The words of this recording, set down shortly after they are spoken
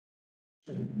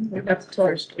That's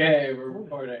tourist. Okay, we're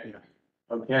recording.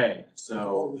 Okay,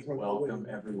 so welcome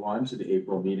everyone to the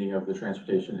April meeting of the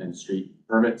Transportation and Street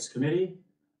Permits Committee.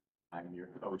 I'm your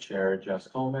co-chair, Jess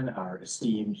Coleman. Our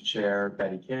esteemed chair,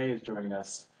 Betty Kay, is joining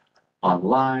us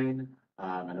online.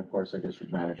 And of course, our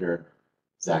district manager,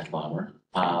 Zach Lauer.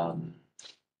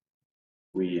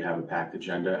 We have a packed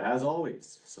agenda as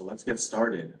always, so let's get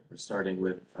started. We're starting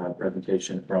with a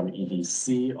presentation from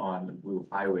EDC on the Blue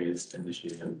Highways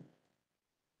Initiative.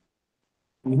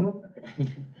 Okay.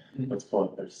 Let's pull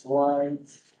up their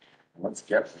slides. Let's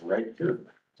get right to it.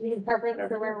 Do you need preference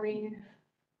for where we?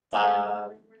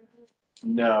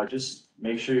 No, just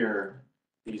make sure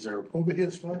these are Over here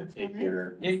is fine. take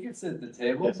your. Yeah, you can sit at the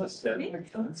table. Yes, let's set it.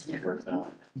 Let's work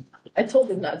out. I told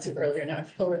them not to earlier, now I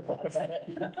feel really bad about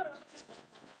it.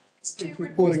 Keep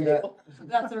recording that.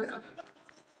 That's a.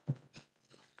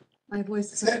 My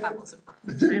voice is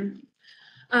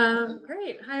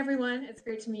great. Hi, everyone. It's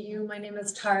great to meet you. My name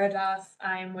is Tara Das.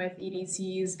 I'm with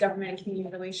EDC's Government and Community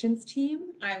Relations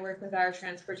team. I work with our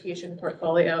transportation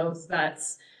portfolios.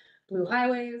 That's Blue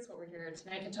Highways, what we're here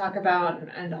tonight to talk about,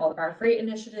 and all of our freight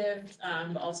initiatives,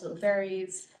 but also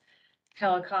ferries,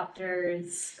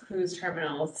 helicopters, cruise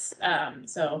terminals.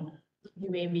 So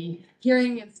you may be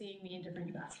hearing and seeing me in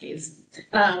different capacities.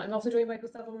 I'm also joined by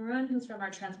Gustavo Moran, who's from our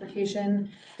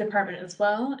transportation department as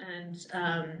well,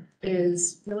 and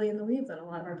is really in the leads on a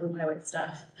lot of our Blue Highway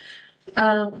stuff.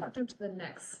 I'll jump to the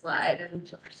next slide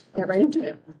and get right into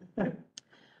it.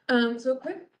 So a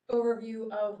quick overview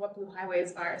of what Blue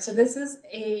Highways are. So this is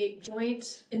a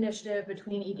joint initiative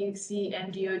between EDC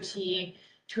and DOT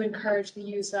to encourage the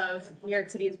use of New York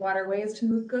City's waterways to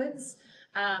move goods.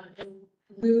 In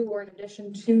lieu or in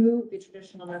addition to the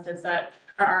traditional methods that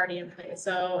are already in place.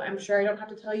 So I'm sure I don't have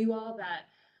to tell you all that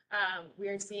we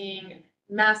are seeing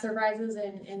massive rises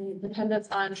in dependence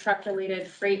on truck-related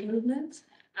freight movement,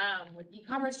 with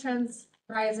e-commerce trends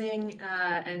rising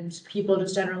and people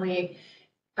just generally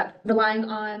relying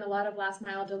on a lot of last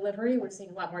mile delivery. We're seeing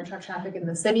a lot more truck traffic in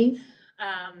the city.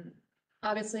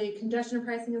 Obviously, congestion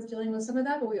pricing is dealing with some of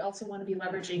that, but we also want to be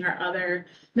leveraging our other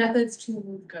methods to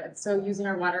move goods. So using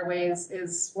our waterways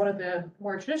is one of the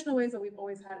more traditional ways that we've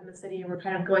always had in the city, and we're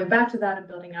kind of going back to that and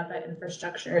building out that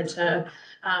infrastructure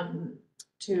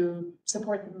to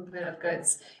support the movement of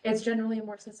goods. It's generally a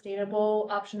more sustainable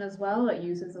option as well. It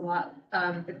uses a lot,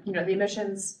 the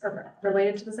emissions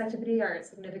related to this activity are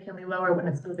significantly lower when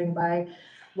it's moving by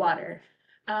water.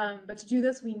 But to do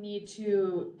this, we need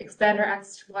to expand our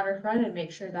access to waterfront and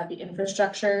make sure that the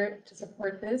infrastructure to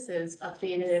support this is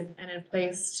updated and in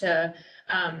place to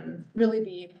really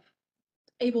be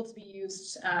able to be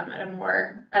used at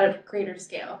a greater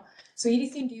scale. So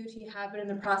EDC and DOT have been in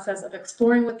the process of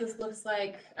exploring what this looks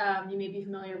like. You may be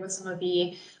familiar with some of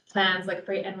the plans like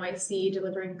Freight NYC,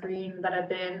 Delivering Green, that have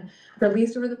been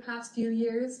released over the past few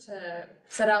years to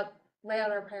lay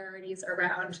out our priorities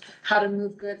around how to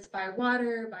move goods by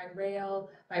water, by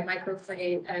rail, by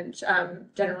microfreight, and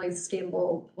generally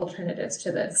sustainable alternatives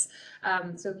to this.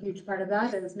 So a huge part of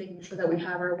that is making sure that we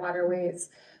have our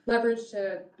waterways leveraged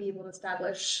to be able to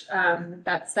establish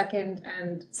that second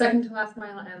to last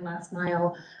mile and last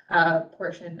mile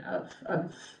portion of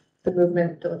the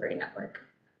movement delivery network.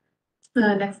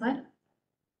 Next slide.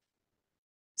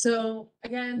 So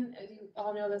again, as you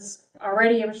all know this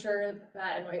already, I'm sure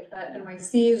that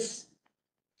NYC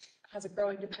has a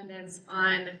growing dependence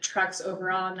on trucks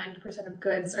overall. 90% of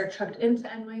goods are trucked into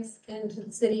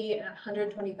the city, and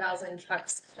 120,000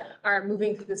 trucks are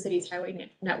moving through the city's highway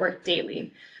network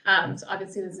daily. So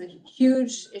obviously this is a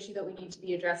huge issue that we need to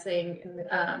be addressing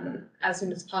as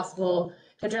soon as possible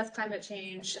to address climate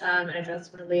change and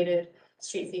address related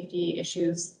street safety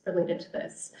issues related to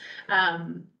this.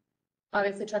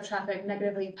 Obviously, truck traffic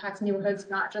negatively impacts neighborhoods,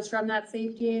 not just from that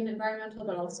safety and environmental,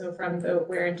 but also from the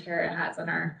wear and tear it has on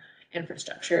our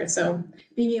infrastructure. So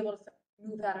being able to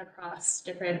move that across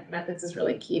different methods is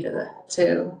really key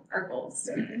to our goals.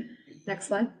 Next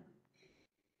slide.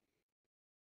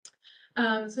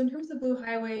 So in terms of Blue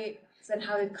Highway and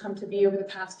how they've come to be over the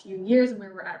past few years and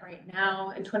where we're at right now.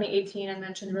 In 2018, I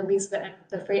mentioned the release of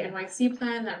the Freight NYC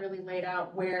plan that really laid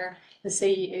out where the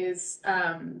city is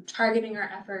targeting our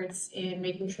efforts in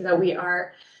making sure that we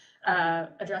are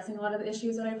addressing a lot of the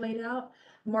issues that I've laid out.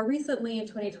 More recently, in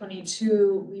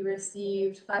 2022, we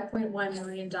received $5.1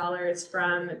 million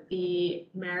from the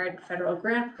MERIT federal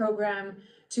grant program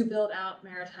to build out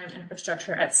maritime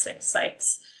infrastructure at 6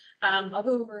 sites. I'll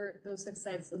go over those 6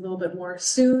 sites a little bit more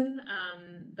soon,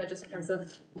 but just in terms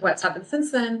of what's happened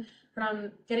since then,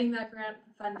 from getting that grant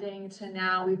funding to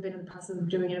now, we've been in the process of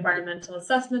doing an environmental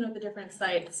assessment of the different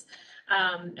sites.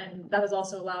 And that has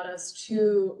also allowed us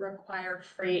to require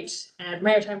freight and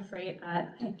maritime freight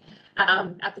at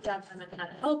the downtown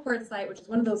Manhattan heliport site, which is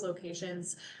one of those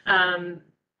locations. I'm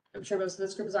sure most of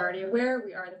this group is already aware,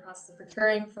 we are in the process of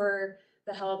procuring for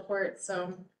the heliport,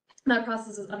 so that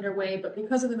process is underway, but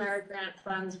because of the Merit Grant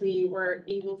funds, we were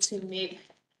able to make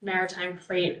maritime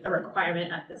freight a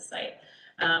requirement at this site.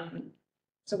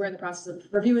 So we're in the process of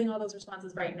reviewing all those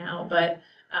responses right now, but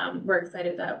we're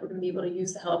excited that we're gonna be able to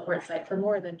use the heliport site for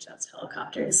more than just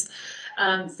helicopters.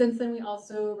 Since then, we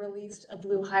also released a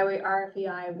Blue Highway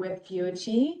RFEI with DOT.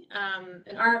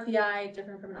 An RFEI,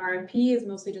 different from an RFP, is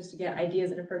mostly just to get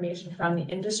ideas and information from the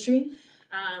industry.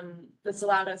 This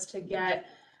allowed us to get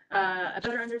a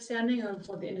better understanding of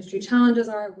what the industry challenges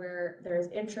are, where there's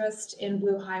interest in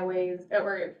blue highways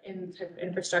or in type of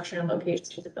infrastructure and locations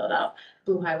to build out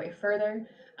Blue Highway further.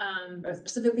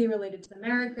 Specifically related to the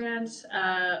Merit Grant,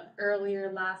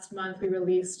 earlier last month, we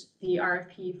released the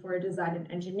RFP for a design and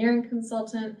engineering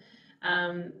consultant.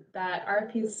 That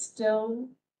RFP is still,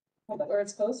 where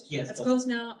it's closed? Yes. It's closed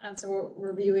now, and so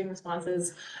we're reviewing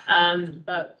responses.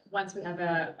 But once we have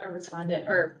a respondent,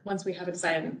 or once we have a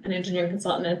design and engineering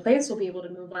consultant in place, we'll be able to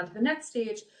move on to the next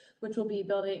stage, which will be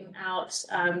building out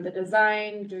the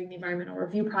design, doing the environmental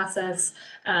review process,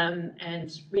 and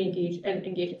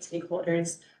engaging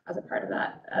stakeholders as a part of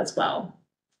that as well.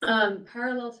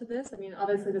 Parallel to this, I mean,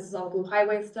 obviously this is all Blue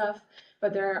Highway stuff,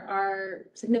 but there are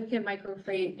significant micro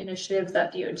freight initiatives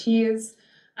that DOT is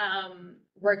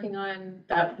working on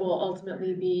that will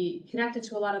ultimately be connected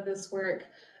to a lot of this work.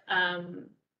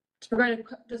 To provide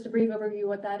just a brief overview of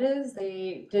what that is,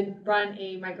 they did run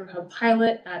a micro hub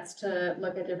pilot that's to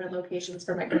look at different locations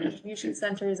for micro distribution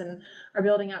centers and are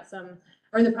building out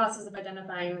or in the process of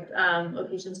identifying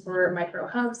locations for micro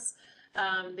hubs.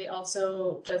 They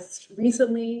also just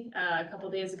recently, a couple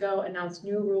days ago, announced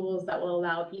new rules that will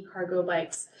allow e-cargo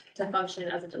bikes to function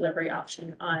as a delivery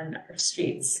option on our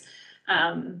streets.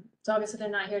 So obviously they're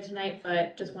not here tonight,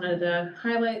 but just wanted to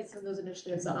highlight some of those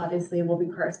initiatives that obviously will be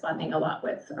corresponding a lot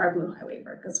with our Blue Highway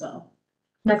work as well.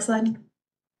 Next slide.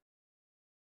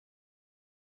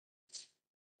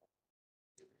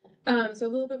 So a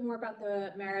little bit more about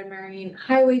the Merit Marine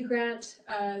Highway Grant.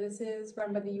 This is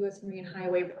run by the U.S. Marine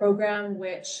Highway Program,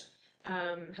 which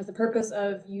has the purpose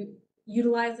of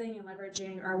utilizing and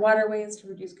leveraging our waterways to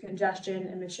reduce congestion,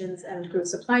 emissions, and improve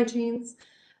supply chains.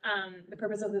 The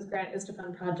purpose of this grant is to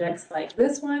fund projects like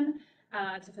this one,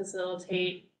 to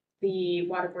facilitate the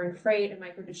waterborne freight and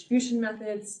micro distribution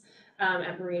methods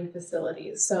at marine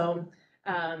facilities. So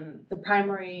the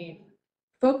primary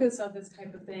focus of this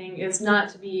type of thing is not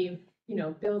to be,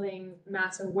 building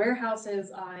massive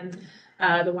warehouses on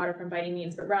the waterfront by any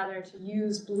means, but rather to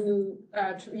use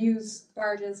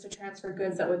barges to transfer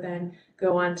goods that would then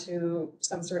go onto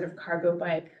some sort of cargo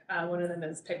bike. One of them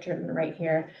is pictured on the right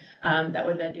here, that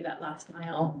would then do that last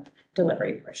mile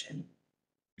delivery portion.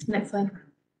 Next slide.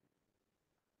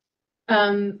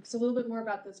 So a little bit more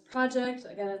about this project.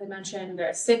 Again, as I mentioned, there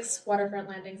are 6 waterfront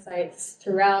landing sites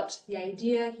throughout. The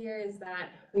idea here is that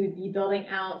we would be building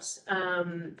out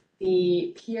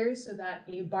the piers so that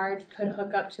a barge could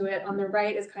hook up to it. On the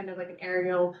right is kind of like an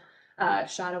aerial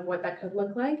shot of what that could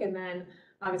look like. And then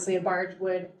obviously a barge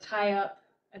would tie up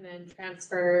and then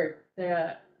transfer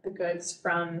the goods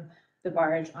from the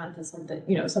barge onto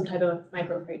something, some type of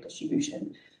micro freight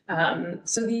distribution.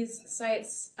 So these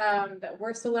sites that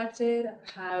were selected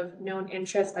have known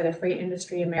interest by the freight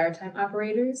industry and maritime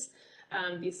operators.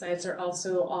 These sites are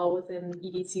also all within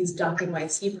EDC's Dock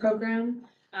NYC program.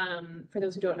 For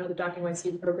those who don't know, the Dock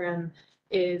NYC program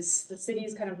is the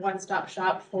city's kind of one-stop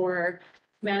shop for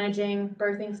managing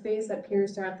berthing space at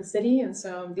piers throughout the city. And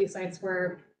so these sites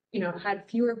were, had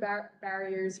fewer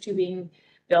barriers to being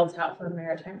built out for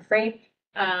maritime freight.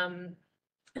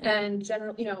 And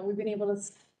generally, we've been able to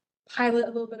pilot a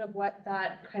little bit of what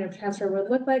that kind of transfer would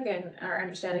look like, and our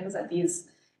understanding is that these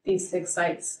 6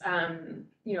 sites,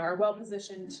 are well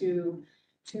positioned to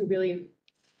really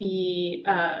be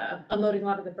unloading a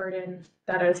lot of the burden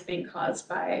that is being caused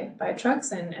by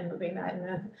trucks and moving that in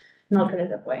an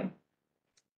alternative way.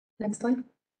 Next slide.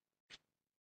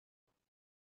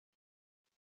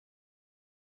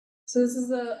 So this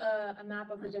is a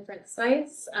map of the different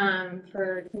sites.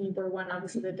 For number 1,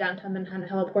 obviously the downtown Manhattan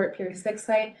Heliport Pier 6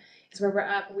 site is where we're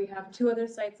at, but we have 2 other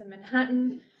sites in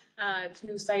Manhattan,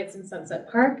 2 sites in Sunset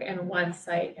Park, and 1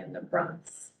 site in the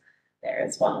Bronx there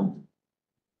as well.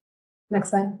 Next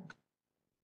slide.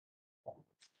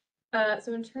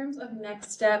 So in terms of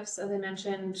next steps, as I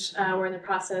mentioned, we're in the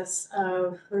process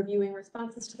of reviewing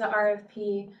responses to the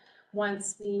RFP.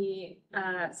 once we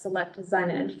select design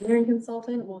and engineering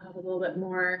consultant, we'll have a little bit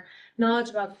more knowledge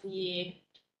about the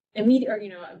immediate,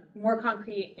 or, more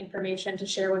concrete information to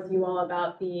share with you all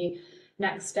about the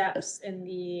next steps in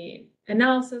the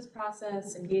analysis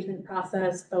process, engagement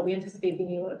process, but we anticipate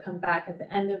being able to come back at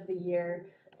the end of the year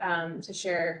to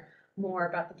share more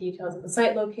about the details of the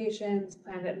site locations,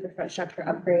 planned infrastructure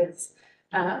upgrades,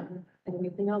 and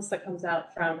anything else that comes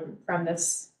out from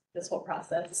this whole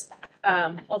process.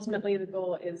 Ultimately, the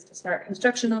goal is to start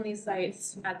construction on these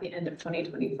sites at the end of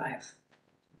 2025.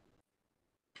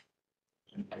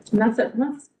 And that's it from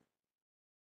us.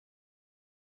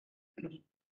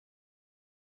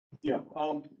 Yeah,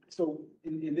 so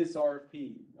in this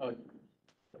RFP,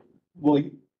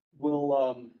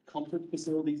 will comfort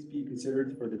facilities be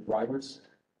considered for the drivers?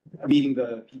 Meaning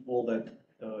the people that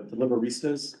deliver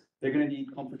baristas, they're gonna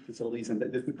need comfort facilities, and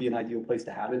this would be an ideal place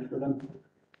to have it for them?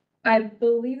 I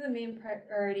believe the main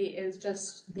priority is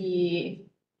just the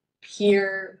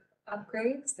pier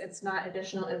upgrades. It's not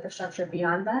additional infrastructure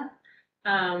beyond that.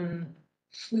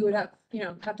 We would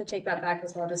have to take that back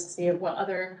as well, just to see what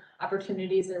other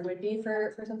opportunities there would be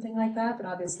for something like that. But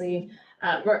obviously,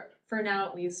 for now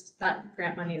at least, that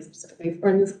grant money is specifically,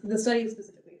 or the study is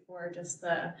specifically for just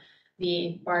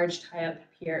the barge tie-up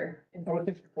pier. I would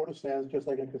think the porta stands, just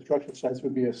like in construction sites,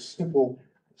 would be a simple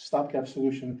stopgap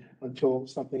solution until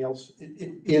something else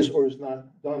is or is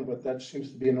not done, but that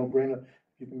seems to be a no-brainer.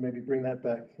 You can maybe bring that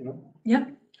back,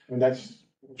 Yep. And that's.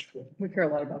 We care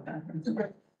a lot about that.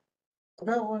 I've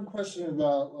got one question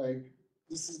about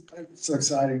this is so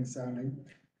exciting sounding,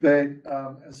 but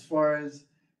as far as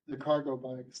the cargo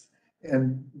bikes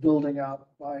and building out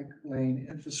bike lane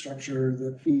infrastructure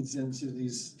that feeds into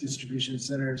these distribution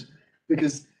centers,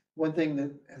 because one thing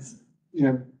that has,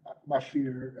 my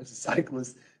fear as a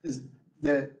cyclist is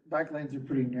that bike lanes are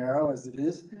pretty narrow as it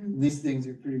is. And these things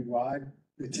are pretty wide,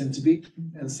 they tend to be.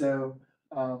 And so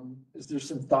is there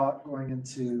some thought going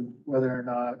into whether or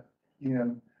not,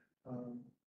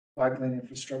 bike lane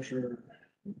infrastructure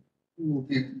will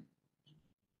be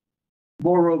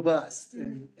more robust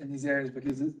in these areas?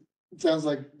 Because it sounds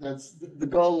like that's, the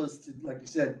goal is to, like you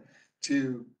said,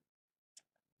 to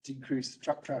decrease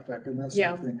truck traffic and that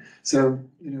sort of thing. So,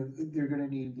 they're gonna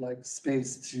need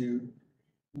space to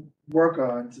work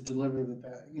on to deliver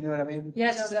that, you know what I mean?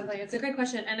 Yeah, no, definitely. It's a great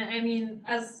question. And I mean,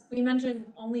 as we mentioned,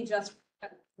 only just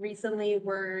recently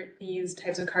were these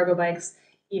types of cargo bikes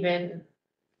even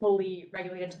fully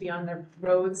regulated to be on the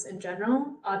roads in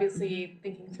general. Obviously,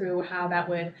 thinking through how that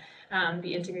would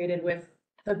be integrated with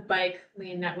the bike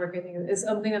lane network, I think is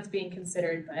something that's being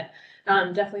considered, but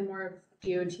definitely more of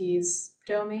DOT's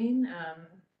domain.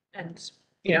 And,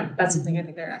 that's something I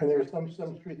think they're And there are some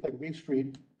streets like Reed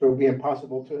Street, where it would be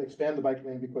impossible to expand the bike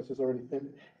lane because it's already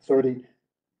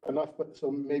enough, but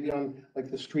so maybe on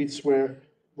the streets where,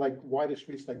 wider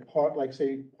streets, say Park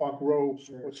Row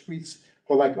or streets,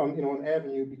 or on an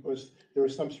avenue, because there are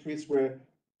some streets where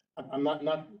I'm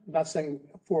not saying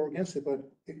for or against it, but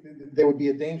there would be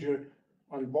a danger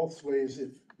on both ways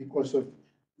because of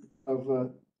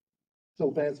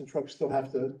still vans and trucks still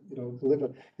have to,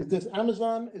 deliver. Is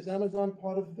Amazon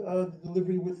part of the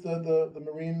delivery with the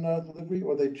marine delivery,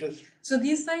 or they just? So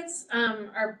these sites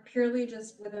are purely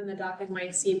just within the Dock and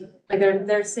White Sea,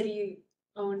 they're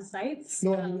city-owned sites.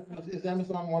 No, is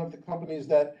Amazon one of the companies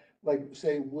that,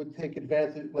 say, would take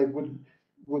advantage, would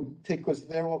take, because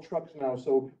they're all trucks now,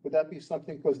 so would that be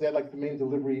something, because they're the main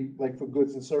delivery, for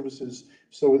goods and services,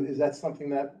 so is that something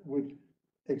that would,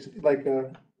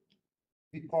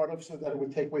 be part of, so that it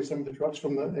would take away some of the trucks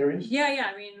from the areas? Yeah,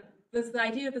 I mean, the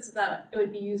idea of this is that it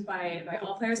would be used by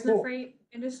all players in the Cool. freight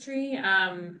industry.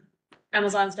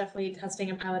 Amazon's definitely testing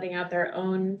and piloting out their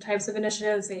own types of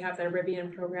initiatives. They have their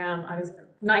Rivian program. I was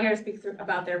not here to speak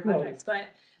about their projects, but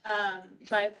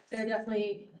they're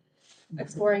definitely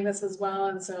exploring this as well.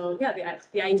 And so, yeah,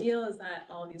 the ideal is that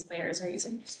all of these players are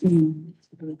using this. Thank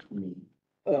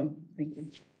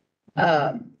you.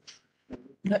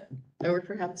 I worked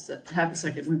for half a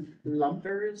second with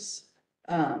lumpers,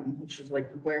 which is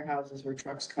warehouses where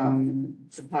trucks come,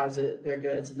 deposit their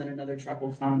goods, and then another truck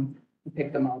will come and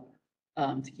pick them up.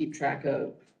 To keep track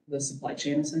of the supply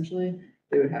chain, essentially,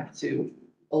 they would have to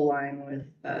align with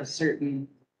certain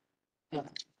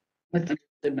with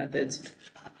the methods,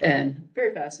 and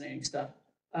very fascinating stuff.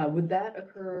 Would that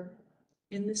occur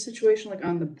in this situation,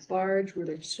 on the barge where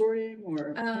they're sorting,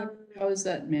 or how is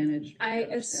that managed? I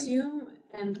assume,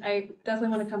 and I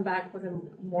definitely want to come back with a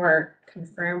more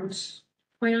confirmed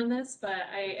point on this, but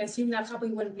I assume that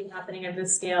probably wouldn't be happening at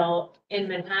this scale in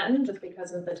Manhattan, just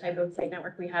because of the type of freight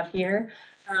network we have here.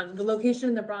 The location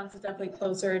in the Bronx is definitely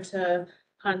closer to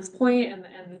Hunts Point and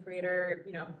the greater,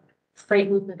 freight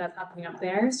movement that's happening up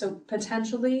there. So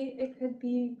potentially it could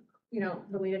be,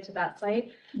 related to that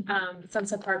site.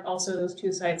 Sunset Park, also, those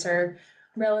two sites are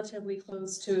relatively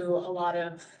close to a lot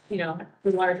of, the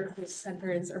larger food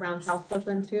centers around South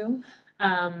Brooklyn too.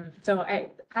 So I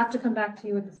have to come back to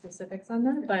you with the specifics on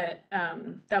that,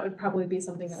 but that would probably be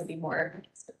something that would be more,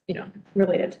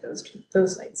 related to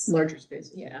those sites. Larger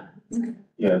spaces. Yeah.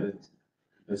 Yeah,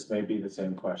 this may be the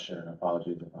same question, and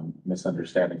apologies if I'm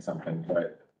misunderstanding something,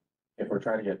 but if we're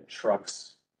trying to get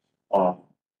trucks off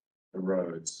the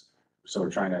roads, so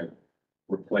we're trying to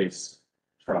replace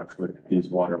trucks with these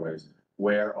waterways,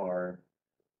 where are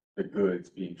the goods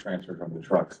being transferred from the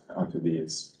trucks onto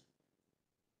these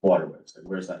waterways? Like,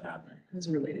 where's that happening? It's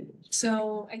related.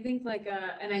 So I think like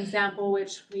an example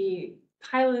which we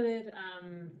piloted,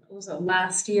 was it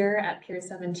last year at Pier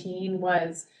 17,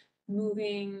 was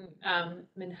moving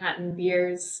Manhattan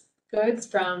Beer's goods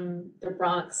from the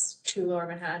Bronx to Lower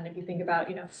Manhattan. If you think about,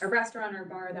 a restaurant or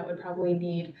bar that would probably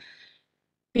need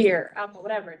beer, alcohol,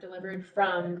 whatever, delivered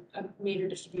from a major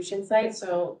distribution site.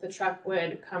 So the truck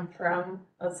would come from,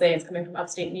 let's say it's coming from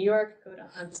upstate New York, go to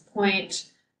Hunts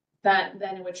Point, that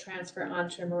then it would transfer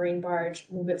onto a marine barge,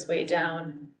 move its way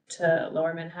down to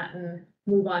Lower Manhattan,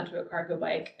 move on to a cargo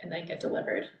bike, and then get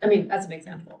delivered. I mean, as an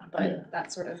example, Yeah. but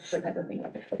that's sort of the type of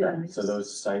thing. So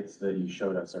those sites that you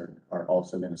showed us are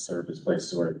also gonna serve as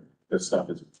places where this stuff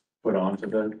is put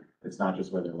onto it's not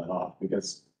just where they're let off,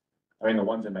 because, I mean, the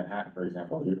ones in Manhattan, for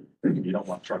example, you don't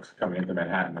want trucks coming into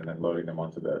Manhattan and then loading them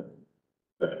onto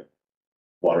the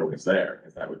waterways there,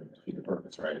 because that would defeat the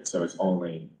purpose, right? So it's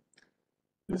only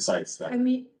the sites I that,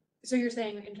 mean, so you're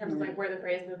saying in terms of like where the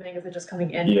freight is moving, is it just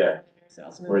coming in? Yeah. Is it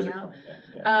also where's moving it out? coming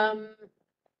in? Yeah.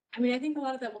 I mean, I think a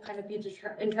lot of that will kind of be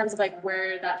in terms of like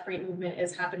where that freight movement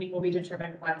is happening will be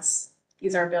determined once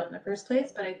these are built in the first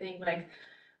place. But I think like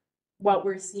what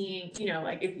we're seeing,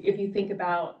 like if you think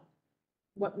about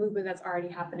what movement that's already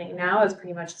happening now is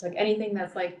pretty much just like anything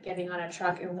that's like getting on a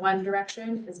truck in one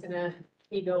direction is gonna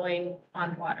be going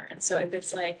on water. And so if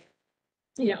it's like,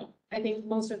 I think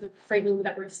most of the freight movement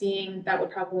that we're seeing, that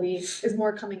would probably is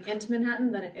more coming into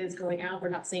Manhattan than it is going out. We're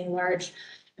not seeing large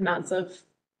amounts of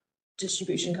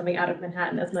distribution coming out of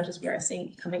Manhattan as much as we are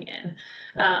seeing coming in.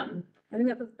 I think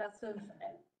that's the best of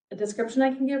a description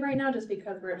I can give right now, just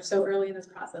because we're so early in this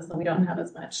process and we don't have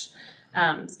as much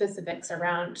specifics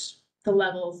around the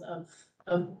levels of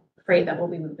freight that will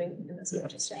be moving in this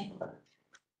today.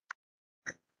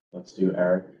 Let's do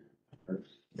Eric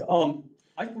first.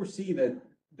 I foresee that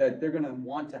they're gonna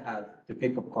want to have the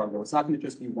pickup cargo. It's not gonna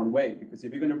just be one way, because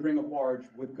if you're gonna bring a barge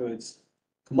with goods,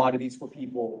 commodities for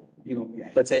people,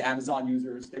 let's say Amazon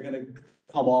users, they're gonna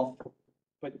come off,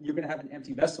 but you're gonna have an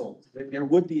empty vessel. There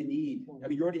would be a need. I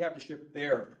mean, you already have the ship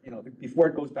there, before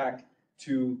it goes back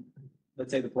to, let's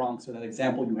say, the Bronx, or that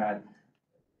example you had.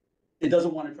 It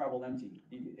doesn't want to travel empty.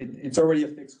 It's already a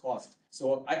fixed cost.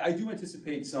 So I do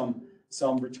anticipate some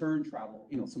return travel,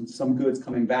 some goods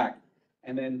coming back.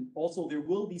 And then also there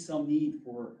will be some need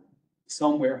for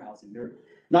some warehousing.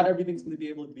 Not everything's going to be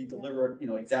able to be delivered,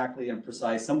 exactly and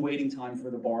precise. Some waiting time for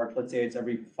the barge, let's say it's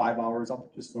every 5 hours. I'm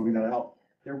just throwing that out.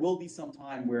 There will be some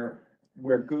time where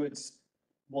goods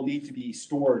will need to be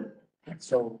stored.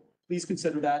 So please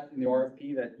consider that in the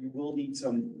RFP, that you will need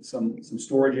some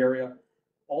storage area.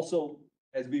 Also,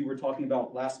 as we were talking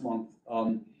about last month,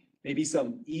 maybe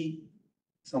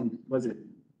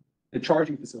the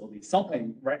charging facility,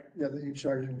 something, right? Yeah, the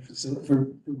e-charging facility for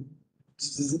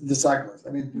the cyclists,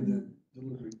 for the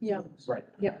delivery. Yeah. Right.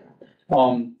 Yep.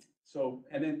 So,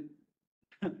 and then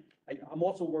I'm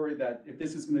also worried that if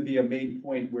this is gonna be a main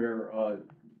point where,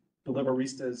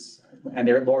 deliveristas and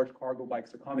their large cargo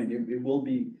bikes are coming, it will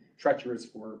be treacherous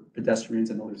for pedestrians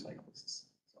and other cyclists.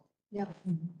 So. Yeah.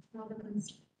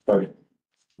 Okay.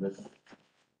 This-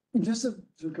 Just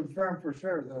to confirm for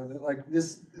sure, though, that like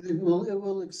this, it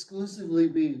will exclusively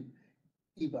be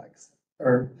e-bikes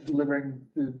or delivering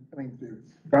food, food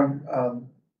from,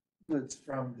 goods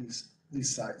from these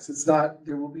sites. It's not,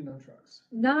 there will be no trucks.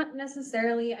 Not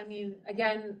necessarily. I mean,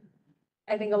 again,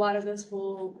 I think a lot of this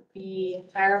will be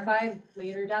clarified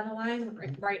later down the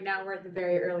line. Right now, we're at the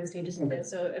very early stages of this,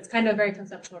 so it's kind of very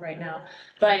conceptual right now.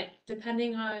 But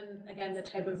depending on, again, the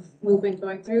type of movement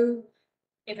going through,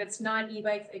 if it's not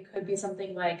e-bikes, it could be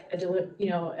something like an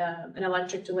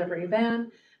electric delivery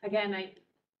van. Again,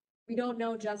 we don't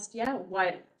know just yet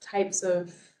what types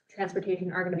of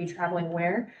transportation are going to be traveling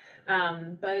where.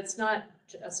 But it's not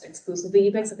just exclusively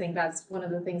e-bikes. I think that's one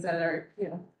of the things that are,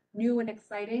 new and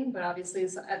exciting, but obviously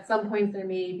at some point there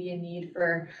may be a need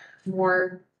for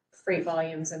more freight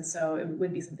volumes. And so it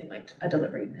would be something like a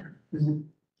delivery van.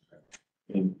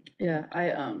 Yeah,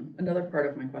 another part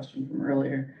of my question from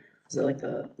earlier is that like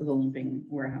the limping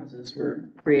warehouses were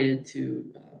created to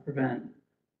prevent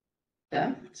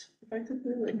theft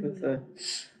effectively, like with the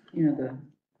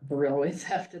railway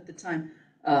theft at the time,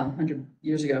 100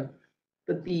 years ago.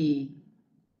 But the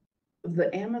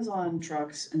Amazon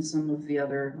trucks and some of the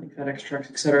other like FedEx trucks,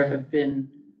 et cetera, have been,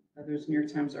 there's a New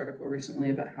York Times article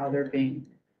recently about how they're being,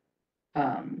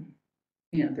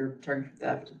 they're targeted for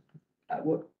theft.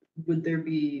 What would there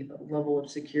be a level of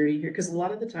security here? Because a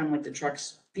lot of the time, like the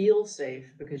trucks feel safe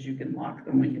because you can lock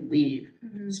them when you leave.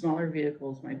 Smaller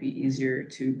vehicles might be easier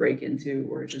to break into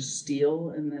or just steal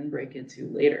and then break into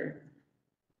later.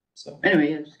 So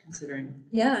anyway, yeah, just considering.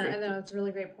 Yeah, I know, it's a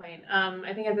really great point.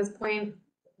 I think at this point,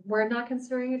 we're not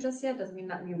considering it just yet, doesn't mean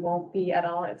that we won't be at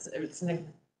all. It's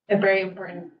a very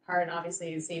important part, and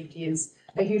obviously safety is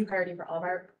a huge priority for all of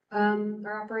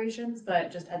our operations,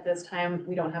 but just at this time,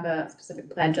 we don't have a specific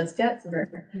plan just yet, so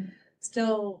we're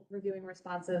still reviewing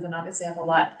responses and obviously have a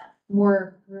lot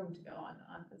more room to go on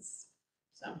this.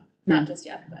 So, not just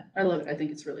yet, but. I love it. I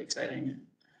think it's really exciting.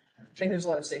 I think there's a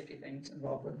lot of safety things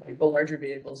involved with like the larger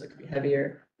vehicles that could be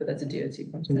heavier, but that's a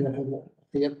DOT question.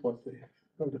 The airport,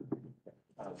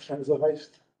 as a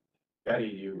heist. Betty,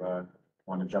 you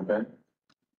want to jump in?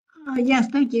 Yes,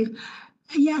 thank you.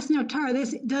 Yes, no, Tara,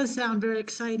 this does sound very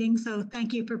exciting, so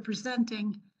thank you for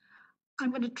presenting. I'm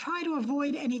going to try to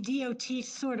avoid any DOT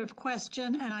sort of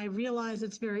question, and I realize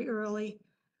it's very early.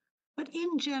 But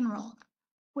in general,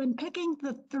 when picking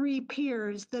the 3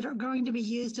 piers that are going to be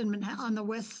used in Manhattan,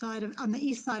 on the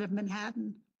east side of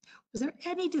Manhattan, was there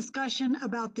any discussion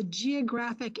about the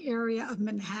geographic area of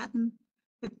Manhattan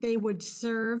that they would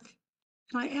serve?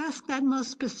 And I ask that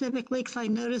most specifically because I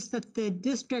noticed that the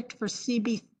district for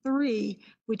CB3,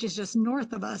 which is just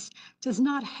north of us, does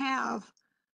not have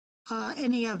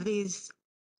any of these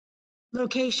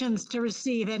locations to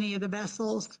receive any of the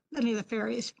vessels, any of the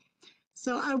ferries.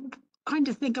 So I'm trying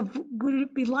to think of, would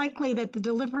it be likely that the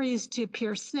deliveries to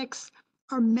Pier 6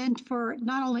 are meant for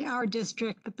not only our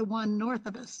district, but the one north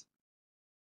of us?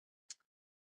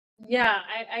 Yeah,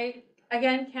 I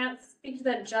again can't speak to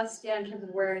that just yet in terms of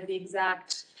where the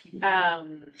exact,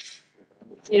 the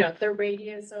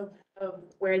radius of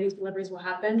where these deliveries will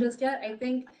happen just yet, I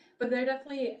think. But there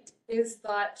definitely is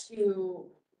thought to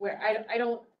where I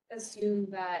don't assume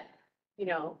that,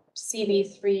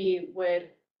 CB3 would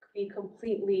be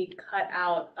completely cut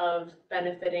out of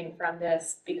benefiting from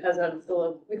this because of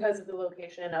the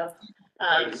location of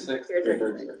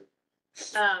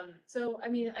so I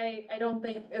mean, I don't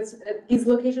think these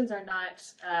locations are not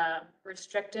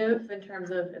restrictive in terms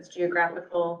of its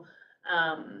geographical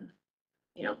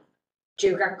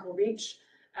geographical reach.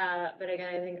 But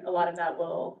again, I think a lot of that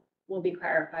will be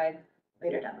clarified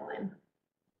later down the line.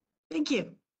 Thank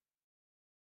you.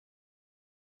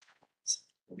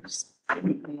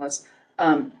 Unless,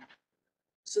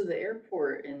 so the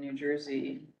airport in New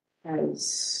Jersey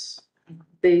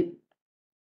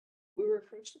we were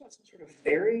approached about some sort of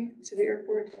ferry to the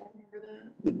airport. Do you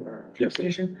remember that? Yes.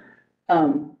 Station?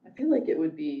 I feel like it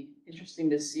would be interesting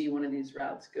to see one of these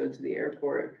routes go to the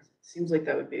airport. Seems like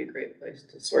that would be a great place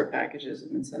to sort packages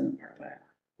and then send them our way.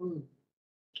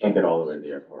 Can't get all the way to the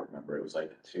airport. Remember, it was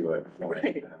like to a point,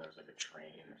 Right. and then there was like a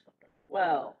train or something.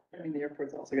 Well, I mean, the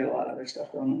airport's also got a lot of other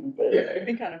stuff going on, but Yeah. it'd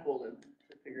be kind of cool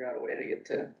to figure out a way to get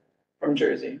from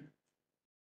Jersey.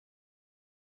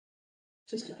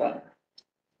 Just a thought.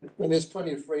 And there's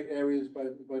plenty of freight areas by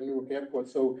Newark Airport,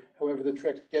 so however the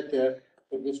trucks get there,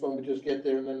 but this one would just get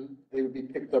there and then they would be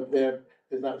picked up there.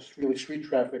 There's not really street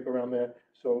traffic around there,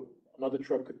 so another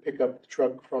truck could pick up the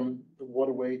truck from the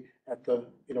waterway at the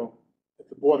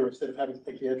border instead of having to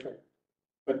take the air train.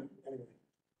 But anyway,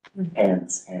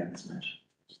 Hands, Mitch.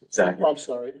 Exactly. I'm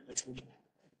sorry.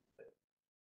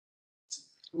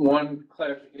 One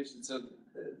clarification, so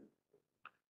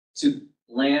to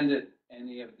land at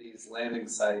any of these landing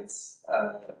sites,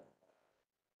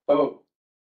 boat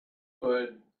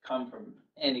would come from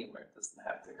anywhere, it doesn't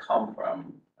have to come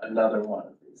from another one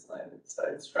of these landing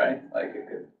sites, right? Like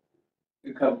it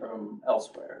could come from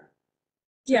elsewhere,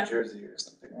 Yeah, New Jersey or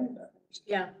something like that.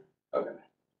 yeah. Okay,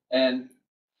 and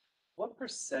what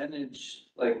percentage,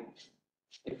 like,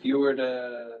 if you were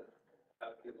to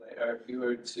calculate, or if you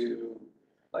were to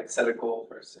like set a goal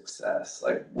for success,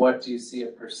 like what do you see a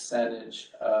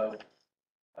percentage of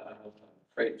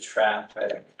freight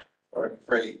traffic or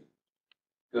freight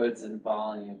goods and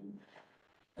volume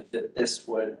that this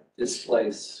would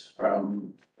displace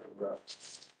from the road?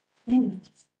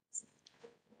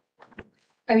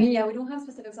 I mean, yeah, we don't have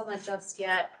specifics on that just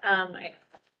yet.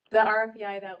 The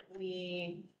RFEI that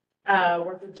we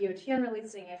work with DOT on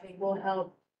releasing, I think will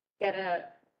help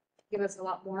give us a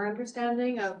lot more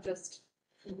understanding of just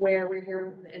where we're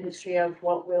hearing from the industry of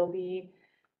what will be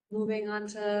moving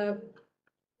onto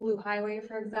Blue Highway,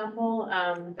 for example.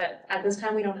 But at this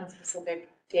time, we don't have specific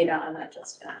data on that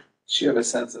just yet. Do you have a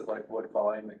sense of like what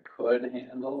volume it could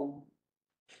handle?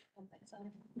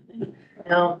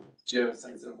 No, Do you have a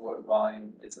sense of what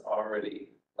volume is already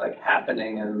like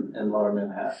happening in Lower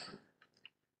Manhattan?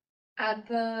 at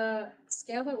the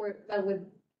scale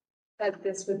that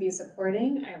this would be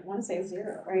supporting, I want to say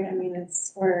 0, right? I mean,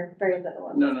 we're very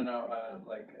little. No,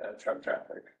 like truck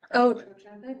traffic. Oh, truck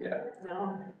traffic? Yeah.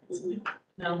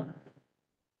 No.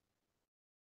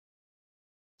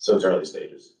 So it's early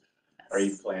stages. Are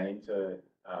you planning to,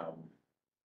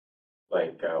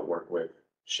 work with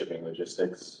shipping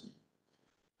logistics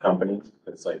companies?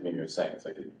 It's like, maybe you're saying, it's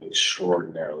like an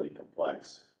extraordinarily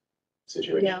complex Yeah.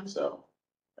 situation, so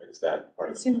is that part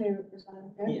I of it? assume they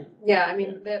responded, right? Yeah, I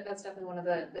mean, that's definitely one of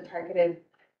the targeted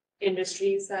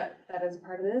industries that is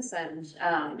part of this, and,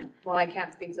 while I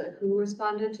can't speak to who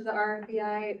responded to the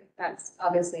RFPI, that's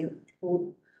obviously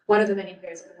one of the many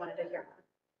players we wanted to hear.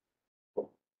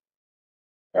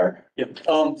 Eric? Yeah,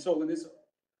 so in this,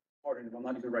 pardon if I'm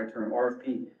not using the right term,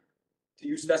 RFP, do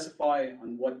you specify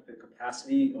on what the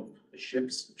capacity of the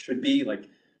ships should be? Like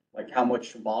how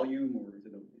much volume, or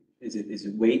is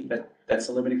it weight that's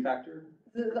a limiting factor?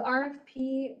 The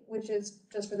RFP, which is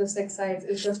just for the 6 sites,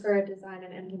 is just for a design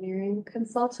and engineering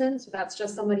consultant. So that's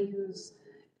just somebody who's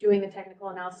doing the technical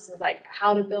analysis of like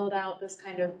how to build out this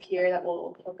kind of pier that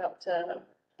will hook up to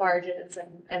barges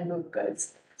and move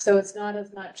goods. So it's not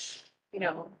as much,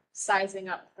 sizing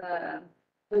up the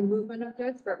movement of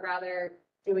goods, but rather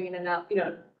doing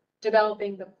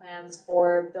developing the plans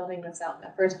for building this out in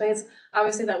the first place.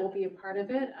 Obviously, that will be a part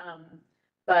of it.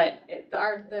 But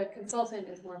the consultant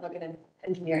is more of like an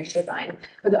engineering design.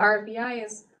 But the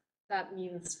RFBI that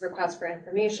means request for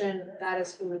information. That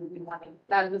is who we want,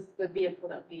 that is the vehicle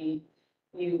that we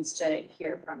use to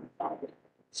hear from the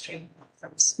stream.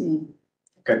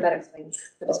 Okay. That explains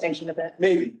the distinction a bit.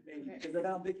 Maybe, because then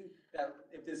I'm thinking that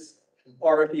if this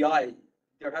RFPI,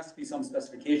 there has to be some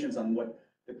specifications on what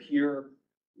the pier,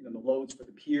 the loads for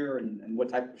the pier and what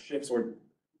type of ships, or,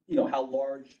 how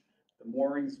large the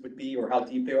moorings would be or how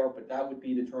deep they are, but that would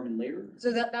be determined later.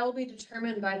 So that will be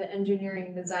determined by the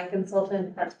engineering design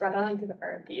consultant that's brought on to the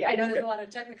RFP. I know there's a lot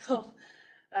of technical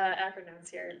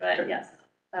acronyms here, but yes,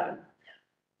 that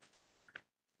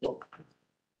would.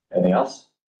 Anything else?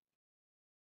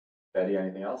 Betty,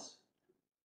 anything else?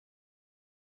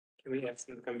 Can we ask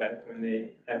them to come back when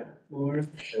they have more?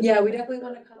 Yeah, we definitely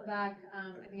want to come back.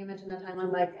 I think I mentioned the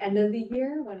timeline, like end of the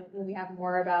year, when we have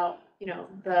more about,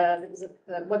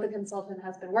 what the consultant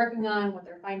has been working on, what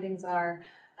their findings are,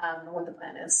 and what the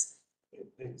plan is.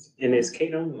 And is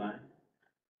Kate online?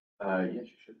 Yes,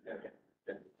 you should. Okay.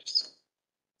 Just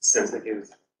sounds like it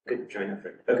was good joint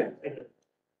effort. Okay, thank you.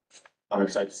 I'm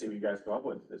excited to see what you guys come up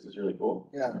with. This is really cool.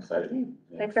 Yeah. I'm excited.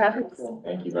 Yeah. Thanks for having us.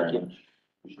 Thank you very much.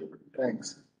 Appreciate it.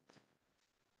 Thanks.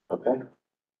 Okay.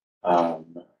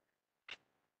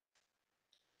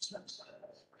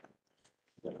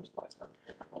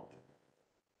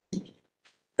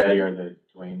 Betty, are the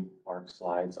Dwayne Park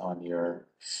slides on your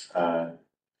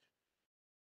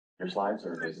slides,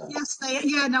 or is that? Yes,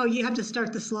 no, you have to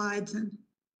start the slides and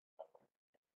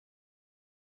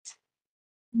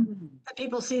let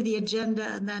people see the agenda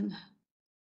and then.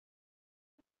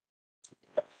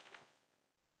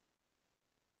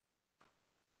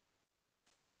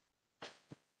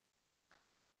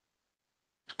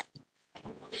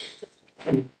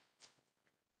 And,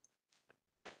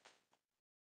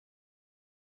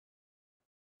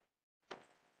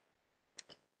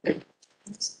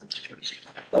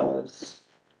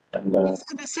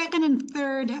 The second and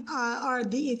third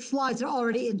the slides are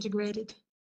already integrated.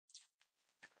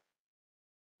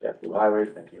 yeah, Blue Highway,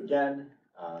 thank you again.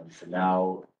 So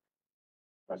now,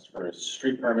 request for a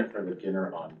street permit for the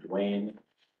dinner on Dwayne.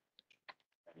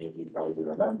 Many of you probably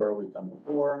remember, we've done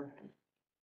before.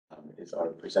 Is our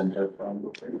presenter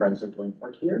from Friends of Dwayne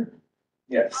Park here?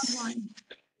 Yes. Online.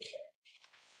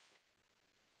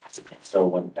 So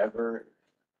whenever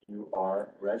you are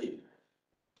ready.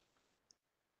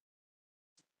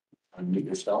 Unmute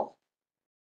yourself.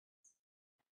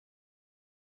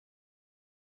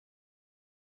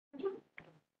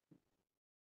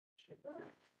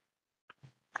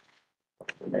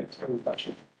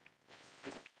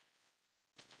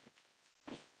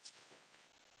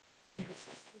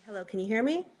 Hello, can you hear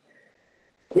me?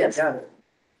 Yes.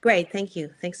 Great, thank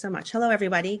you. Thanks so much. Hello,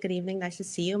 everybody. Good evening. Nice to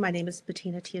see you. My name is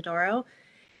Bettina Teodoro,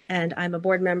 and I'm a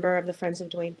board member of the Friends of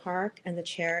Dwayne Park and the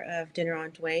chair of Dinner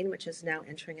on Dwayne, which is now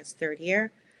entering its 3rd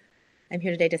year. I'm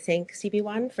here today to thank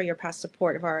CB1 for your past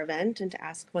support of our event and to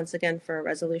ask once again for a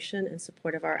resolution in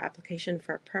support of our application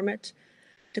for a permit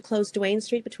to close Duane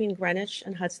Street between Greenwich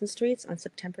and Hudson Streets on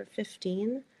September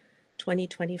 15,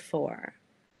 2024.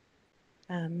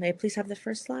 May I please have the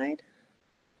first slide?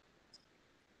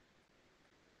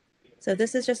 So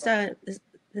this is just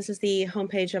this is the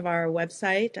homepage of our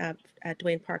website at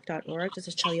duanepark.org. Just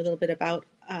to tell you a little bit about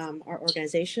our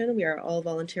organization. We are an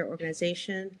all-volunteer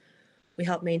organization. We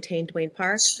help maintain Duane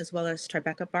Park as well as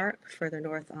Tribeca Park further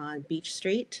north on Beach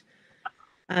Street.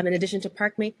 In addition to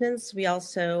park maintenance, we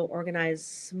also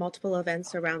organize multiple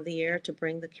events around the year to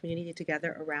bring the community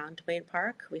together around Duane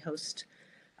Park. We host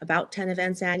about 10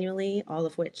 events annually, all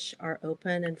of which are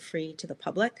open and free to the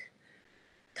public.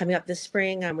 Coming up this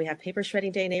spring, we have Paper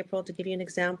Shredding Day in April, to give you an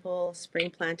example, spring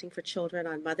planting for children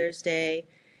on Mother's Day.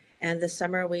 And this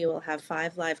summer, we will have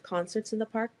 5 live concerts in the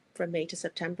park from May to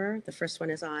September. The first one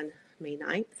is on May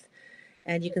 9th.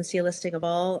 And you can see a listing of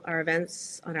all our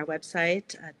events on our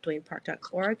website at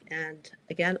duanepark.org. And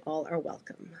again, all are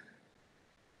welcome.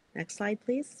 Next slide,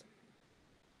 please.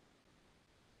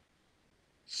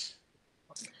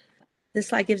 This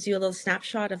slide gives you a little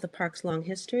snapshot of the park's long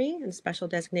history and special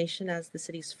designation as the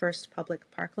city's first public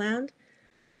parkland.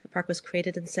 The park was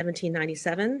created in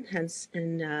 1797, hence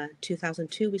in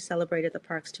 2002 we celebrated the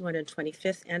park's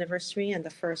 225th anniversary and the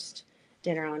first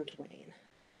dinner on Duane.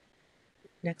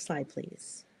 Next slide,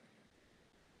 please.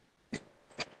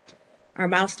 Our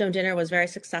milestone dinner was very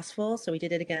successful, so we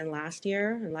did it again last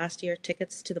year. And last year,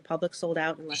 tickets to the public sold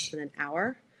out in less than an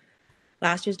hour.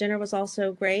 Last year's dinner was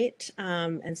also great,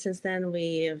 and since then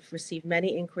we've received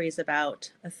many inquiries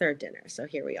about a third dinner, so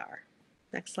here we are.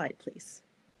 Next slide, please.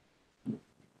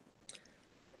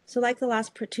 So like the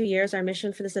last 2 years, our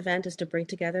mission for this event is to bring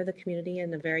together the community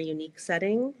in a very unique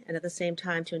setting, and at the same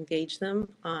time to engage them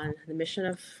on the mission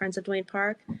of Friends of Duane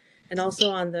Park, and also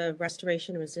on the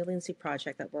restoration and resiliency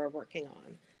project that we're working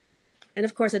on. And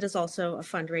of course, it is also a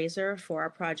fundraiser for our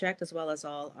project, as well as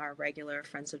all our regular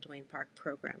Friends of Duane Park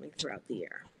programming throughout the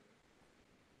year.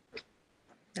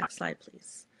 Next slide,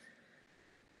 please.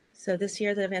 So this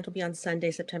year, the event will be on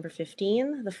Sunday, September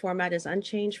 15. The format is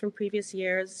unchanged from previous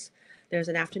years. There's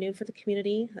an afternoon for the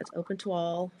community that's open to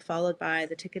all, followed by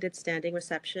the ticketed standing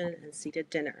reception and seated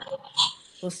dinner.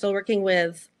 We're still working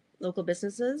with local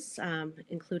businesses,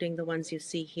 including the ones you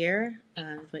see here,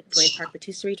 Duane Park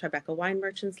Patisserie, Tribeca Wine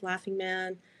Merchants, Laughing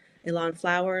Man, Elan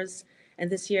Flowers, and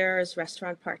this year's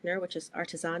restaurant partner, which is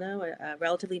Artisano, a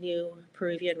relatively new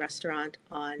Peruvian restaurant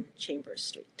on Chambers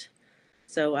Street.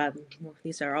 So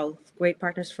these are all great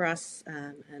partners for us,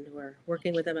 and we're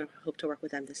working with them and hope to work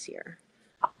with them this year.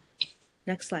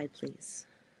 Next slide, please.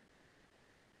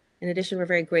 In addition, we're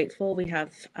very grateful. We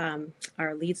have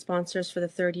our lead sponsors for the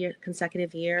third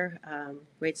consecutive year.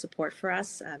 Great support for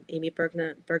us. Amy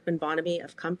Bergman Bonamy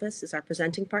of Compass is our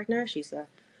presenting partner. She's a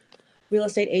real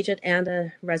estate agent and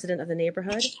a resident of the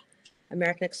neighborhood.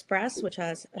 American Express, which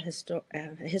has a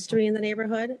history in the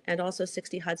neighborhood, and also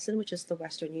 60 Hudson, which is the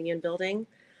Western Union building,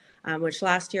 which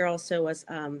last year also was,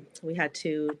 we had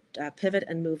to pivot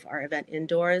and move our event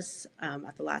indoors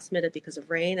at the last minute because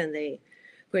of rain, and they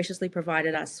graciously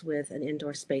provided us with an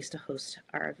indoor space to host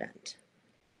our event.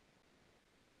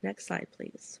 Next slide,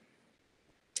 please.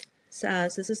 So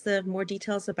this is the more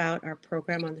details about our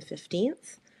program on the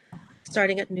 15th.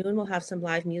 Starting at noon, we'll have some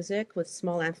live music with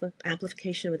small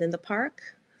amplification within the park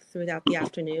throughout the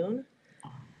afternoon,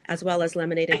 as well as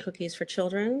lemonade and cookies for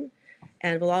children.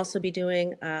 And we'll also be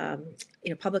doing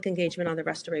public engagement on the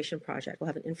restoration project. We'll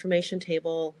have an information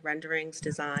table, renderings,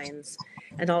 designs,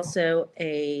 and also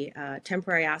a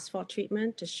temporary asphalt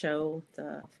treatment to show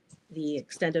the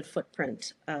extended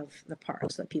footprint of the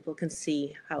park so that people can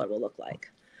see how it will look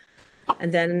like.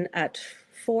 And then at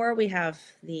 4, we have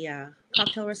the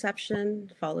cocktail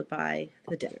reception, followed by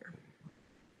the dinner.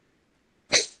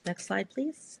 Next slide,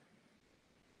 please.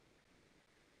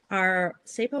 Our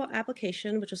SAPO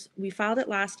application, we filed it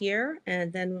last year,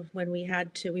 and then when we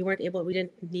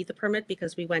didn't need the permit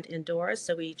because we went indoors,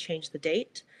 so we changed the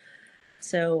date.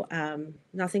 So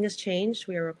nothing has changed.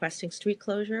 We are requesting street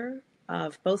closure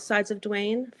of both sides of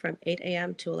Duane from 8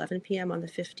 a.m. to 11 p.m. on the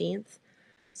 15th.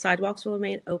 Sidewalks will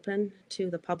remain open to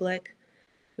the public.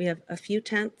 We have a few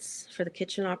tents for the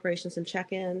kitchen operations and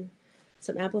check-in,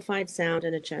 some amplified sound,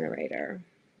 and a generator.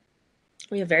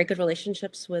 We have very good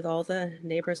relationships with all the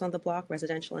neighbors on the block,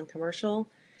 residential and commercial,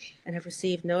 and have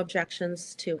received no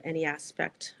objections to any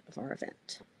aspect of our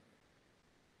event.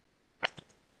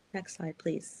 Next slide,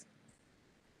 please.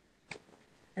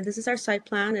 And this is our site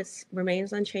plan. It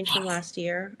remains unchanged from last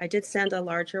year. I did send a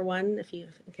larger one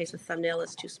in case the thumbnail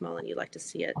is too small and you'd like to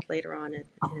see it later on in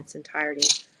its entirety.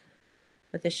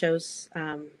 But this shows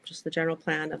just the general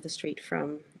plan of the street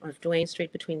of Duane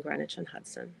Street between Greenwich and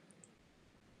Hudson.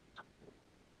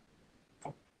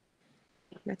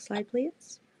 Next slide,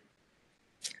 please.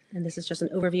 And this is just an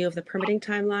overview of the permitting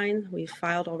timeline. We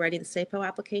filed already the SAPO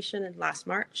application in last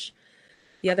March.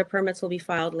 The other permits will be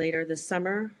filed later this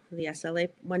summer. The SLA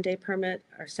one-day permit,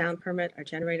 our sound permit, our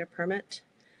generator permit.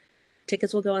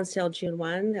 Tickets will go on sale June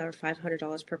 1. They are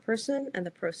 $500 per person, and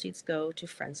the proceeds go to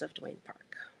Friends of Duane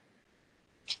Park.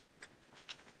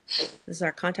 This is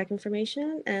our contact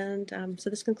information, and so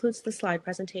this concludes the slide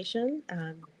presentation.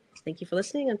 Thank you for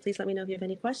listening, and please let me know if you have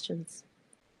any questions.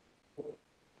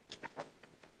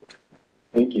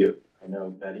 Thank you. I know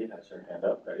Betty has her hand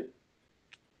up, right?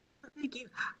 Thank you.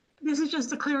 This is just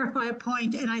to clarify a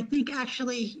point, and I think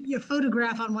actually your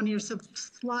photograph on one of your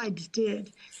slides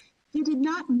did. You did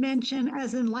not mention,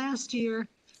 as in last year,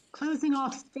 closing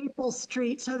off Staples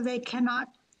Street so they cannot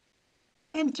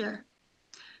enter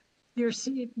your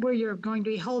seat where you're going to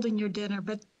be holding your dinner,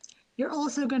 but you're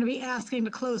also going to be asking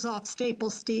to close off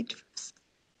Staples Street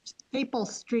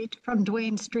from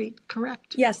Duane Street,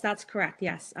 correct? Yes, that's correct.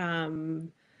 Yes.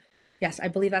 Yes, I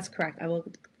believe that's correct. I will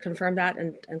confirm that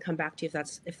and come back to you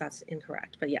if that's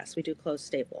incorrect. But yes, we do close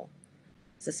Staple.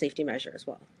 It's a safety measure as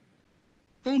well.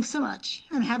 Thanks so much,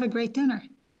 and have a great dinner.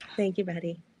 Thank you,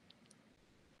 Betty.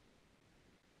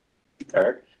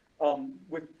 Eric?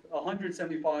 With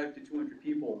 175 to 200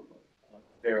 people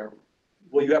there,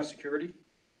 will you have security?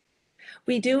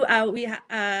 We do. We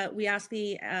ask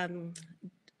the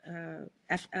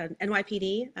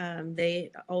NYPD.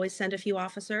 They always send a few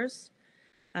officers.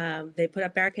 They put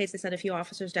up barricades. They send a few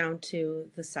officers down to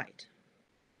the site,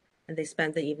 and they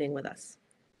spend the evening with us.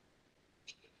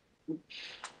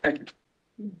 Thank you.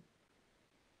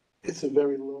 It's a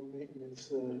very low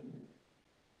maintenance,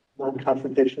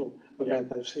 non-confrontational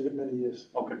event. I've seen it many years.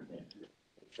 Okay.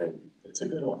 It's a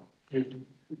good one.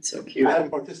 It's so cute. I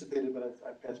haven't participated, but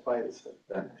I passed by it. It's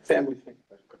a family thing.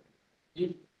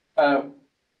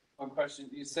 One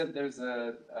question, you said there's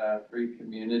a free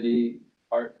community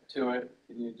part to it.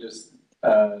 Can you just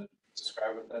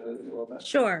describe what that is a little bit?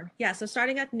 Sure. Yeah. So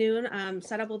starting at noon,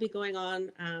 setup will be going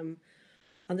on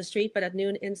the street, but at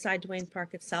noon inside Duane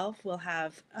Park itself, we'll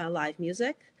have live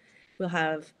music. We'll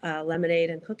have lemonade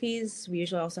and cookies. We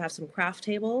usually also have some craft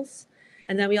tables.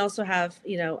 And then we also have,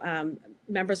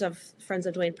 members of Friends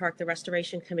of Duane Park, the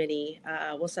Restoration Committee,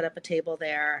 will set up a table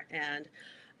there and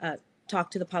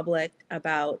talk to the public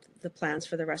about the plans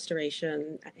for the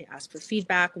restoration, ask for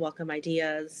feedback, welcome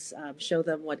ideas, show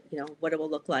them what it will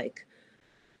look like.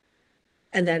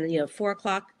 And then, 4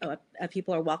 o'clock,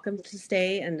 people are welcome to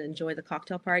stay and enjoy the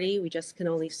cocktail party. We just can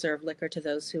only serve liquor to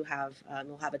those who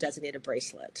will have a designated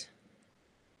bracelet.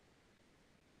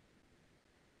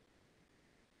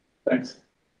 Thanks.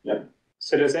 Yeah.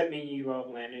 So does that mean you all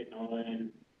landed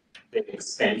on the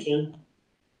expansion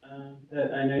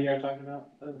that I know you were talking about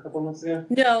a couple of months ago?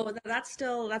 No, that's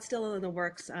still in the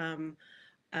works.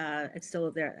 It's still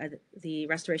there. The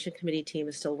Restoration Committee team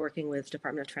is still working with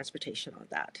Department of Transportation on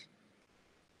that.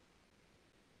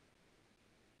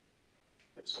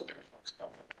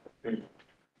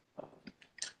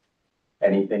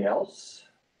 Anything else?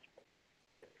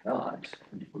 If not,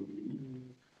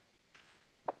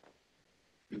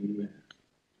 we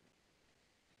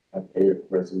have a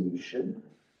resolution.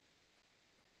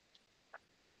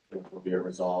 It will be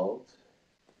resolved.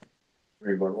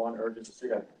 Board 1 urges the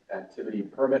Street Activity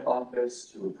Permit Office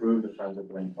to approve the Friends of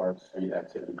Duane Park Street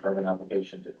Activity Permit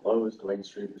application to close Duane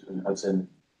Street between Hudson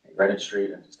and Greenwich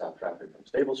Street and to stop traffic from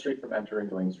Stable Street from entering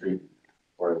Duane Street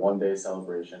for a one-day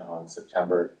celebration on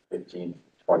September 15th,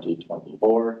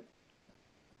 2024.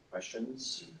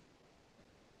 Questions?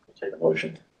 We'll take a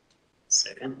motion.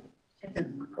 Second.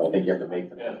 Well, I think you have to make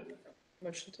the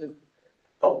Motion to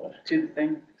do the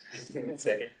thing.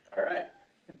 Second. All right.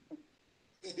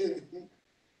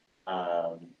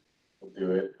 We'll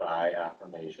do it by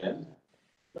affirmation.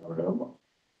 No room.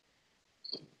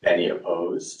 Any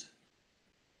opposed?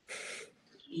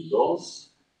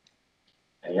 Eagles?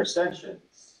 Any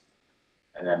abstentions?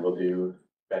 And then we'll do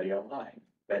Betty online.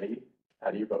 Betty,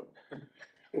 how do you vote?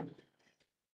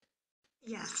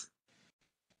 Yes.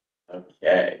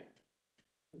 Okay.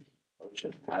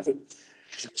 Motion passes.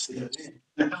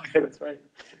 That's right.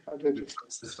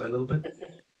 This way a little bit.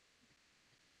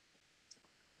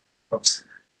 Oops.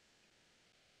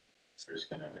 So just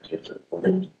gonna get to the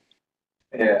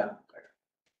Yeah.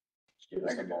 Just give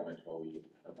us a moment while we.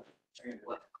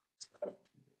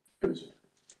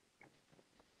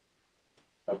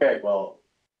 Okay, well,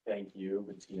 thank you,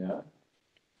 Bettina.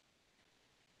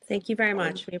 Thank you very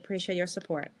much. We appreciate your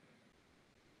support.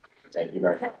 Thank you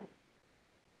very much.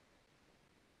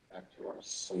 Back to our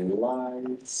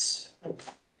slides.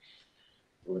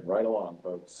 Moving right along,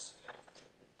 folks.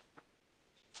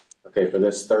 Okay, for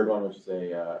this third one, which is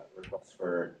a request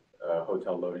for a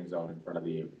hotel loading zone in front of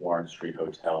the Warren Street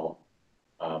Hotel,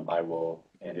 I will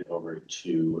hand it over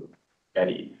to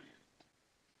Eddie.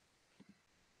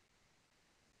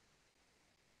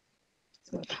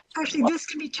 Actually, this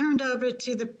can be turned over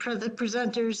to the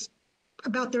presenters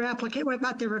about their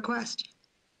about their request.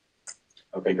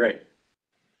 Okay, great.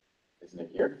 Is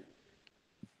Nick here?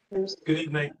 Good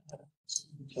evening.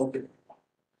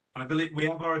 I believe we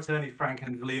have our attorney Frank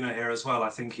Angelino here as well. I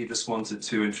think he just wanted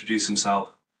to introduce himself.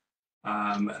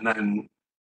 And then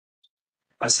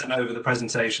I sent over the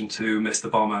presentation to Mr.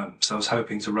 Bomber, so I was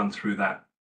hoping to run through that.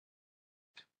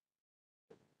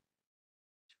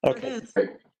 Okay.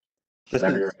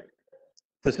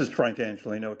 This is Frank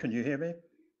Angelino. Can you hear me?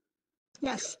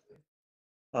 Yes.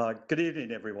 Good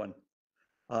evening, everyone.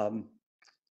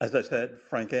 As I said,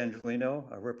 Frank Angelino.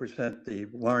 I represent the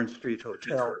Warren Street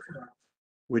Hotel,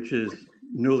 which is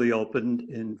newly opened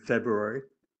in February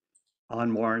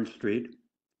on Warren Street,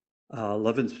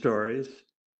 11 stories,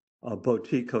 a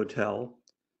boutique hotel,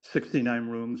 69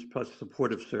 rooms plus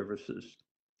supportive services.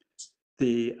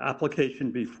 The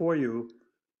application before you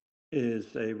is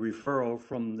a referral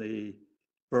from the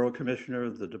Borough Commissioner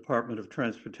of the Department of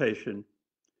Transportation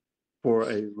for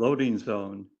a loading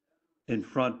zone in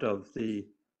front of the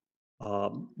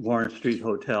Warren Street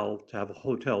Hotel, to have a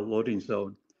hotel loading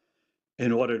zone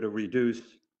in order to reduce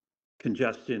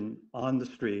congestion on the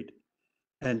street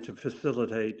and to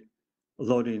facilitate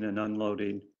loading and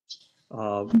unloading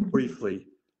briefly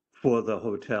for the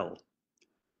hotel.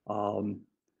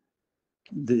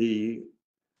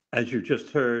 As you just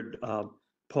heard,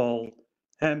 Paul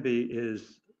Hamby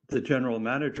is the general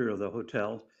manager of the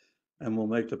hotel and will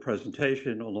make the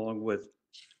presentation along with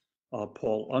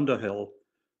Paul Underhill,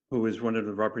 who is one of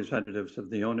the representatives of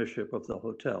the ownership of the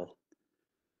hotel.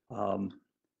 And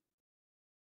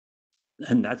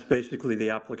that's basically the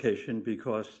application,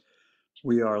 because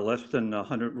we are less than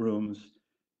 100 rooms,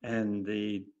 and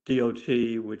the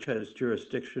DOT, which has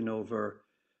jurisdiction over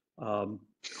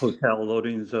hotel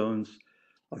loading zones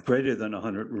of greater than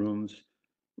 100 rooms,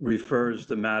 refers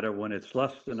the matter when it's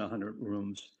less than 100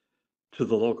 rooms to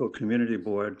the local community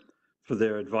board for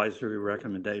their advisory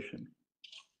recommendation.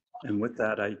 And with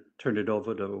that, I turn it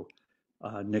over to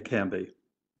Nick Hamby.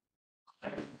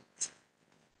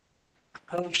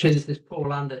 Actually, this is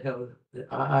Paul Underhill.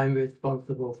 I'm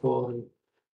responsible for the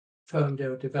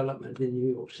Ferndale development in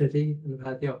New York City, and I've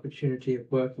had the opportunity of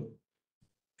working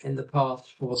in the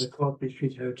past for the Crosby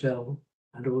Street Hotel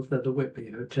and also the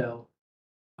Whitby Hotel.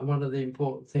 And one of the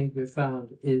important things we've found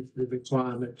is the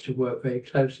requirement to work very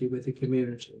closely with the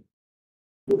community.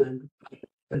 And I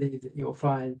believe that you'll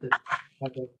find that we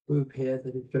have a group here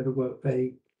that is going to work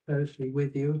very closely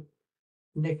with you.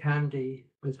 Nick Hamby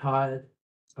was hired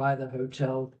by the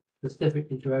hotel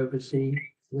specifically to oversee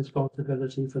the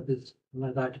responsibility for this. And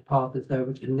I'd like to pass this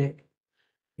over to Nick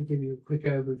to give you a quick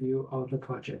overview of the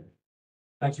project.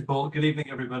 Thank you, Paul. Good evening,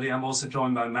 everybody. I'm also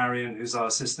joined by Marion, who's our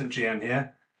assistant GM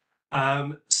here.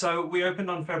 So we opened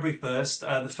on February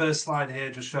 1st. The first slide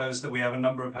here just shows that we have a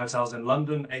number of hotels in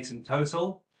London, 8 in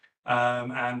total.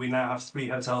 And we now have 3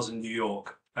 hotels in New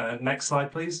York. Next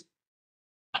slide, please.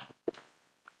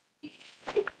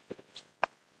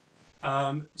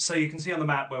 So you can see on the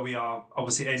map where we are,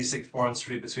 obviously 86 Warren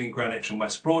Street between Greenwich and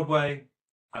West Broadway.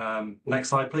 Next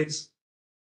slide, please.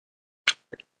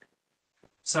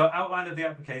 So outline of the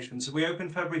application. So we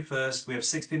opened February 1st. We have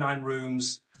 69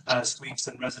 rooms, suites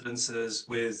and residences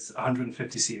with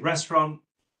 150-seat restaurant,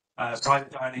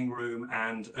 private dining room,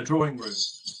 and a drawing room.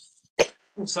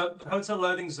 So the hotel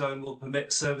loading zone will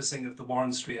permit servicing of the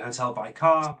Warren Street Hotel by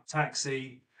car,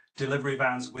 taxi, delivery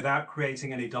vans without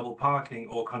creating any double parking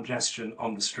or congestion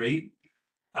on the street.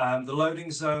 The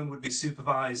loading zone would be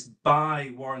supervised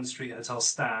by Warren Street Hotel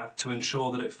staff to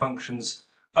ensure that it functions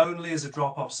only as a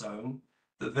drop-off zone,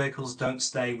 that vehicles don't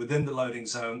stay within the loading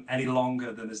zone any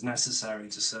longer than is necessary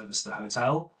to service the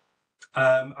hotel.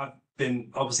 I've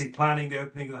been obviously planning the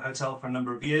opening of the hotel for a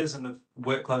number of years and have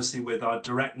worked closely with our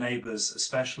direct neighbours,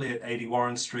 especially at 80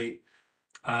 Warren Street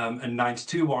and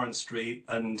 92 Warren Street,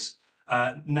 and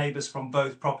neighbours from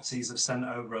both properties have sent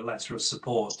over a letter of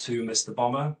support to Mr.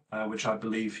 Bomber, which I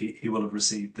believe he will have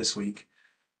received this week.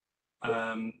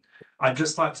 I'd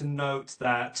just like to note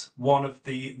that one of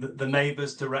the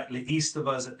neighbours directly east of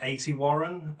us at 80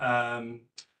 Warren,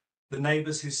 the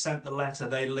neighbours who sent the letter,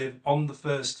 they live on the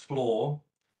first floor,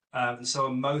 and so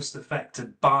are most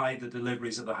affected by the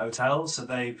deliveries at the hotel. So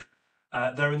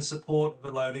they're in support of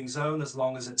the loading zone as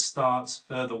long as it starts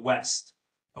further west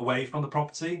away from the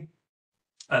property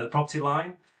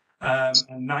line.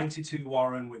 And 92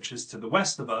 Warren, which is to the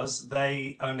west of us,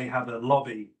 they only have a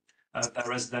lobby of their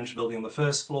residential building on the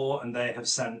first floor, and they have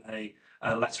sent a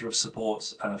letter of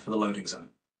support for the loading zone.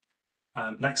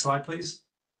 Next slide, please.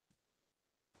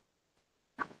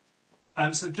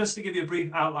 So just to give you a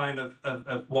brief outline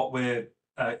of what we're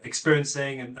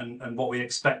experiencing and what we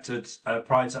expected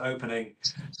prior to opening,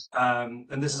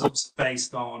 and this is also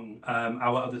based on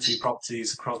our other two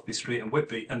properties, Crosby Street and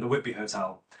Whitby, and the Whitby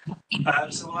Hotel.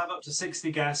 So we'll have up to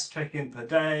 60 guests check in per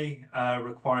day,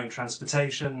 requiring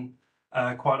transportation,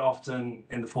 quite often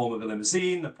in the form of a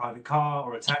limousine, a private car,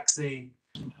 or a taxi.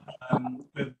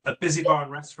 With a busy bar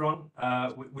and restaurant.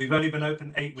 We've only been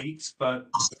open 8 weeks, but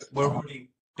we're already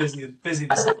busy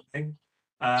this evening,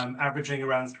 averaging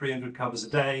around 300 covers a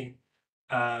day.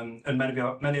 And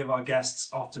many of our guests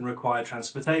often require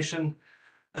transportation,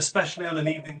 especially on an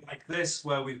evening like this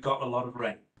where we've got a lot of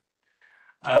rain.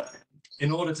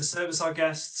 In order to service our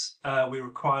guests, we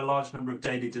require a large number of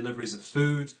daily deliveries of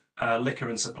food, liquor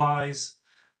and supplies.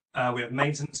 We have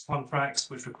maintenance contracts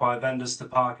which require vendors to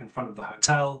park in front of the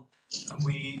hotel. And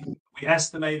we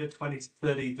estimated 20 to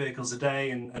 30 vehicles a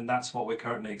day, and that's what we're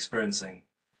currently experiencing.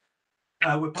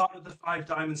 We're part of the 5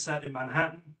 Diamond set in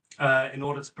Manhattan in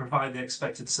order to provide the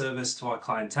expected service to our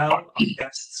clientele. Our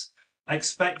guests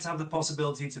expect to have the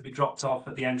possibility to be dropped off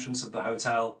at the entrance of the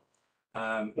hotel,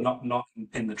 not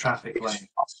in the traffic lane.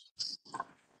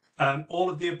 All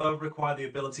of the above require the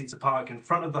ability to park in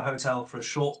front of the hotel for a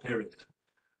short period.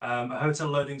 A hotel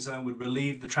loading zone would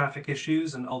relieve the traffic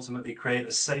issues and ultimately create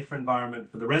a safer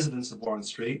environment for the residents of Warren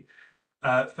Street.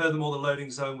 Furthermore, the loading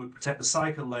zone would protect the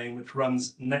cycle lane, which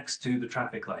runs next to the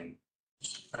traffic lane.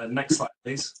 Next slide,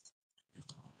 please.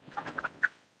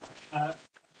 I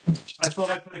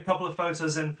thought I'd put a couple of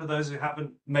photos in for those who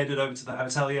haven't made it over to the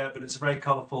hotel yet, but it's a very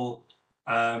colourful,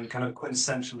 kind of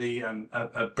quintessentially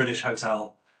a British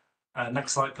hotel.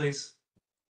 Next slide, please.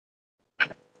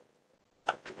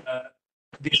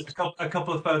 These are a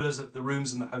couple of photos of the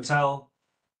rooms in the hotel.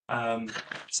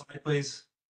 Slide, please.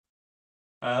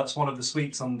 That's one of the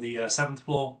suites on the 7th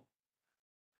floor.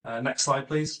 Next slide,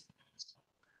 please.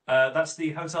 That's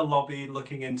the hotel lobby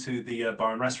looking into the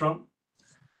bar and restaurant.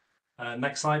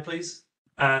 Next slide, please.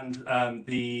 And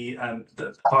the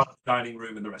part of the dining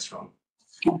room in the restaurant.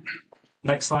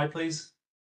 Next slide, please.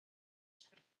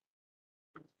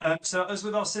 So as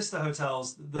with our sister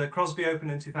hotels, the Crosby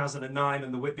opened in 2009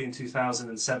 and the Whitby in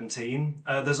 2017.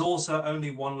 There's also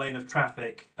only one lane of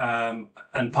traffic and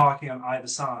parking on either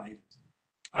side.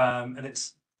 And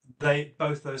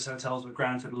both those hotels were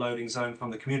granted a loading zone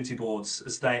from the community boards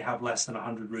as they have less than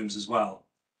 100 rooms as well.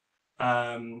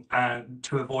 And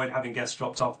to avoid having guests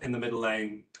dropped off in the middle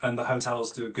lane, and the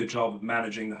hotels do a good job of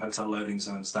managing the hotel loading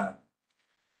zones there.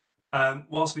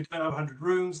 Whilst we don't have 100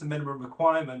 rooms, the minimum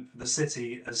requirement for the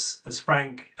city, as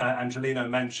Frank Angelino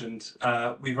mentioned,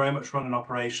 we very much run an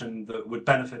operation that would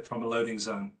benefit from a loading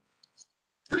zone.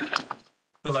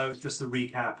 Below is just a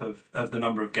recap of the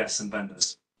number of guests and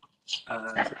vendors.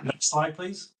 Next slide,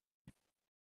 please.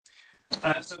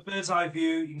 So bird's eye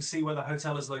view, you can see where the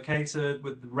hotel is located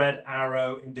with the red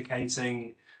arrow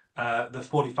indicating the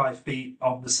 45 feet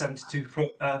of the 72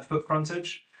 foot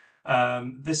frontage.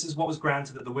 This is what was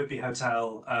granted at the Whitby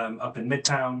Hotel up in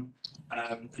Midtown.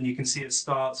 And you can see it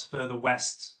starts further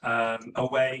west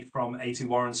away from 80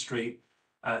 Warren Street,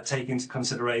 taking into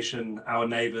consideration our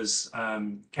neighbors,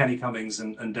 Kenny Cummings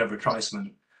and Deborah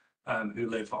Treisman, who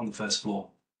live on the first floor.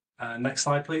 Next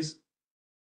slide, please.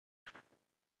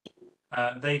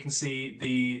 There you can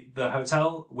see the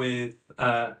hotel with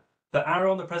the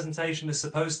arrow on the presentation is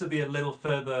supposed to be a little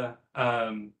further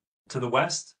to the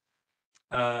west.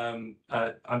 I'm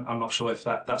not sure if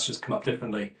that's just come up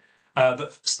differently.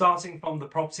 But starting from the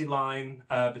property line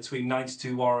between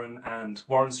 92 Warren and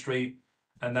Warren Street,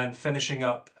 and then finishing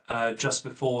up just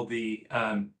before the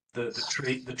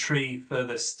tree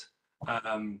furthest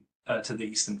to the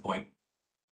eastern point.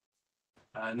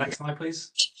 Next slide,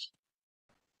 please.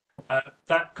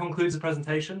 That concludes the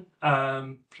presentation.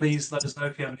 Please let us know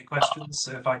if you have any questions,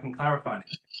 so if I can clarify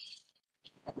anything.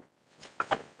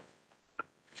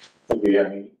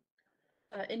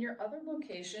 In your other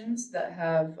locations that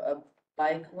have a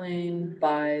bike lane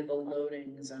by the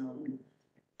loading zone,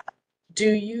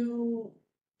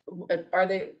 are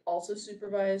they also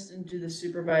supervised, and do the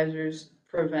supervisors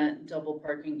prevent double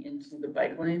parking into the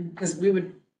bike lane? Because we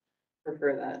would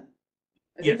prefer that.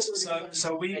 Yes,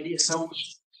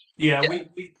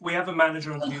 we have a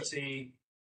manager on duty.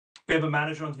 We have a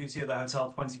manager on duty at the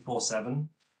hotel 24/7,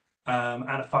 and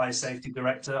a fire safety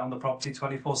director on the property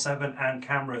 24/7, and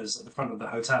cameras at the front of the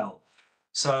hotel.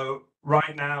 So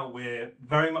right now we're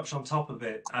very much on top of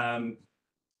it.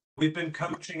 We've been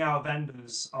coaching our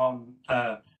vendors on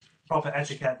proper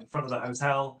etiquette in front of the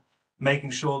hotel,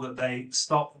 making sure that they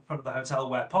stop in front of the hotel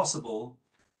where possible.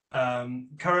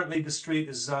 Currently, the street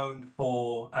is zoned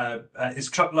for is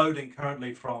truck loading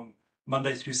currently from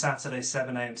Monday through Saturday,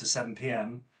 7 a.m. to 7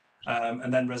 p.m.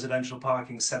 And then residential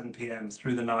parking 7 p.m.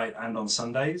 through the night and on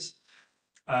Sundays.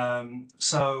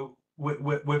 So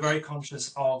we're very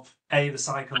conscious of A, the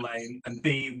cycle lane, and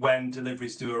B, when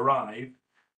deliveries do arrive,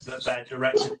 that they're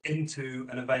directed into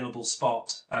an available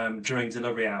spot during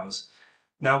delivery hours.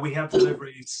 Now we have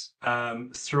deliveries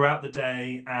throughout the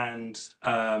day, and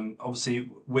obviously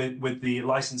with the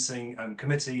licensing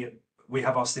committee, we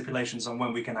have our stipulations on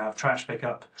when we can have trash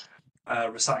pickup,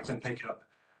 recycling pickup.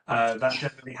 That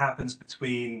generally happens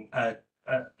between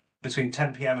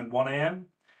 10 p.m. and 1 a.m.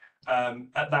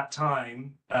 At that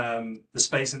time, the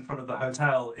space in front of the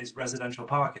hotel is residential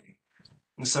parking.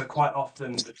 And so quite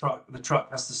often the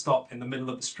truck has to stop in the middle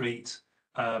of the street,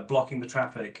 blocking the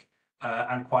traffic,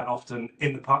 and quite often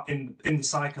in the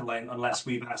cycle lane, unless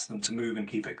we've asked them to move and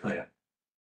keep it clear.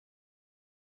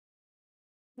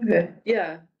 Okay,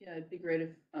 yeah, it'd be great if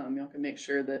y'all can make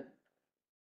sure that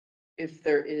if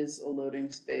there is a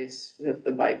loading space, that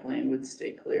the bike lane would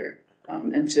stay clear,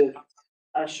 and to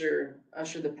usher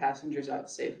the passengers out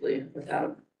safely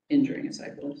without injuring a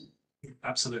cyclist.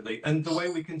 Absolutely. And the way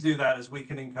we can do that is we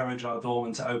can encourage our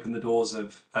doorman to open the doors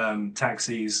of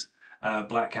taxis,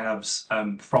 black cabs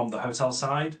from the hotel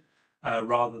side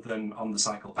rather than on the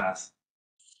cycle path.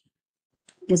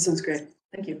 That sounds great.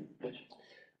 Thank you.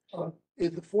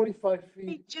 Is the 45 Hey,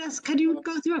 feet, Jess, could you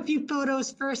go through a few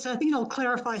photos first? I think it'll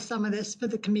clarify some of this for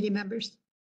the committee members.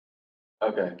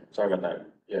 Okay, sorry about that.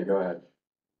 Yeah, go ahead.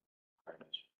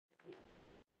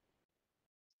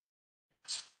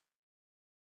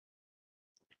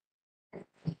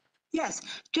 Yes,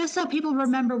 just so people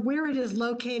remember where it is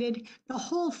located, the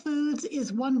Whole Foods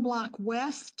is 1 block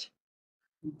west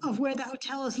of where the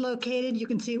hotel is located. You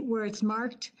can see where it's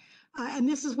marked. And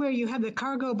this is where you have the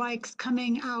cargo bikes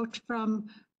coming out from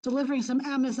delivering some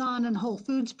Amazon and Whole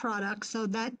Foods products. So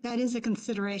that is a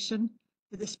consideration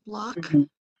for this block.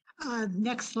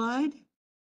 Next slide.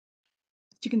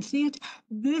 You can see it.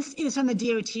 This is on the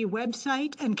DOT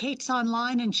website, and Kate's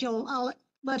online, and I'll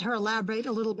let her elaborate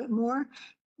a little bit more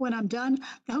when I'm done.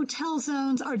 The hotel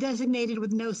zones are designated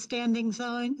with no standing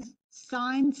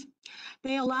signs.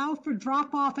 They allow for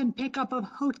drop off and pickup of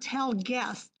hotel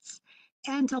guests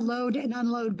and to load and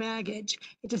unload baggage.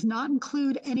 It does not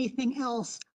include anything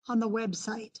else on the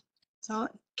website. So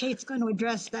Kate's going to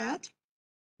address that.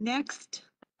 Next,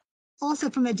 also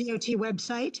from the DOT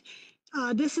website,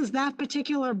 this is that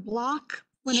particular block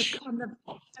when it's on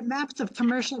the maps of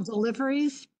commercial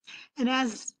deliveries. And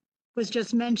as was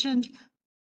just mentioned,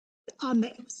 on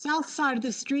the south side of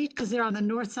the street, because they're on the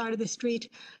north side of the street,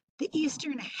 the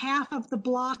eastern half of the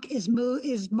block is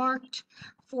marked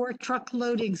for truck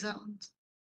loading zones.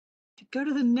 To go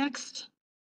to the next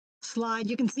slide,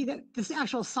 you can see that this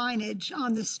actual signage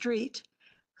on the street.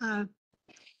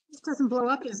 This doesn't blow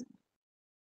up as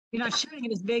you're not showing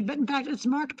it as big, but in fact, it's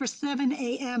marked for 7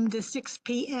 a.m. to 6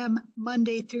 p.m.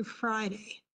 Monday through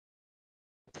Friday.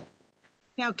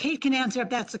 Now, Kate can answer if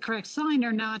that's the correct sign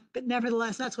or not, but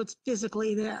nevertheless, that's what's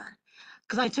physically there.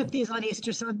 Because I took these on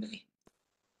Easter Sunday.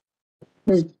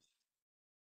 And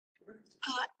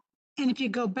if you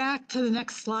go back to the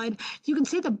next slide, you can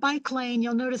see the bike lane.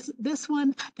 You'll notice this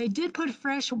one, they did put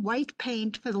fresh white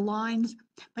paint for the lines,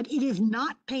 but it is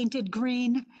not painted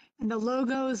green. And the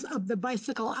logos of the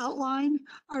bicycle outline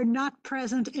are not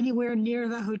present anywhere near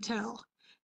the hotel,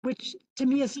 which to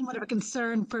me is somewhat of a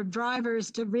concern for drivers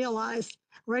to realize,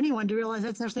 or anyone to realize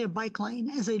that's actually a bike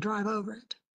lane as they drive over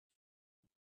it.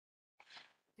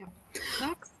 Yeah.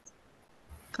 Next.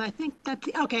 I think that's,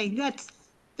 okay,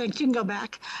 thanks, you can go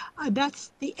back.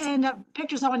 That's the end of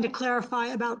pictures I wanted to clarify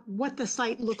about what the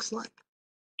site looks like.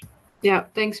 Yeah,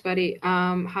 thanks, Betty.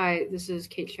 Hi, this is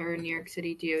Kate Scherer, New York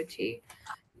City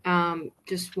DOT.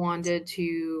 Just wanted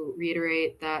to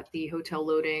reiterate that the hotel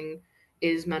loading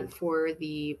is meant for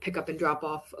the pickup and drop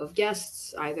off of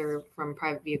guests, either from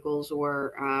private vehicles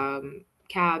or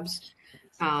cabs.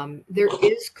 There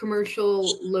is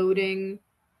commercial loading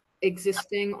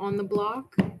existing on the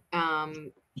block.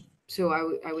 So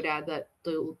I would add that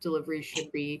the delivery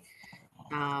should be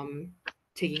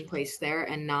taking place there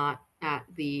and not at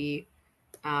the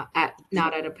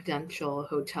not at a potential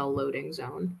hotel loading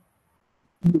zone.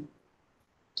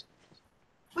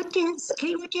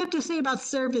 Kate, what do you have to say about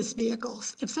service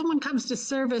vehicles? If someone comes to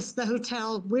service the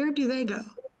hotel, where do they go?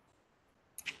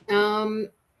 I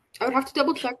would have to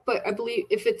double check, but I believe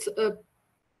if it's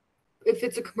if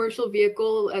it's a commercial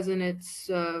vehicle, as in it's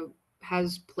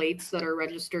has plates that are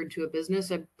registered to a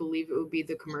business, I believe it would be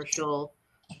the commercial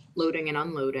loading and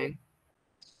unloading.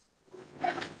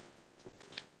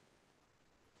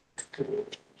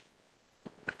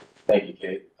 Thank you,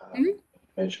 Kate. Mhm.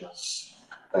 Mitch,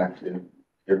 back to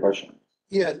your question.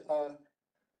 Yeah,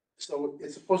 so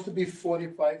it's supposed to be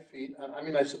 45 feet. I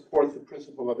mean, I support the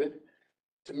principle of it.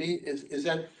 To me, is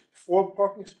that 4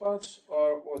 parking spots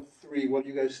or 3? What do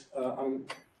you guys, I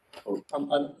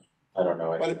don't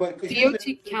know. but could you-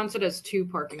 DOT counts it as 2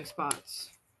 parking spots.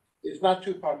 It's not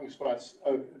 2 parking spots.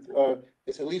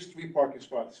 It's at least 3 parking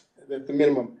spots at the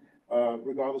minimum,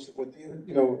 regardless of what,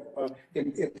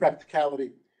 in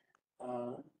practicality.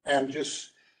 And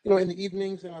just, in the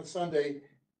evenings and on Sunday,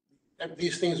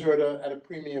 these things are at a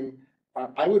premium.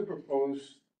 I would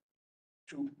propose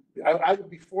I would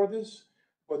be for this,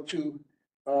 but to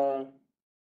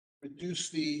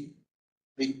reduce at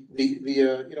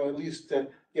least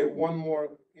get one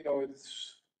more,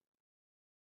 it's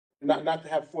not to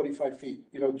have 45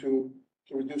 feet, to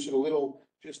reduce it a little,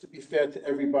 just to be fair to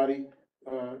everybody.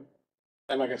 And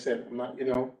like I said, I'm not,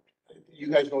 you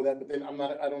guys know that, but then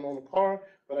I don't own a car,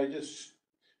 but I just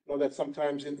know that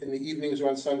sometimes in the evenings or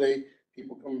on Sunday,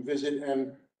 people come visit,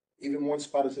 and even one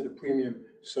spot is at a premium.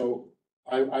 So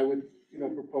I would,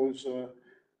 propose,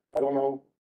 I don't know.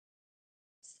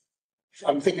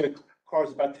 I'm thinking of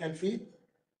cars about 10 feet.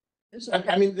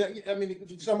 I mean,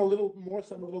 some a little more,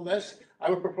 some a little less. I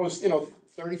would propose,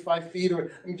 35 feet, or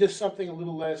just something a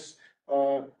little less,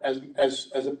 as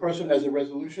a person, as a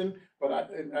resolution.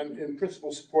 But I'm in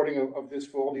principle supporting of this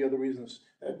for all the other reasons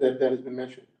that has been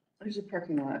mentioned. There's a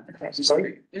parking lot across the Sorry?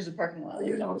 street. There's a parking lot.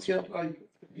 Right,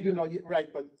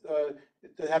 but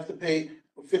to have to pay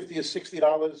 $50 or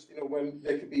 $60, when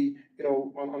they could be,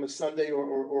 on a Sunday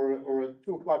or at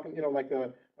 2 o'clock,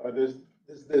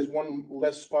 there's one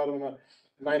less spot on a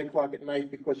 9 o'clock at night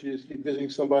because you're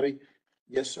visiting somebody.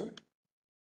 Yes, sir.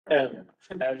 I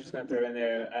was just gonna throw in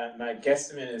there, my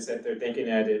guesstimate is that they're thinking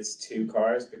that it's 2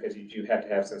 cars because you do have to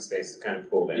have some space to kind of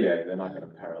pull in. Yeah, they're not gonna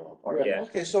parallel park. Right. Yeah.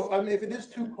 Okay, so if it is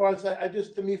 2 cars,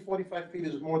 to me, 45 feet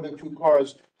is more than 2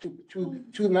 cars,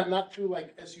 not 2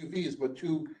 like SUVs, but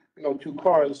 2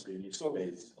 cars. You need So,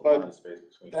 space, a but lot of space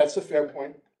between. that's a fair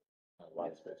point. A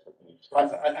lot of space between each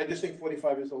space. I just think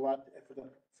 45 is a lot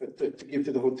to give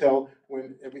to the hotel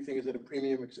when everything is at a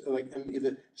premium, and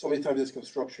either, so many times there's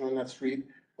construction on that street,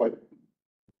 but.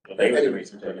 They would do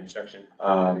some sort of construction.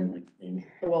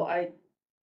 Well, I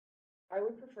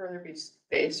would prefer there be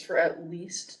space for at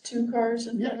least 2 cars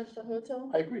in front of the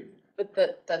hotel, I agree. but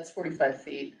that's 45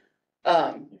 feet.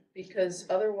 Because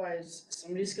otherwise,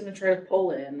 somebody's gonna try to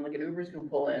pull in, like an Uber's gonna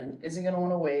pull in, isn't gonna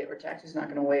wanna wait, or taxi's not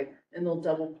gonna wait, and they'll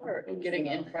double park, getting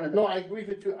in front of the. No, I agree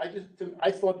with you.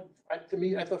 I thought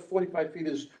 45 feet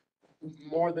is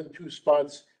more than 2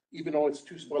 spots, even though it's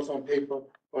 2 spots on paper,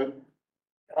 but,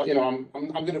 I'm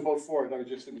gonna vote for it.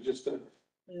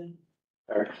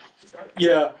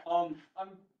 Yeah,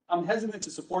 I'm hesitant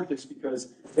to support this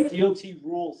because the DOT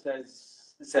rule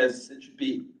says it should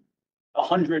be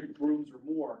 100 rooms or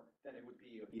more, then it would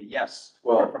be a yes,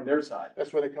 Well- from their side.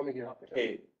 That's why they're coming here.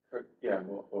 Hey, yeah,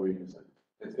 what were you gonna say?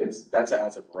 That's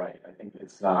as of right. I think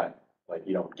it's not, like,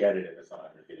 you don't get it if it's not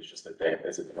 100 feet. It's just that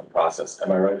it's a different process.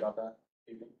 Am I right about that?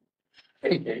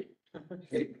 Hey, Kate.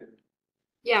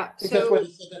 Yeah, That's so why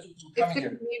if they're the,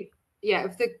 coming here.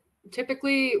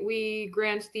 typically we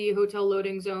grant the hotel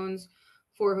loading zones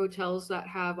for hotels that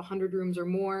have 100 rooms or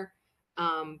more.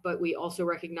 But we also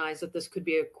recognize that this could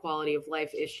be a quality of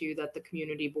life issue that the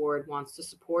community board wants to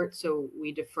support. So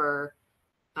we defer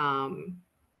to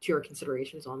your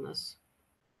considerations on this.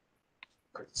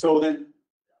 So then,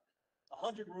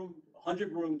 100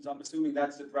 rooms, I'm assuming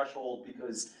that's the threshold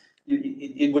because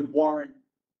it would warrant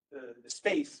the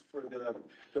space for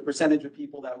the percentage of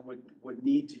people that would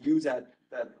need to use that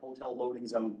hotel loading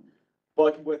zone.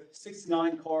 But with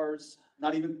 69 cars,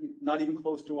 not even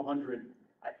close to 100,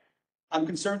 I'm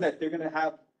concerned that they're gonna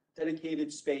have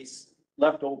dedicated space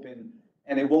left open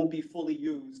and it won't be fully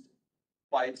used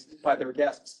by their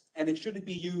guests. And it shouldn't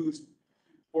be used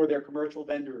for their commercial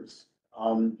vendors.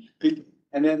 And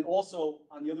then also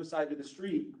on the other side of the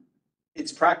street,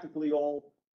 it's practically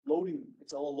all loading,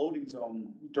 it's all a loading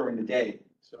zone during the day.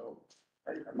 So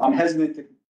I'm hesitant to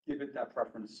give it that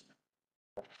preference.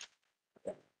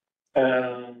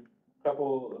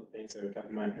 Couple of things that are top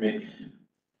of mind for me.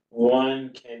 One,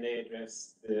 can they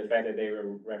address the fact that they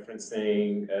were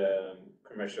referencing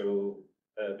commercial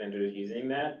vendors using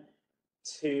that?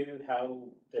 2, how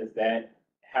does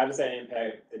that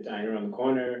impact the diner on the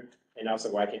corner? And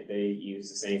also, why can't they use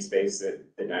the same space that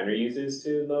the diner uses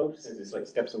to load, since it's like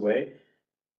steps away.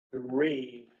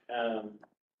 3,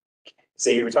 so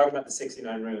you were talking about the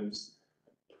 69 rooms.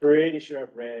 Pretty sure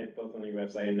I've read both on your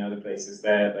website and other places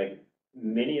that like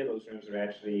many of those rooms are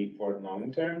actually for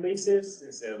long-term leases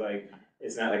instead of like,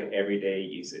 it's not like everyday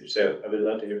usage. So I would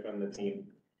love to hear from the team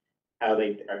how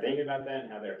they are thinking about that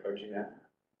and how they're approaching that.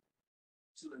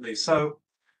 Absolutely. So,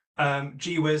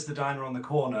 Gee Whiz, the diner on the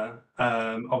corner,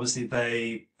 obviously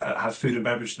they have food and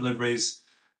beverage deliveries.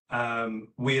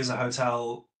 We as a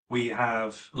hotel, we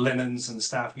have linens and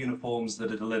staff uniforms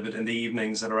that are delivered in the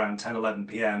evenings at around 10, 11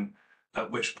 p.m.,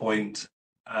 at which point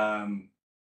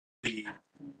the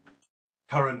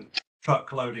current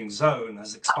truck loading zone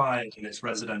has expired in its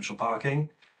residential parking.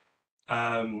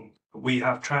 We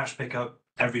have trash pickup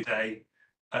every day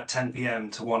at 10 p.m.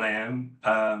 to 1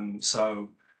 a.m. So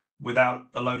without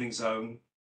a loading zone,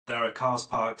 there are cars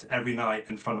parked every night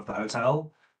in front of the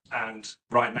hotel. And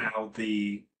right now,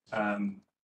 the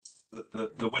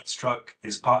Wits truck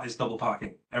is double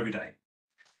parking every day.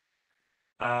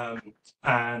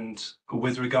 And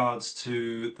with regards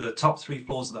to the top 3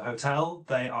 floors of the hotel,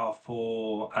 they are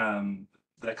for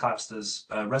they're classed as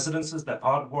residences. They're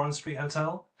part of Warren Street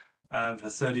Hotel for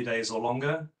 30 days or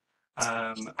longer.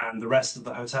 And the rest of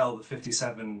the hotel, the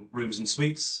 57 rooms and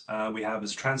suites, we have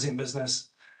as transient business.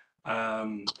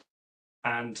 And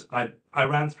I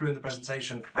ran through in the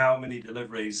presentation how many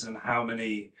deliveries and how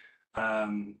many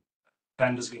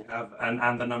vendors we have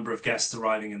and the number of guests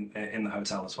arriving in the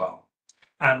hotel as well.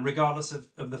 And regardless of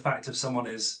the fact if someone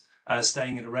is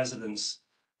staying in a residence,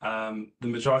 the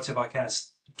majority of our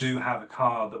guests do have a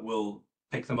car that will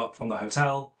pick them up from the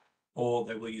hotel, or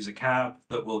they will use a cab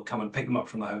that will come and pick them up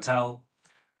from the hotel.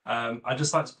 I'd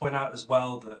just like to point out as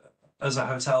well that as a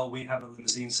hotel, we have a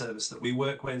limousine service that we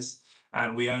work with,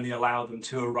 and we only allow them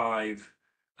to arrive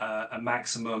a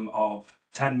maximum of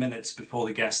 10 minutes before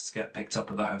the guests get picked up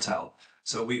at the hotel.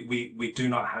 So we do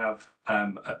not have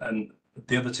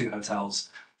the other 2 hotels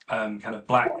kind of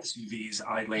black SUVs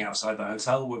idling outside the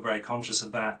hotel. We're very conscious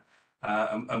of that,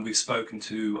 and we've spoken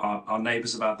to our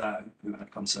neighbors about that who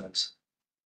had concerns.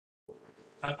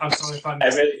 I'm sorry if I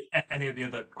missed any of the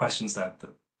other questions there.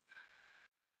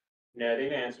 No, I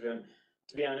think I answered them.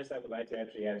 To be honest, I would like to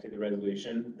actually add to the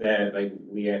resolution that like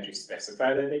we actually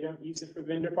specify that they don't use it for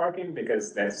vendor parking,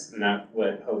 because that's not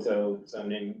what hotel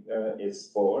zoning is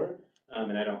for.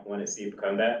 And I don't want to see it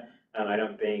become that. I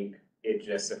don't think it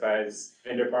justifies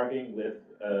vendor parking with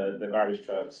the garbage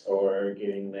trucks or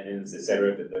getting linens, et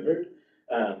cetera, delivered,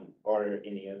 or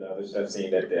any of the other stuff, seeing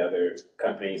that the other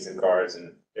companies and cars,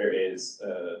 and there is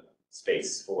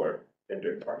space for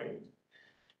vendor parking.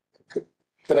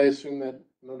 Could I assume that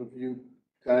none of you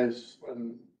guys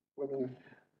and women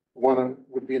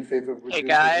would be in favor of Hey reducing?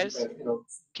 guys, but, you know,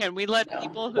 can we let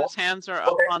people whose hands are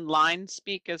up online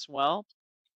speak as well?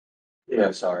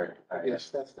 Yeah, sorry. Yes,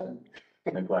 that's done.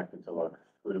 Neglected to look.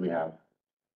 Who do we have?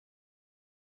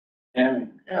 Tammy.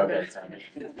 Okay, Tammy.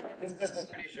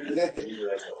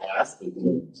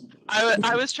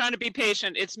 I was trying to be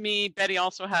patient. It's me. Betty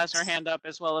also has her hand up,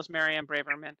 as well as Marianne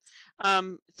Braverman.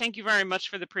 Thank you very much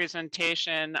for the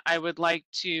presentation. I would like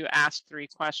to ask 3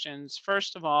 questions.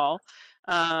 First of all,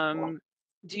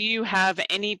 do you have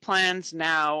any plans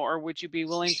now, or would you be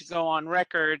willing to go on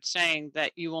record saying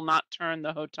that you will not turn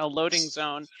the hotel loading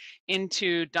zone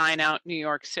into Dine Out New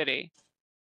York City?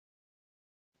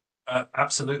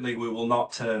 Absolutely, we will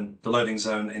not turn the loading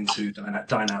zone into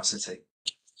Dine Out City.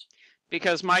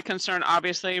 Because my concern,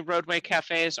 obviously, roadway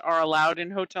cafes are allowed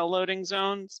in hotel loading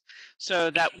zones.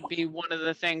 So that would be one of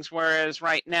the things, whereas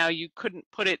right now you couldn't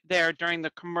put it there during the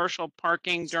commercial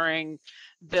parking during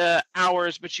the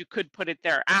hours, but you could put it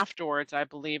there afterwards, I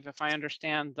believe, if I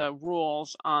understand the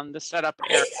rules on the setup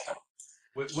area.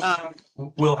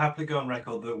 We'll happily go on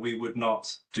record that we would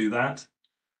not do that.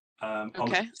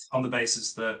 Okay. On the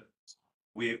basis that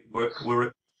we're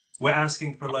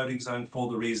asking for a loading zone for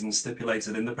the reasons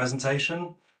stipulated in the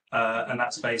presentation, and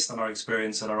that's based on our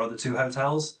experience at our other 2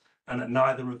 hotels. And at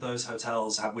neither of those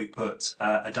hotels have we put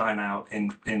a dine out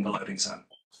in the loading zone.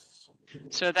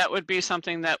 So that would be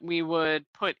something that we would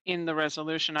put in the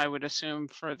resolution, I would assume,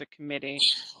 for the committee.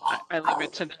 I leave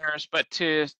it to theirs, but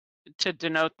to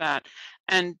denote that.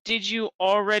 And did you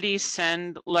already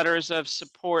send letters of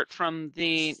support from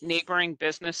the neighboring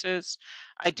businesses?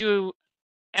 I do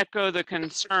echo the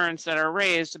concerns that are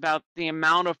raised about the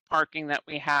amount of parking that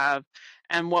we have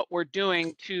and what we're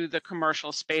doing to the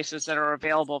commercial spaces that are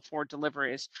available for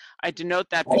deliveries. I denote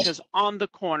that because on the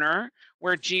corner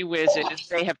where Gee Whiz is,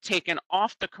 they have taken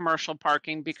off the commercial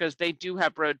parking because they do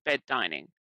have roadbed dining.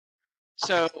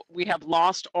 So we have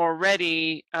lost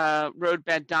already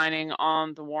roadbed dining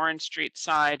on the Warren Street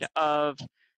side of,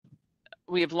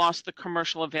 we have lost the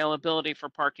commercial availability for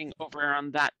parking over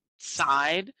on that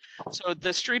side. So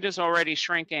the street is already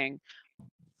shrinking,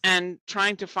 and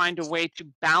trying to find a way to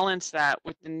balance that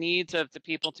with the needs of the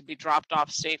people to be dropped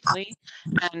off safely,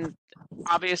 and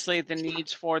obviously the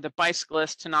needs for the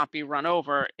bicyclists to not be run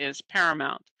over is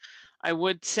paramount. I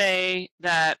would say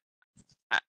that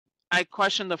I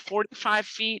question the 45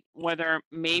 feet, whether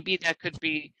maybe that could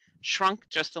be shrunk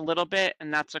just a little bit.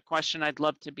 And that's a question I'd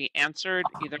love to be answered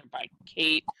either by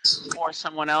Kate or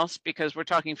someone else, because we're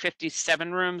talking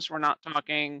 57 rooms. We're not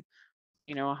talking,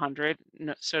 100,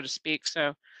 so to speak.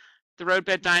 So the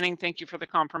roadbed dining, thank you for the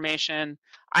confirmation.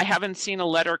 I haven't seen a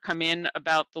letter come in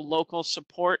about the local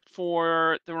support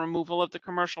for the removal of the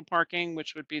commercial parking,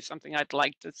 which would be something I'd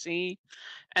like to see.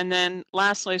 And then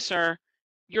lastly, sir,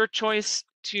 your choice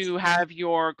to have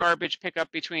your garbage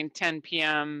pickup between 10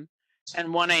 p.m.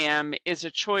 and 1 a.m. is a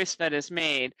choice that is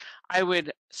made. I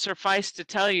would suffice to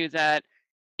tell you that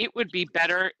it would be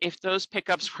better if those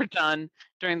pickups were done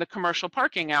during the commercial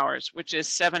parking hours, which is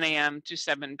 7 a.m. to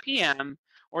 7 p.m.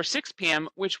 or 6 p.m.,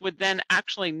 which would then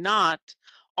actually not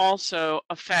also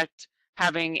affect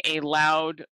having a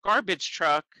loud garbage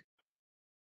truck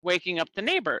waking up the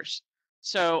neighbors.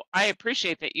 So I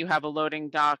appreciate that you have a loading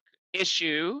dock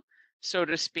issue, so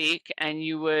to speak, and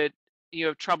you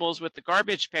have troubles with the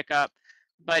garbage pickup,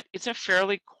 but it's a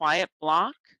fairly quiet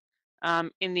block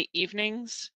in the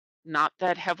evenings, not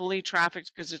that heavily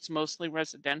trafficked because it's mostly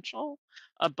residential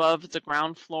above the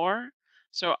ground floor.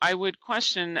 So I would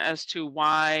question as to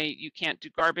why you can't do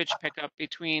garbage pickup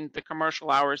between the commercial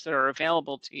hours that are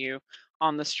available to you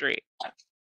on the street.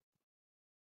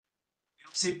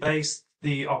 Obviously based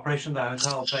the operation of the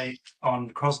hotel based on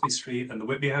Crosby Street and the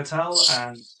Whitby Hotel,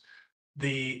 and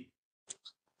the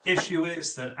issue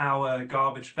is that our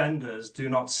garbage vendors do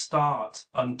not start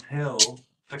until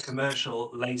for commercial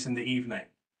late in the evening.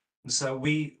 And so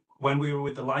when we were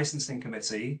with the licensing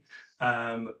committee,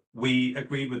 we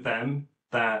agreed with them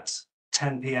that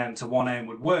 10 p.m. to 1 a.m.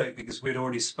 would work because we'd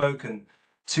already spoken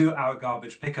to our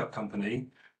garbage pickup company,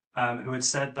 who had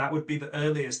said that would be the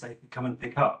earliest they could come and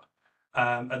pick up.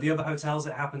 At the other hotels,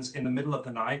 it happens in the middle of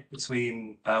the night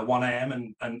between 1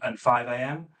 a.m. and 5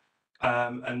 a.m.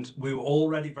 And we were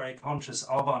already very conscious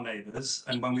of our neighbours.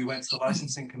 And when we went to the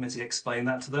licensing committee, explained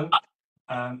that to them.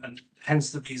 And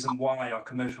hence the reason why our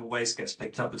commercial waste gets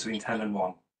picked up between 10 and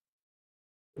 1.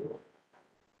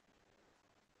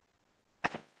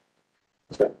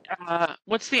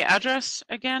 What's the address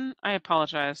again? I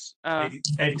apologize.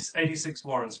 86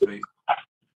 Warren Street.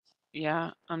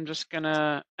 Yeah, I'm just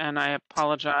gonna, and I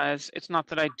apologize. It's not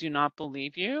that I do not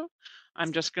believe you.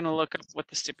 I'm just gonna look up what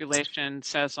the stipulation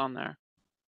says on there.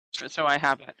 So I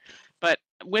have it. But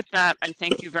with that, I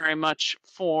thank you very much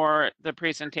for the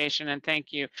presentation and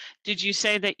thank you. Did you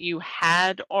say that you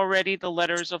had already the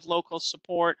letters of local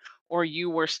support or you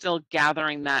were still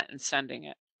gathering that and sending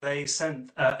it? They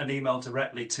sent an email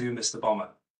directly to Mr. Bomber.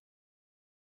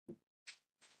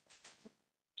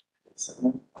 I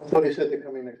thought he said they're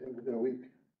coming within a week.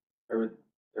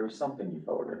 There was something you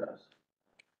forwarded us.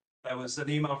 There was an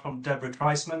email from Deborah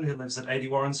Treisman, who lives at 80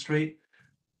 Warren Street,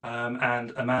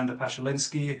 and Amanda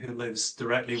Pashalinski, who lives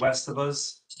directly west of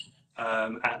us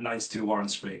at 92 Warren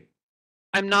Street.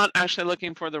 I'm not actually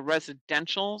looking for the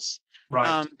residentials.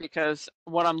 Right. Because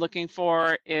what I'm looking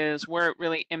for is where it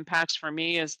really impacts for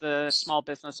me is the small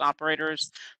business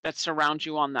operators that surround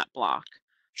you on that block.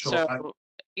 Sure. So,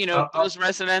 those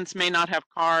residents may not have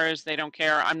cars. They don't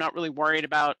care. I'm not really worried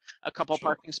about a couple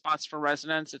parking spots for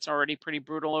residents. It's already pretty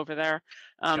brutal over there.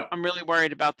 I'm really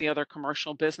worried about the other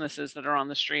commercial businesses that are on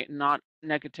the street and not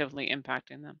negatively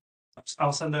impacting them.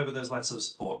 I'll send over those letters of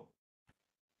support.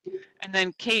 And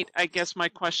then Kate, I guess my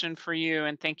question for you,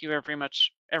 and thank you very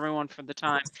much, everyone, for the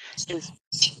time, is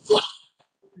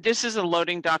this is a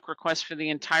loading dock request for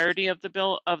the entirety of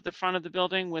the front of the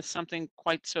building with something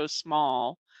quite so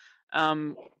small.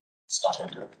 The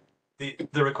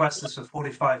request is for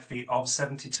 45 feet of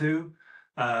 72,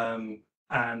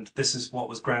 and this is what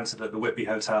was granted at the Whitby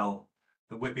Hotel.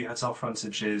 The Whitby Hotel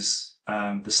frontage is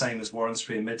the same as Warren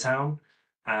Street in Midtown,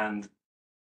 and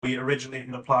we originally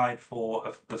had applied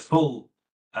for the full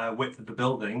width of the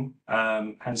building,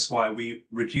 hence why we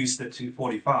reduced it to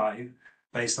 45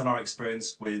 based on our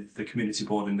experience with the community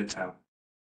board in Midtown.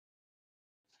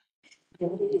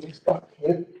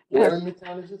 Where in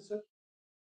Midtown is it, sir?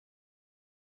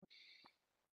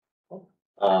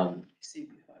 No,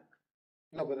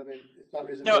 but I mean, it's not.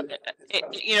 No,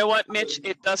 you know what, Mitch?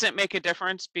 It doesn't make a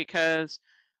difference because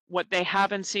what they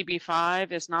have in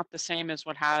CB5 is not the same as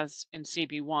what has in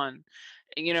CB1.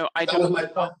 You know, That was my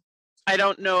point. I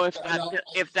don't know if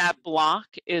No. that block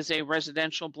is a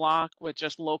residential block with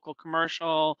just local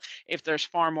commercial, if there's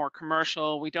far more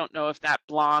commercial. We don't know if that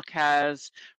block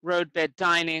has roadbed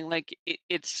dining. Like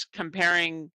it's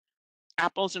comparing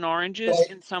apples and oranges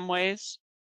in some ways.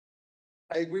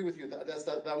 I agree with you. I was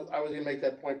gonna make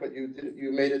that point, but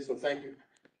you made it, so thank you.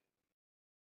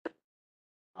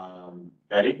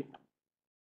 Betty?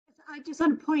 I just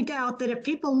want to point out that if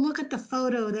people look at the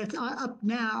photo that's up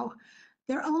now,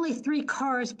 there are only 3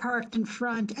 cars parked in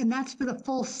front, and that's for the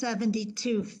full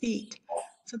 72 feet.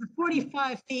 So the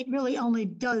 45 feet really only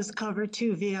does cover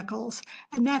 2 vehicles,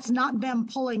 and that's not them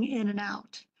pulling in and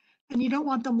out. And you don't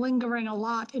want them lingering a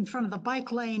lot in front of the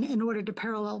bike lane in order to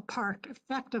parallel park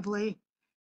effectively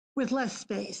with less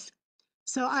space.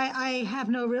 So I have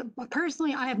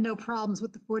personally, I have no problems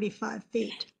with the 45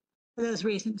 feet for those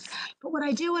reasons. But what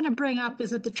I do want to bring up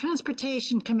is that the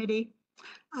Transportation Committee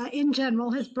in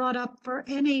general has brought up for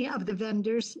any of the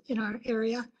vendors in our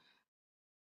area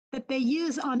that they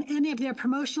use on any of their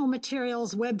promotional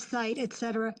materials, website, et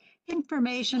cetera,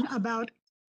 information about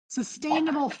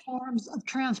sustainable forms of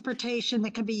transportation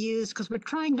that can be used, because we're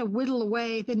trying to whittle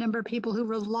away the number of people who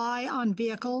rely on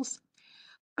vehicles,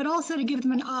 but also to give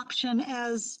them an option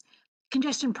as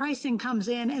congestion pricing comes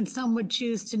in and some would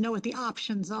choose to know what the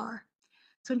options are.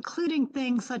 So including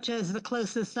things such as the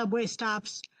closest subway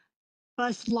stops,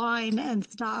 bus line and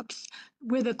stops,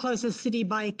 where the closest city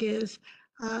bike is.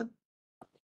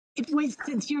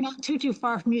 Since you're not too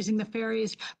far from using the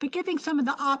ferries, but giving some of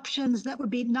the options that would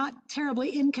be not terribly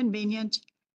inconvenient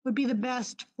would be the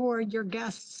best for your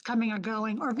guests coming or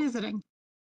going or visiting.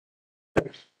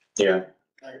 Yeah.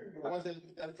 The ones that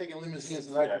are taking limousines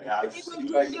tonight.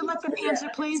 Could you let them answer,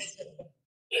 please?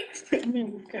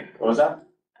 What was that?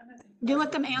 Could you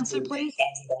let them answer, please?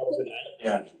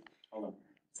 Yeah, hold on.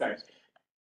 Thanks.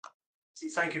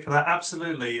 Thank you for that.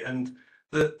 Absolutely. And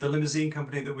the limousine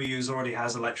company that we use already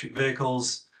has electric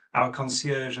vehicles. Our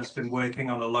concierge has been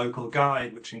working on a local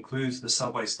guide, which includes the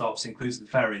subway stops, includes the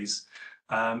ferries.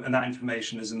 And that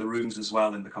information is in the rooms as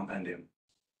well in the compendium.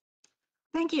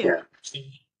 Thank you. Yeah.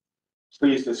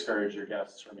 Please discourage your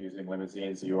guests from using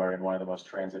limousines. You are in one of the most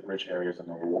transit-rich areas in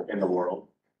the world.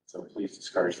 So please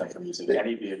discourage them from using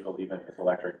any vehicle, even if it's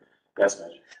electric. Yes,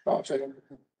 Mitch? Oh, I'm saying,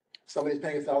 somebody's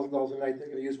paying $1,000 a night, they're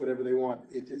gonna use whatever they want.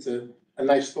 It's a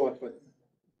nice thought, but.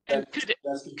 And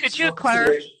could you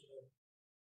clarify,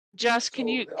 Jess, can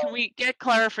we get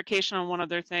clarification on one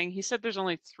other thing? He said there's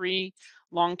only 3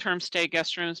 long-term stay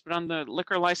guest rooms, but on the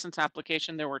liquor license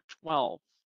application, there were 12.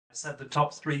 I said the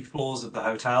top 3 floors of the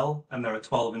hotel, and there are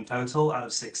 12 in total out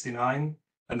of 69,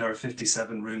 and there are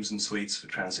 57 rooms and suites for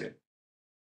transient.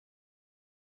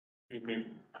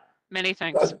 Many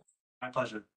thanks. My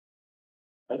pleasure.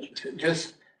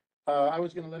 Just, I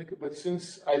was gonna let it go, but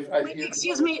since I've. Wait,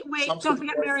 excuse me, wait, don't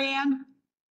forget Mary Ann.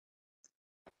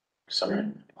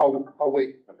 Sorry. I'll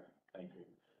wait. Okay, thank you.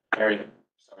 Mary,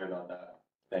 sorry about that.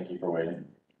 Thank you for waiting.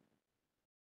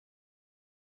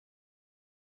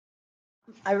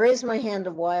 I raised my hand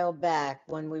a while back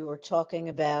when we were talking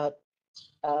about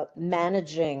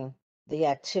managing the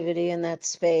activity in that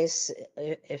space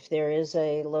if there is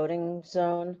a loading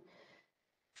zone,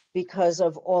 because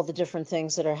of all the different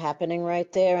things that are happening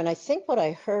right there. And I think what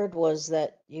I heard was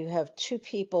that you have 2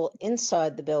 people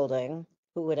inside the building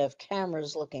who would have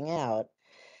cameras looking out,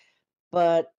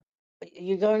 but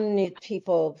you're going to need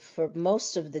people for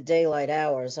most of the daylight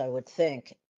hours, I would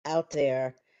think, out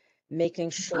there, making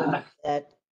sure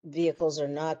that vehicles are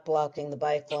not blocking the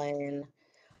bike lane,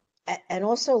 and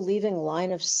also leaving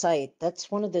line of sight. That's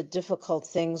one of the difficult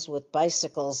things with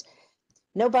bicycles.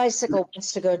 No bicycle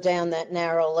wants to go down that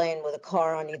narrow lane with a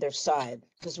car on either side,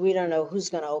 because we don't know who's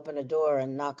going to open a door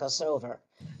and knock us over.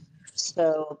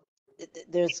 So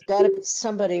there's got to be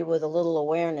somebody with a little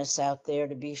awareness out there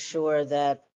to be sure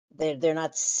that they're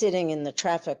not sitting in the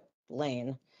traffic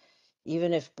lane,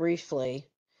 even if briefly,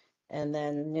 and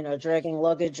then, dragging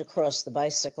luggage across the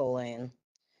bicycle lane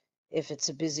if it's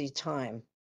a busy time.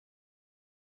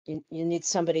 You need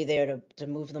somebody there to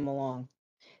move them along.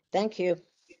 Thank you.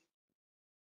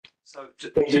 So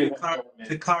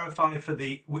to clarify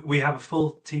we have a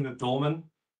full team of doormen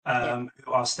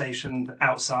who are stationed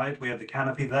outside. We have the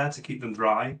canopy there to keep them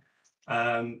dry.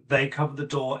 They cover the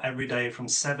door every day from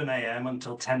 7 a.m.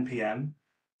 until 10 p.m.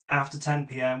 After 10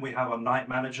 p.m. we have our night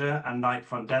manager and night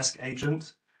front desk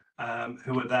agent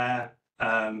who are there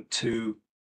to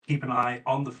keep an eye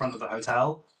on the front of the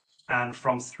hotel. And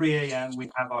from 3 a.m. we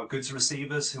have our goods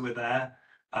receivers who are there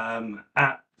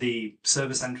at the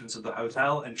service entrance of the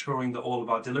hotel, ensuring that all of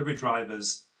our delivery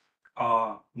drivers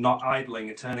are not idling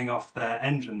and turning off their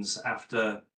engines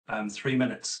after 3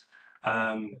 minutes.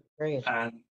 Great.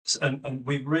 And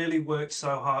we really worked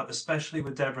so hard, especially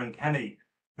with Deborah and Kenny,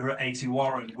 who are at 80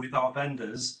 Warren, with our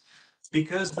vendors.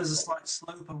 Because there's a slight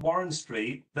slope on Warren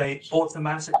Street, they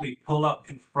automatically pull up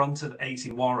in front of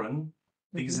 80 Warren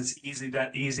because it's easier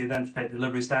then to take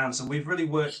deliveries down. So we've really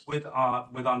worked with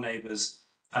our neighbours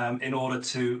in order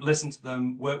to listen to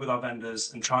them, work with our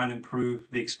vendors, and try and improve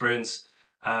the experience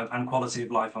and quality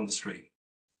of life on the street.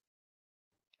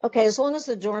 Okay, as long as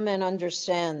the doormen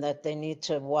understand that they need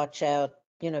to watch out,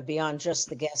 beyond just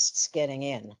the guests getting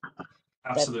in.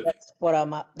 Absolutely.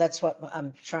 That's what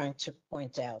I'm trying to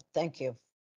point out. Thank you.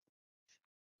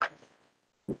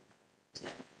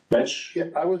 Mitch? Yeah,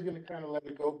 I was gonna kind of let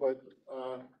it go, but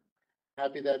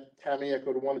happy that Tammy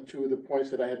echoed one or two of the points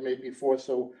that I had made before,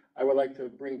 so I would like to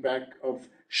bring back of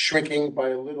shrinking by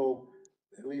a little,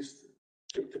 at least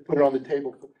to put it on the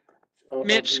table.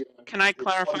 Mitch, can I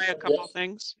clarify a couple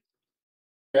things?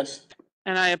 Yes.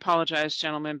 And I apologize,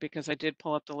 gentlemen, because I did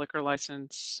pull up the liquor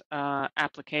license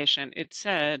application. It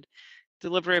said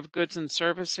delivery of goods and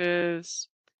services,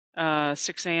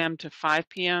 6 a.m. to 5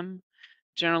 p.m.,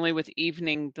 generally with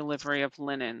evening delivery of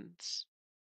linens.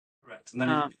 Correct. And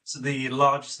then so the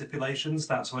large stipulations,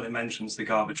 that's what it mentions, the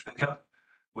garbage pickup,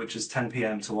 which is 10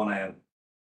 p.m. to 1 a.m.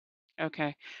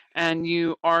 Okay. And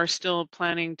you are still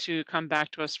planning to come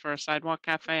back to us for a sidewalk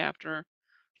cafe after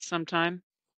some time?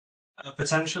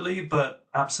 Potentially, but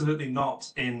absolutely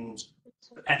not in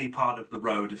any part of the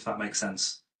road, if that makes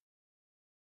sense.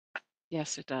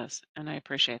 Yes, it does. And I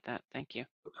appreciate that. Thank you.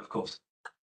 Of course.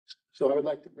 So I would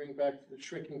like to bring back the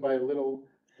shrinking by a little,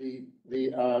 the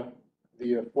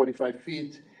 45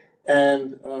 feet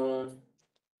and, oh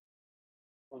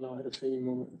no, I had a singing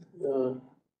moment.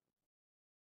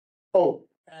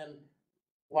 And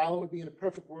while it would be in a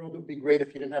perfect world, it would be great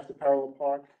if you didn't have to parallel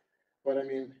park. But I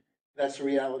mean, that's the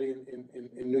reality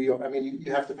in New York. I mean,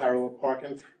 you have to parallel park,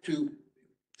 and to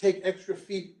take extra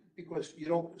feet because you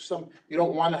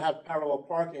don't want to have parallel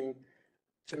parking.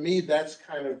 To me, that's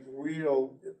kind of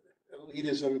real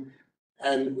elitism.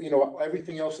 And,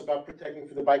 everything else about protecting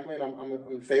for the bike lane, I'm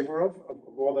in favor of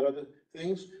all that other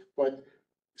things, but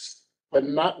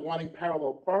not wanting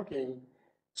parallel parking.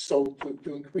 So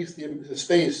to increase the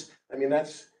space, I mean, I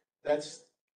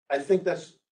think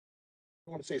that's, I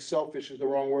want to say selfish is the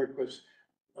wrong word because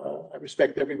I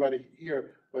respect everybody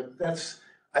here, but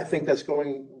I think that's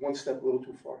going one step a little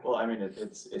too far. Well, I mean,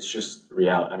 it's just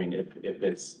reality. I mean,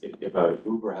 if a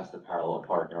Uber has to parallel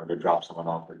park in order to drop someone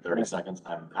off for 30 seconds,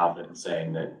 I'm confident in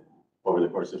saying that over the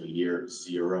course of a year,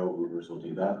 0 Ubers will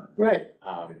do that. Right.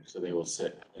 So they will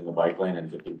sit in the bike lane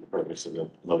and defeat the purpose of the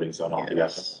loading zone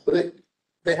altogether. But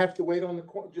they have to wait on the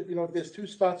corner, if there's 2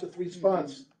 spots or 3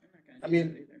 spots. I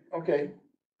mean, okay,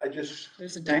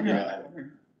 There's a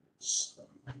diner.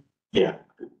 Yeah.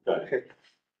 Okay.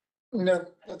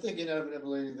 I think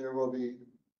inevitably there will be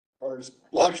cars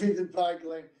blocking the bike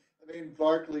lane. I mean,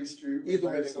 Barclay Street,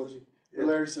 Larry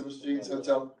Silver Street's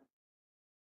hotel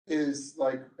is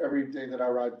like every day that I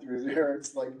ride through there,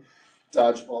 it's like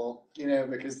dodgeball,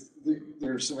 because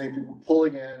there's so many people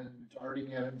pulling in and darting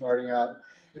in and darting out.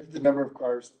 If the number of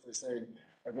cars that they say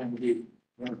are going to be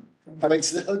coming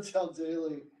to the hotel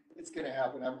daily, it's gonna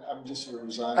happen. I'm just sort of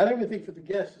resigned. I don't even think for the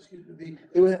guests, excuse me,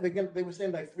 they were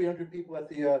saying like 300 people at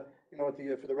the,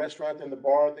 for the restaurant and the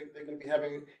bar, they're gonna be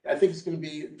having, I think it's gonna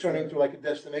be turning into like a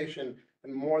destination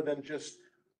and more than just,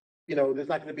 there's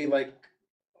not gonna be like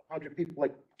 100 people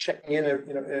like checking in, And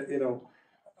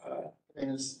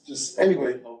it's just.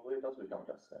 Anyway. Hopefully it does become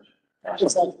a destination.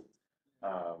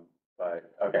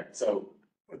 But, okay, so.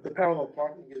 But the parallel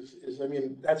parking is, I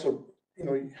mean, that's a,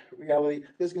 reality,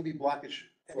 there's gonna be blockage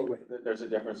anyway. There's a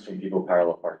difference between people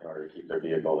parallel parking in order to keep their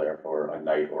vehicle there for a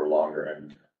night or longer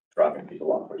and dropping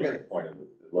people off, which is the point of the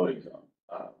loading zone.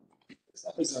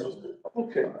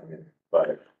 Okay.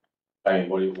 But, I mean,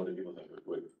 what do people think?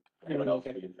 Would anyone else be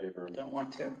in favor? Don't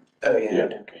want to. Oh, yeah.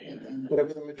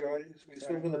 Whatever the majority is, we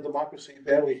serve in a democracy,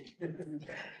 barely.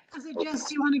 So Jess,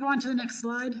 do you want to go on to the next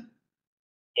slide?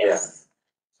 Yes.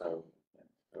 So.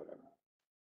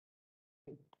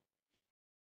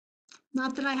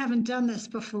 Not that I haven't done this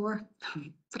before,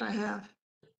 but I have.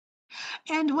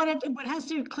 And what has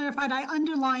to be clarified, I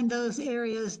underlined those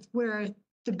areas where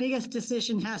the biggest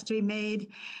decision has to be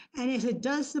made. And is it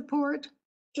does support,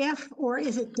 if, or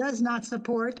is it does not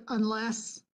support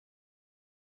unless?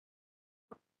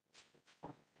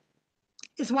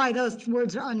 Is why those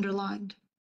words are underlined.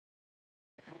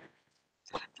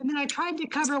 And then I tried to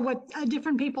cover what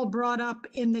different people brought up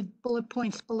in the bullet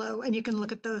points below, and you can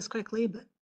look at those quickly, but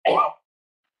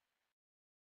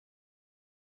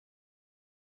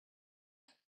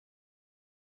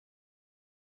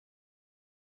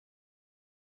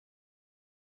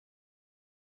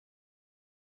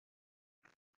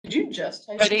Did you just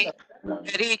type Betty, this up?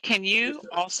 Betty, can you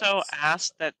also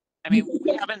ask that, I mean,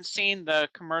 we haven't seen the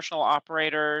commercial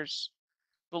operators,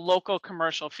 the local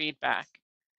commercial feedback.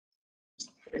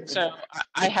 So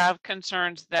I have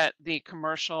concerns that the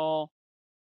commercial,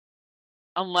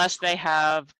 unless they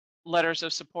have letters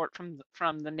of support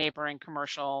from the neighboring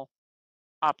commercial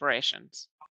operations.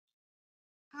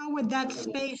 How would that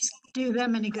space do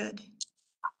them any good?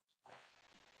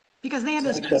 Because they have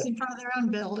the space in front of their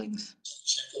own buildings.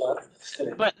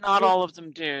 But not all of them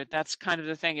do. That's kind of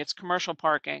the thing. It's commercial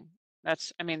parking.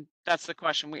 That's, I mean, that's the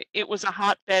question. It was a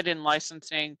hotbed in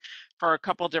licensing for a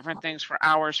couple different things, for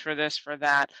hours, for this, for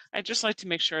that. I'd just like to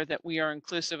make sure that we are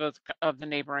inclusive of the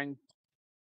neighboring,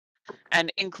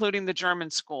 and including the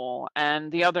German school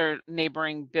and the other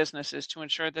neighboring businesses, to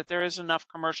ensure that there is enough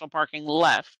commercial parking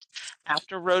left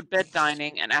after roadbed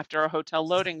dining and after a hotel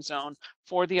loading zone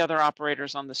for the other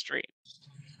operators on the street.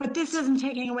 But this isn't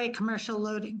taking away commercial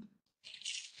loading.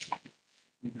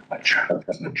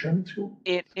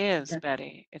 It is,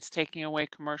 Betty. It's taking away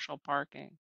commercial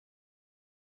parking.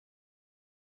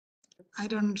 I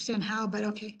don't understand how, but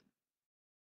okay.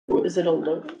 Is it a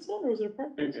loading zone or is it a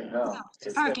parking zone? No, it's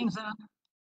a parking zone.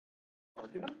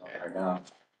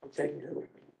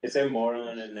 Is there more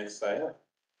on the next slide?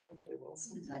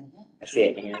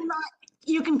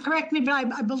 You can correct me, but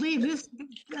I believe this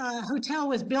hotel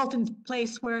was built in a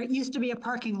place where it used to be a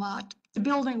parking lot. The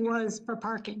building was for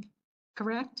parking,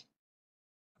 correct?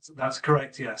 That's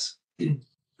correct, yes.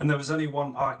 And there was only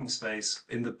one parking space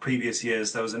in the previous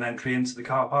years. There was an entry into the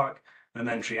car park and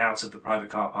an entry out of the private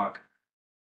car park.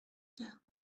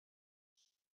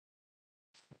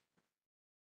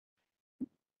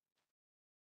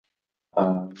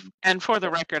 And for the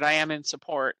record, I am in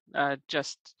support, but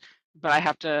I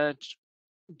have to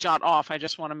jot off. I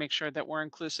just want to make sure that we're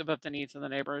inclusive of the needs of the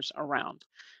neighbors around.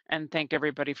 And thank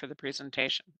everybody for the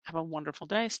presentation. Have a wonderful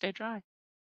day. Stay dry.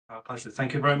 Our pleasure.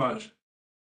 Thank you very much.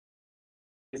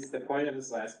 It's the point of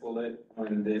this last bullet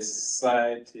on this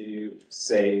slide to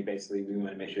say, basically, we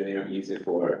want to make sure they don't use it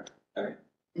for, okay.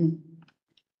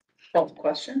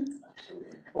 Question?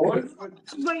 Wait,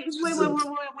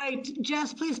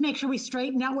 Jess, please make sure we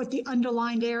straighten out with the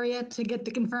underlined area to get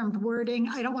the confirmed wording.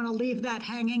 I don't want to leave that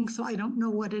hanging, so I don't know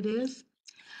what it is.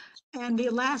 And the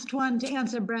last one to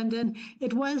answer Brendan,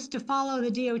 it was to follow the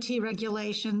DOT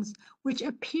regulations, which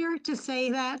appear to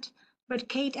say that, but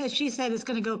Kate, as she said, is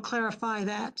going to go clarify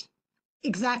that,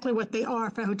 exactly what they are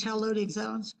for hotel loading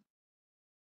zones.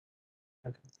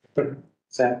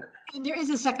 Zach? And there is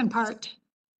a second part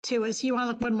to it, so you want to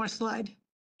look one more slide.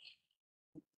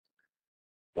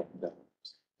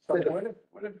 What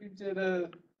if you did a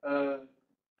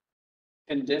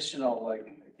conditional,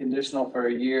 conditional for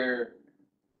a year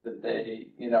that they,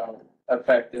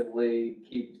 effectively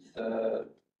keep the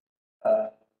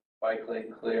bike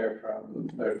lane clear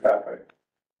from their traffic?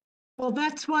 Well,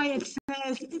 that's why it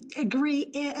says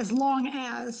agree as long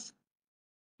as.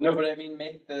 No, but I mean,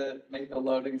 make the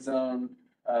loading zone,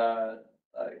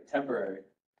 temporary.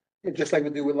 Yeah, just like we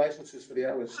do with licenses for the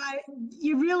hours.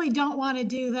 You really don't want to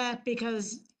do that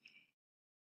because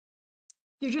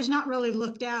you're just not really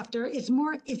looked after. It's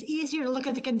easier to look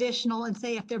at the conditional and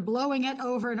say, if they're blowing it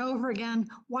over and over again,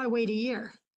 why wait a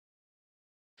year?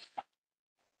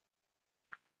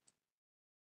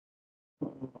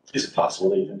 Is it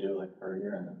possible to even do like per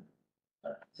year and then?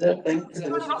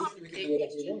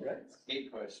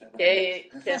 Skate question.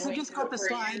 So just go up a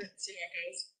slide.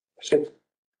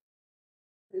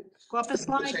 Go up a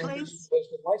slide, please.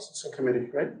 Licensing committee,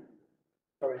 right?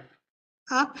 Sorry.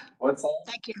 Up. What's that?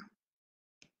 Thank you.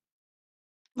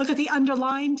 Look at the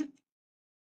underlined.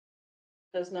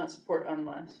 Does not support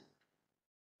unless.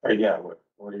 Or yeah, what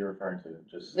are you referring to?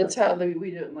 Just. That's how we do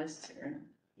it in licensing, right?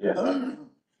 Yes.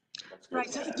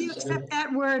 Right, so if you accept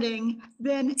that wording,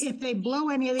 then if they blow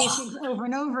any of these things over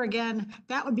and over again,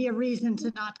 that would be a reason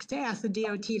to ask the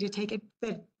DOT to take it,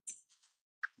 that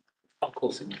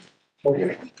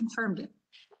we confirmed it.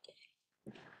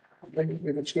 Maybe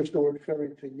we could switch the word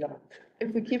ferry to yacht.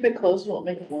 If we keep it closed, will it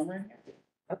make it warmer?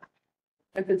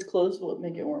 If it's closed, will it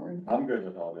make it warmer? I'm good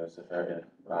with all this, if they're,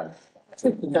 right. I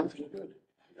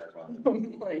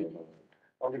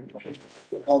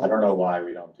don't know why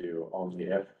we don't do only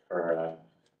if for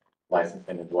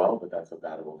licensing as well, but that's what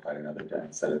that will fight another day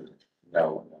instead of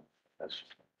no. That's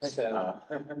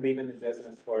Leaving the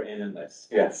distance for in and less.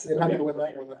 yes. You're not gonna win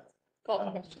that one.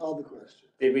 All the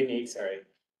questions. Did we need, sorry,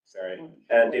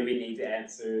 did we need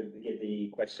to give the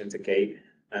question to Kate,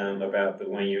 about the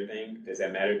 1 year thing? Does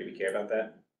that matter? Do we care about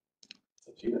that?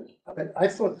 I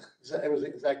thought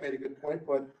Zach made a good point,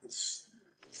 but it's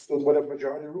whatever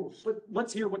majority rules. But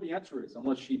let's hear what the answer is,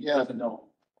 unless she doesn't know.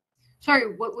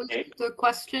 Sorry, what was Okay. the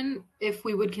question? If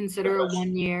we would consider a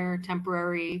 1-year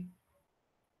temporary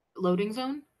loading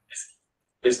zone?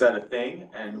 Is that a thing,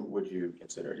 and would you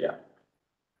consider, yeah?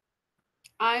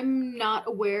 I'm not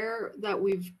aware that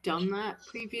we've done that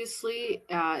previously.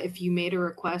 If you made a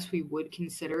request, we would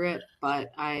consider it,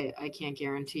 but I can't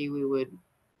guarantee we would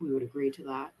agree to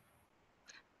that.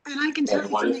 And I can tell And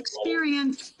you what from if-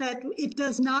 experience that it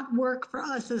does not work for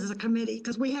us as a committee,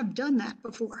 because we have done that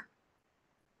before.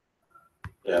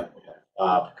 Yeah,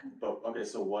 but, okay,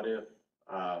 so what if,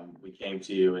 we came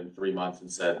to you in 3 months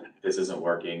and said, this isn't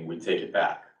working, we take it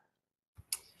back?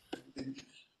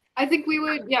 I think we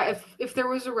would, yeah, if there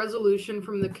was a resolution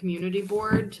from the community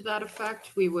board to that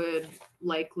effect, we would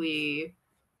likely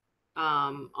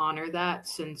honor that,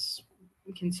 since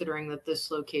considering that this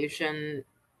location,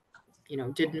 you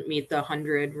know, didn't meet the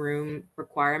 100-room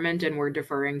requirement and we're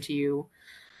deferring to you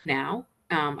now.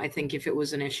 I think if it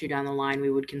was an issue down the line,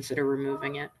 we would consider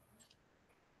removing it.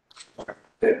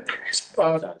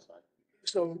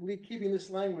 So we keeping this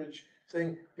language,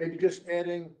 saying maybe just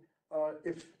adding,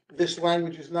 if this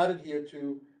language is not adhered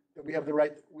to, that we have the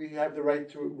right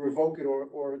to revoke it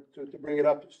or to bring it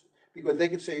up. Because they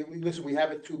could say, listen, we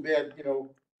have it too bad, you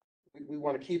know, we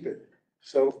want to keep it.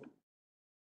 So.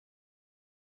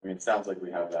 I mean, it sounds like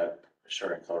we have that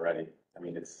assurance already. I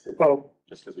mean, Well,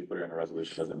 just because we put it in a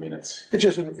resolution doesn't mean it's. it's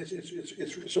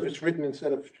just, it's written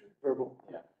instead of verbal.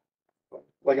 Yeah.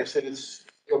 Like I said, it's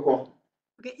your call.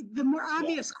 Okay, the more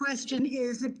obvious question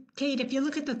is, Kate, if you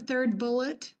look at the third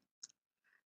bullet,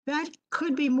 that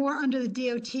could be more under the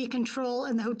DOT control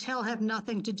and the hotel have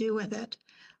nothing to do with it.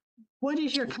 What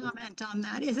is your comment on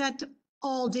that? Is that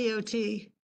all DOT?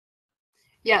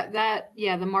 Yeah,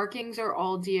 the markings are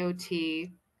all DOT.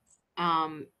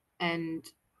 And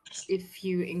if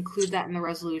you include that in the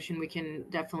resolution, we can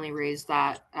definitely raise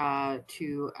that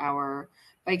to our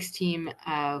bikes team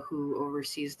who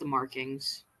oversees the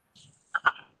markings.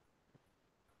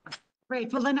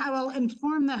 Great, well then I will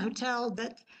inform the hotel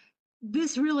that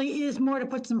this really is more to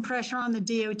put some pressure on the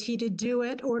DOT to do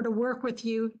it or to work with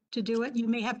you to do it. You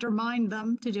may have to remind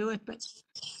them to do it, but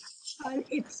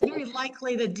it's very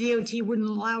likely the DOT wouldn't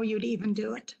allow you to even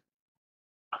do it.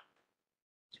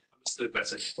 Understood,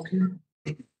 Betty.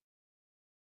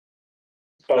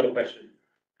 Call the question.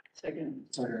 Second.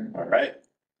 All right.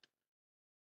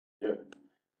 Good.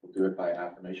 We'll do it by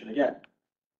affirmation again.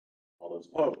 All those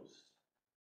opposed?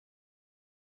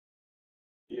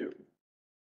 You.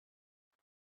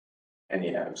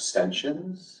 Any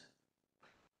abstentions?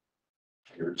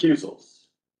 Any recusals?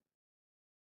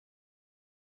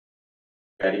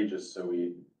 Betty, just so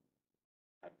we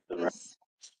have the right.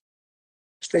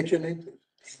 State your name,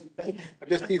 please. I'm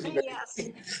just teasing. Yes.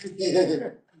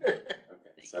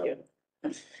 Okay, so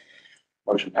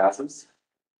motion passes.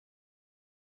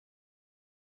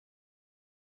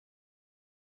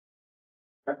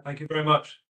 Thank you very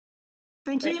much.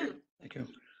 Thank you. Thank you.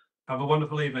 Have a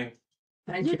wonderful evening.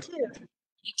 You too.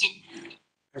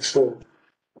 Excellent.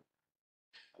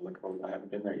 Look, I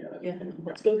haven't been there yet. Yeah,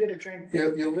 let's go get a drink.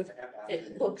 Your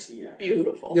It looks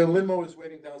beautiful. limo is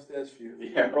waiting downstairs for you.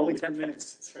 Yeah, only 10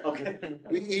 minutes. Okay.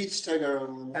 We each take our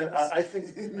own. And I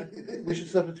think we should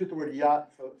substitute the word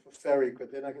yacht for ferry, because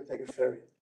they're not gonna take a ferry.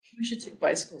 We should take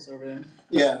bicycles over there.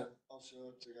 Yeah, I'll show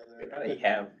up They together. probably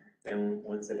have them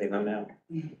ones that they know now.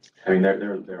 I mean, there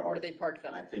Where are, they park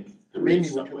them. I think. the Mimi,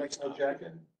 reason would you subway like some stop Jack?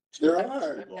 within There 2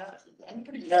 are. blocks of that. I'm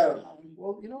pretty Yeah. sure.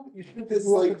 Well, you know, you should It's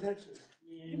walk like- to Texas.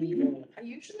 I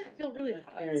usually feel really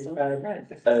hot,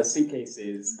 so.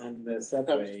 Suitcases on the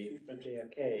subway from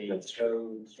JFK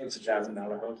shows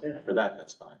 $1,000 hotel. For that,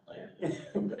 that's fine.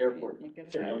 Like, from the airport.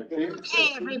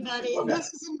 Hey, everybody,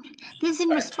 this is in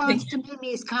response to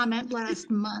Mimi's comment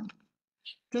last month,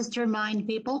 just to remind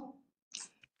people.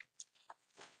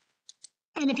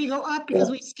 And if you go up,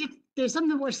 because we skipped, there's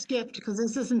something we're skipped, because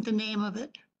this isn't the name of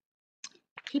it.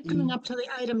 Keep coming up to the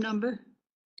item number.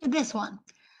 This one.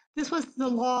 This was the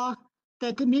law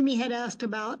that Mimi had asked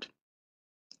about.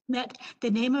 That the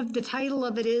name of the title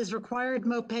of it is required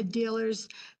moped dealers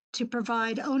to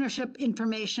provide ownership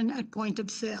information at point of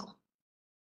sale.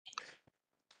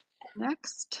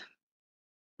 Next,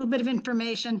 a little bit of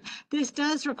information. This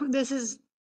is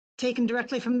taken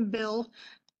directly from the bill,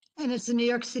 and it's a New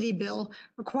York City bill,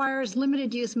 requires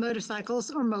limited use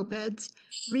motorcycles or mopeds,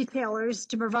 retailers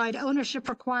to provide ownership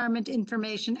requirement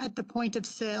information at the point of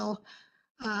sale.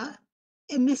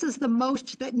 And this is the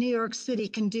most that New York City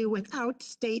can do without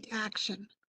state action.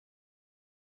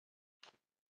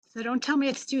 So don't tell me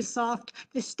it's too soft.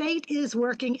 The state is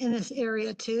working in this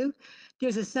area too.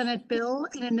 There's a Senate bill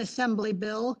and an Assembly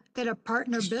bill that are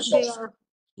partner, they are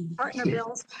partner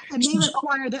bills, and they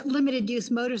require that limited use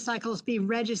motorcycles be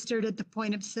registered at the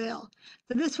point of sale.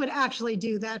 So this would actually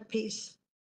do that piece.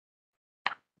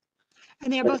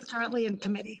 And they are both currently in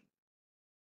committee.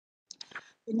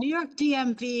 The New York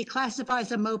DMV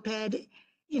classifies a moped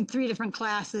in 3 different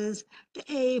classes. The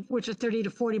A, which are 30 to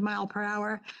 40 mile per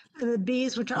hour, and the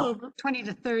Bs, which are over 20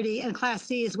 to 30, and Class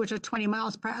Cs, which are 20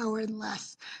 miles per hour and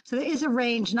less. So there is a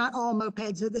range. Not all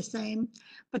mopeds are the same,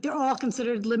 but they're all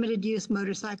considered limited use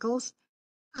motorcycles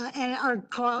and are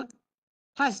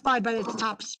classified by its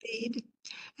top speed.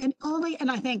 And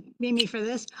I thank Mimi for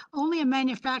this, only a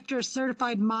manufacturer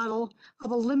certified model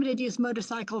of a limited use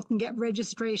motorcycle can get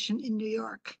registration in New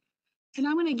York. And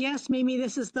I'm going to guess, Mimi,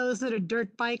 this is those that are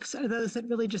dirt bikes or those that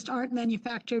really just aren't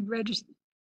manufactured registered.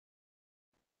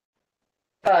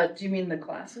 Do you mean the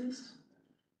classes?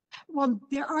 Well,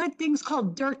 there are things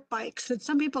called dirt bikes that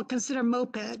some people consider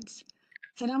mopeds.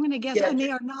 And I'm going to guess, Yeah. and they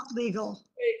are not legal.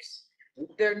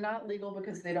 They're not legal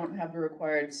because they don't have the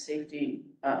required safety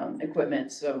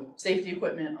equipment. So safety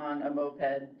equipment on a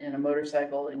moped and a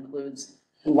motorcycle includes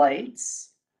lights,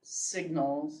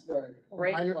 signals,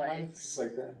 brake lights,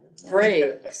 Like that.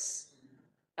 brakes.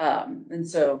 And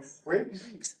so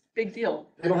big deal.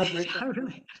 They don't have brakes?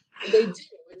 They do.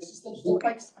 It's just that the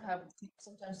bikes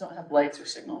sometimes don't have lights or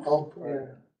signals. Oh,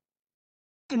 yeah.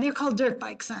 And they're called dirt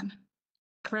bikes then,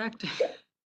 correct?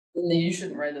 And then you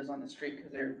shouldn't ride those on the street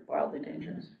because they're wildly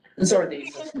dangerous. And so are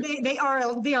these. They are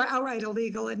outright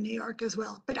illegal in New York as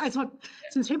well. But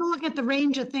since people look at the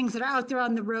range of things that are out there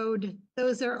on the road,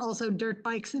 those are also dirt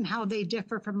bikes and how they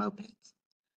differ from mopeds.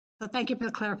 So thank you for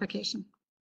the clarification.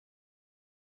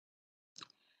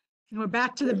 And we're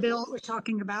back to the bill we're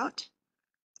talking about.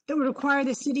 It would require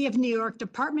the City of New York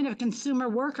Department of Consumer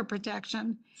Worker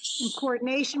Protection in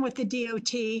coordination with the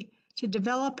DOT to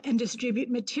develop and distribute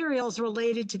materials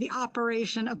related to the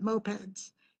operation of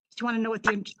mopeds. If you want to know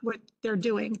what they're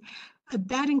doing.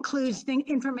 That includes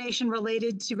information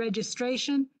related to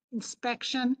registration,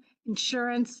 inspection,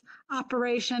 insurance,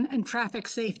 operation, and traffic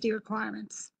safety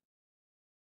requirements.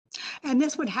 And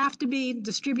this would have to be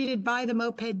distributed by the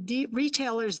moped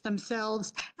retailers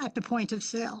themselves at the point of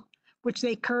sale, which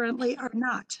they currently are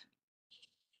not.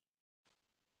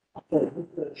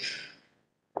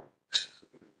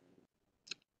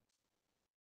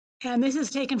 And this is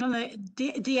taken from the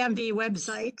DMV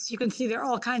website. You can see there are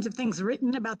all kinds of things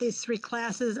written about these 3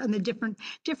 classes and the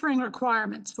differing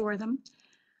requirements for them.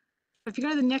 If you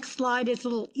go to the next slide, it's a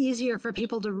little easier for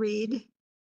people to read.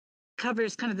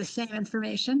 Covers kind of the same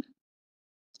information.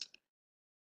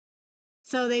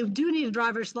 So they do need a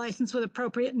driver's license with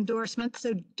appropriate endorsement.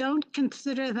 So don't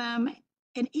consider them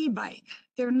an e-bike.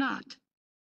 They're not.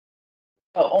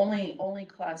 Oh, only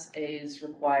Class A's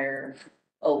require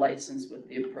a license with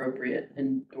the appropriate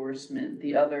endorsement.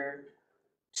 The other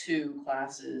 2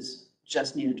 classes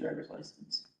just need a driver's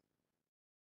license.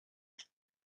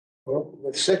 Well,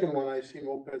 the second one, I see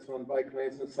mopeds on bike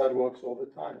lanes and sidewalks all the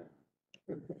time.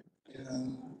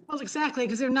 Well, exactly,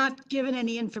 because they're not given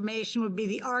any information would be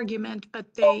the argument, but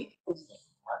no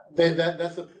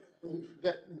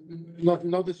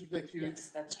disrespect to you.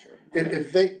 Yes, that's true.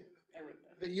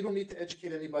 If you don't need to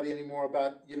educate anybody anymore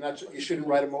about, you shouldn't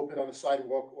ride a moped on a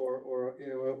sidewalk or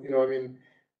I mean,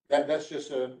 that's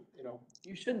just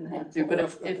You shouldn't have to,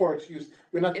 but for excuse,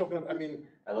 we're not talking, I mean.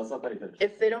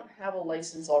 If they don't have a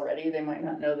license already, they might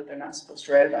not know that they're not supposed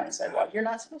to ride it on a sidewalk. You're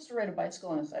not supposed to ride a bicycle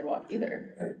on a sidewalk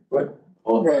either. But,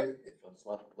 Right.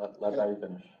 Let Betty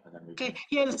finish. And then we okay,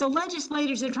 yeah, so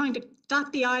legislators are trying to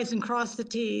dot the i's and cross the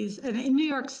t's. And in New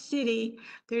York City,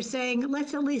 they're saying,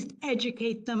 let's at least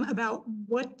educate them about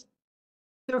what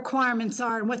the requirements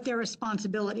are and what their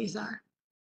responsibilities are.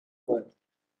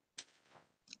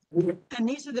 And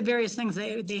these are the various things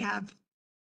they have.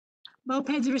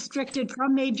 Mopeds are restricted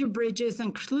from major bridges,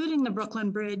 including the Brooklyn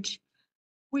Bridge,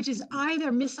 which is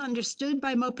either misunderstood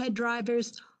by moped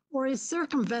drivers or is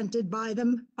circumvented by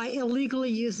them by illegally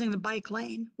using the bike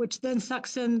lane, which then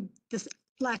sucks in this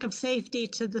lack of safety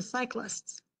to the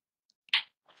cyclists.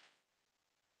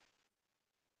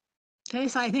 Okay,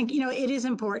 so I think, it is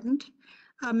important.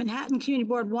 Manhattan Community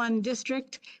Board 1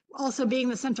 district, also being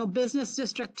the central business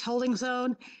district tolling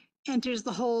zone, enters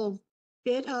the whole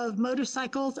bit of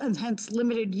motorcycles, and hence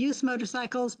limited use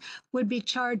motorcycles would be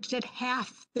charged at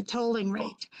half the tolling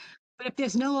rate. But if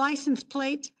there's no license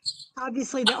plate,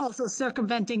 obviously they're also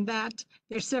circumventing that.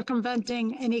 They're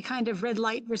circumventing any kind of red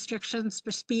light restrictions for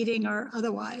speeding or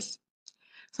otherwise.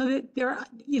 So that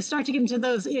you start to get into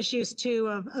those issues too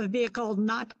of a vehicle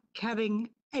not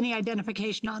having any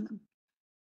identification on them.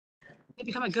 They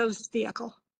become a ghost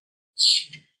vehicle.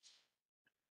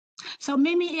 So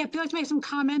Mimi, if you'd like to make some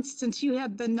comments, since you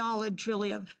have the knowledge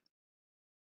really of.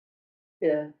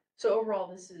 Yeah, so overall,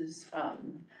 this is,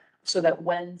 so that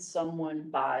when someone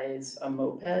buys a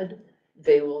moped,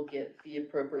 they will get the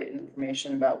appropriate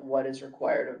information about what is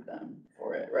required of them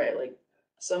for it, right? Like,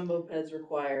 some mopeds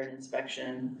require an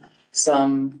inspection,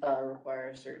 some, require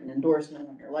a certain endorsement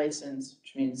on your license,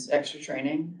 which means extra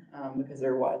training, because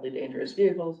they're wildly dangerous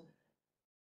vehicles.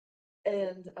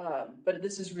 And, but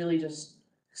this is really just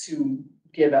to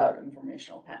give out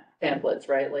informational pamphlets,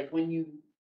 right? Like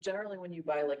generally when you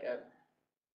buy like a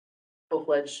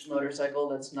full-fledged motorcycle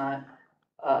that's not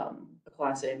a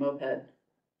Class A moped,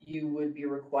 you would be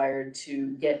required to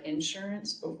get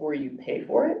insurance before you pay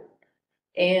for it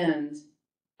and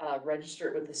register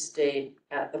it with the state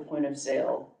at the point of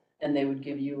sale, and they would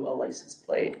give you a license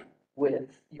plate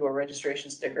with your registration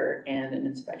sticker and an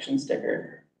inspection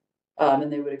sticker.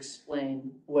 And they would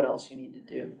explain what else you need to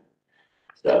do.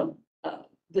 So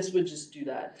this would just do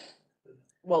that.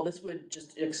 Well, this would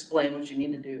just explain what you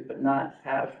need to do, but not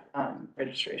have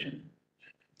registration.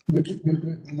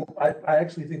 I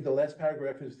actually think the last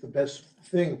paragraph is the best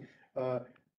thing, that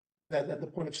at the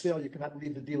point of sale, you cannot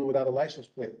leave the dealer without a license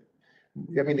plate.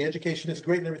 I mean, the education is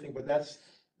great and everything, but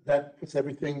that puts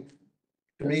everything,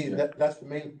 to me, that's the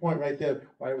main point right there,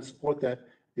 why I would support that,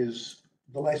 is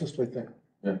the license plate thing.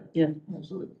 Yeah.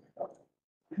 Absolutely.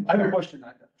 I have a question.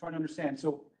 I'm trying to understand.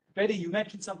 So Betty, you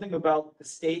mentioned something about the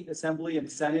state assembly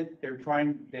and senate.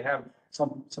 They have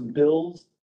some bills,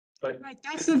 but. Right,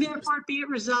 that's the therefore be it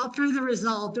resolved, further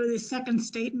resolved, or the second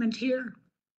statement here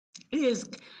is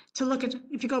to look at,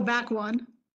 if you go back one.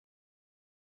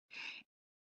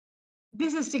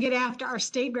 This is to get after our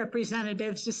state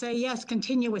representatives to say, yes,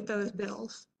 continue with those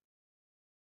bills.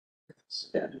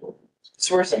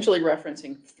 So we're essentially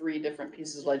referencing 3 different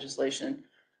pieces of legislation,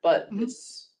 but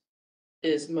this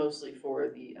is mostly for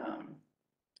the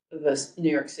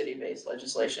New York City-based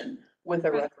legislation with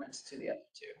a reference to the other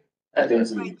 2. I think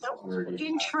Right, so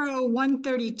intro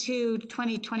 132,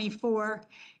 2024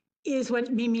 is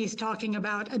what Mimi is talking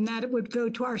about, and that it would go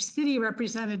to our city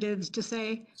representatives to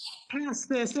say, pass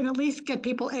this and at least get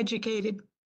people educated.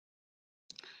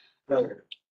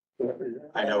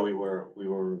 I know we were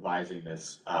revising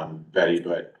this, Betty,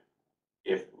 but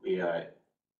if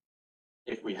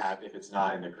it's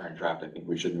not in the current draft, I think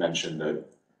we should mention the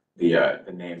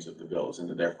names of the bills and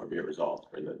therefore be it resolved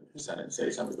for the Senate and State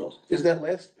Assembly bills. Is that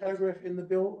last paragraph in the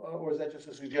bill, or is that just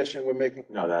a suggestion we're making?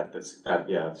 No, that's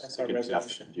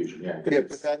confusion, yeah. Yeah,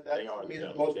 but that They are to me, the is the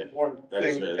bills, most yeah. important That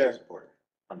is thing really there. important,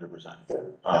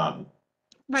 100%.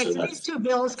 Right, So so these 2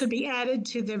 bills could be added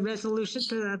to the resolution,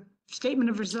 to the statement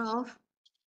of resolve.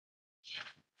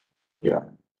 Yeah.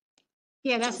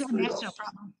 Yeah, that's Just no 3 bills.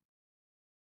 problem.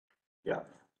 Yeah.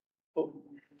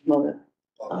 Love it.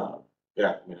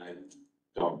 Yeah, I mean, I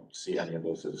don't see any of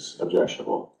this as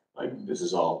objectionable. Like, this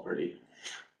is all pretty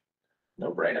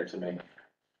no-brainer to me.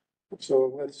 So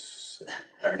let's.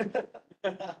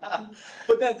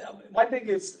 But then, my thing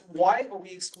is, why are we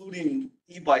excluding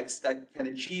e-bikes that can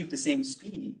achieve the same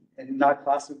speed and not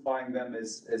classifying them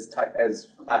as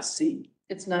Class C?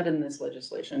 It's not in this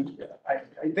legislation.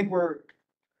 I think we're,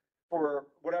 for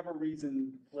whatever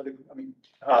reason,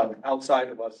 outside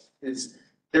of us,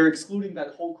 they're excluding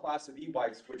that whole class of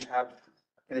e-bikes which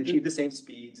can achieve the same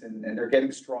speeds and they're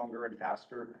getting stronger and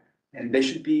faster, and they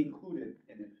should be included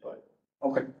in it, but,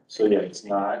 okay. So yeah, it's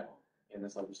not in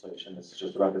this legislation. This is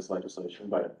just about this legislation,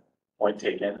 but point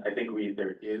taken. I think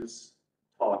there is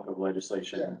talk of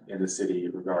legislation in the city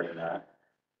regarding that.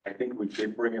 I think we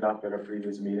did bring it up at a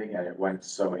previous meeting and it went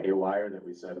so haywire that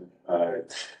we said,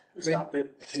 stop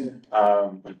it.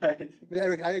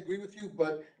 Eric, I agree with you,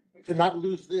 but to not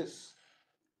lose this,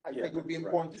 I think it would be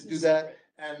important to do that.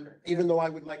 And even though I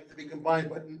would like it to be combined,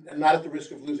 but not at the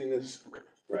risk of losing this.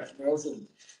 Right. They're also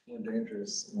more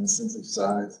dangerous in the sense of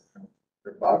size.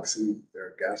 They're boxy,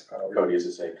 they're gas powered. Cody used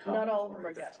to say. Not all of them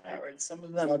are gas powered. Some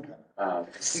of them,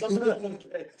 some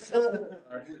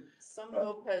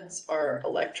mopeds are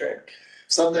electric.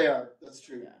 Some they are, that's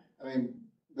true. I mean,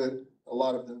 but a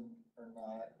lot of them are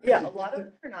not. Yeah, a lot of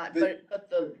them are not, but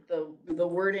the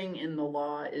wording in the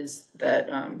law is that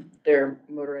they're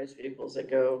motorized vehicles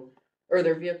that go, or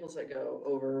they're vehicles that go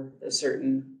over a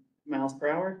certain miles per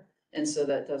hour. And so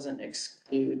that doesn't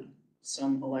exclude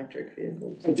some electric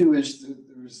vehicles. I do wish that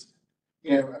there was,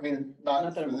 I mean, not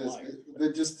Not that for I'm a this, liar.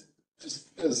 but just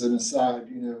as an aside,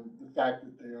 the fact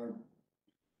that they are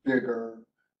bigger,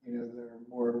 they're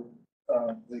more,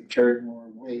 they carry more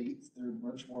weight, they're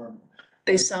much more.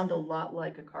 They sound a lot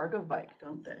like a cargo bike,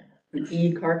 don't they? An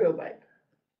e-cargo bike.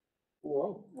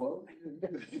 Whoa.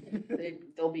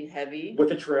 They'll be heavy,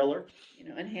 With a trailer? you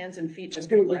know, and hands and feet just.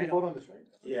 We go can right vote off. on this, right?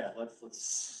 Yeah,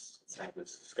 let's have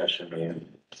this discussion in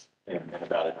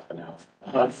about a half an hour.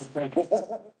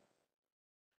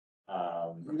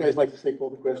 You guys like to take all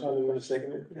the questions in a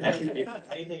second?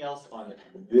 Anything else on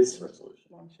this resolution?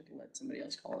 Why don't you let somebody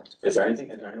else call it? Is there anything,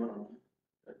 is there anyone on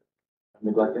that I'm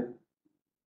neglected?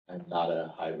 I'm not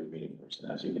a hybrid meeting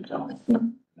person, as you can tell. Not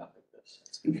like this.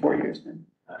 It's been 4 years, man.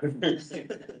 One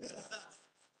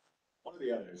of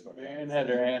the others. Marion had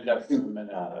her hand up for a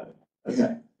minute.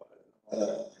 Okay. In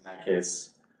that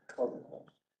case.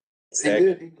 He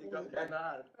did.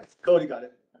 Cody got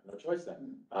it. No choice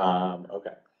then.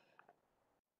 Okay.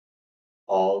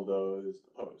 All those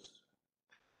opposed?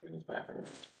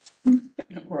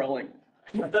 We're all like.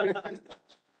 Not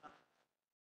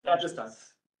this time.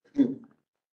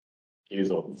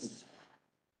 Hazel.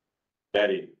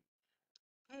 Betty.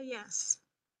 Yes.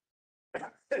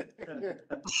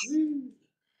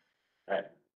 Alright.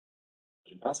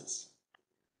 Motion passes.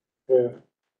 Yeah,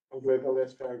 I'm glad the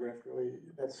last paragraph really,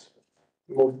 that's,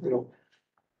 more, you know,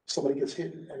 somebody gets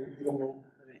hit and you don't know.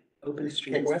 Open Can't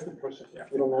streets. go after the person,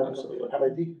 you don't know, have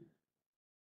ID.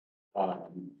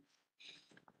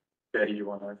 Betty, you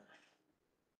wanna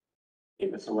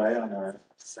take us away on our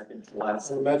second to last?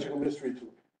 It's a magical mystery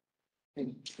tool. I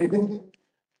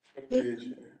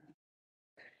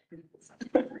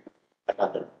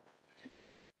got there.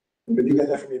 But you got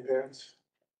that from your parents?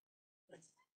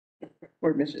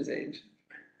 Or Mish's age.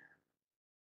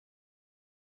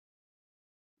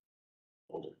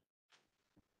 Older.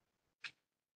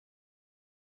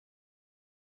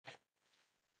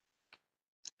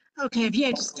 Okay, if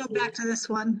you just go back to this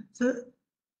one. So,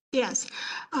 yes,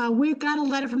 we've got a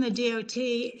letter from the DOT.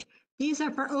 These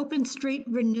are for open street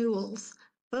renewals.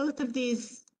 Both of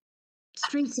these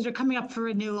streets that are coming up for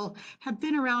renewal have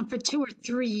been around for 2 or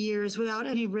 3 years without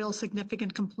any real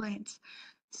significant complaints.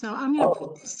 So I'm going to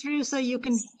put this through so you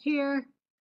can hear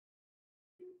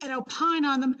and opine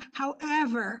on them.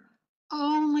 However,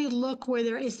 only look where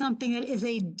there is something that is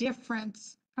a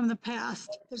difference from the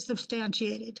past that's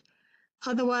substantiated.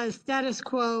 Otherwise, status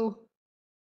quo,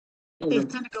 they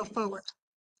kind of go forward.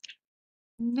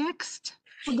 Next,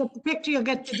 we'll get the picture, you'll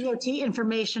get the DOT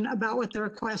information about what the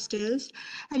request is.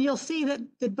 And you'll see that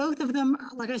both of them,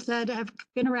 like I said, have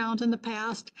been around in the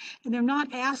past, and they're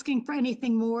not asking for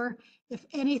anything more. If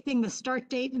anything, the start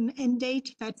date and end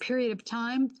date, that period of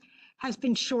time, has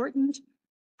been shortened,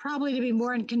 probably to be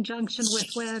more in conjunction with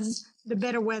when the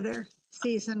better weather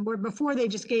season, where before they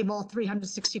just gave all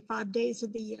 365 days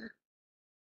of the year.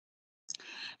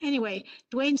 Anyway,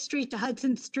 Duane Street to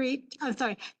Hudson Street,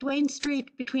 Duane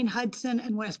Street between Hudson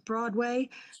and West Broadway.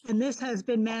 And this has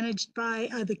been managed by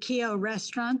the Keo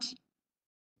Restaurant.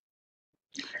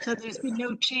 So there's been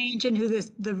no change in who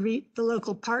the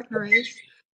local partner is.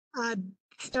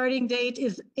 Starting date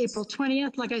is April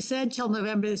 20th, like I said, till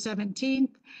November the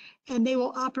 17th. And they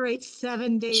will operate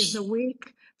 7 days a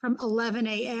week from 11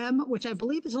 a.m., which I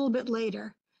believe is a little bit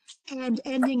later, and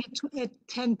ending at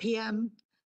 10 p.m.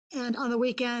 and on the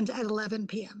weekends at 11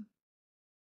 p.m.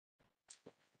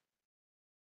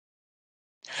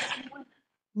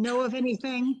 Know of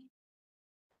anything?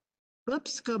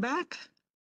 Whoops, go back.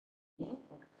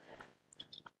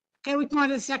 Okay, we come on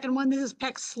to the second one. This is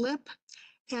Peck Slip.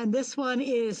 And this one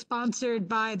is sponsored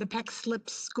by the Peck Slip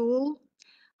School.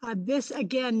 This,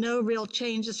 again, no real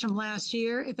changes from last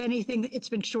year. If anything, it's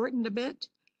been shortened a bit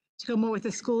to go more with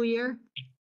the school year.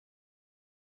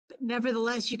 But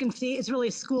nevertheless, you can see it's really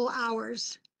school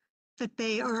hours that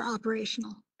they are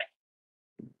operational.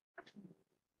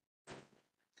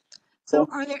 So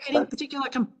are there any particular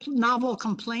novel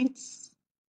complaints?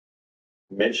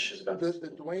 Mitch is about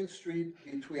The Duane Street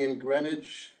between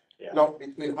Greenwich, no,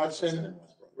 between Hudson,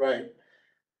 right.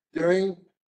 During,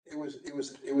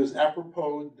 it was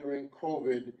apropos during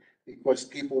COVID because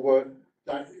people were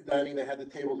dining, they had the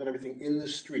tables and everything in the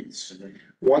streets.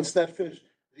 Once that finished,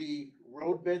 the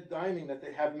roadbed dining that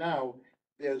they have now,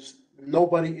 there's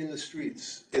nobody in the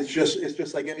streets. It's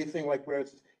just like anything, like where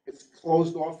it's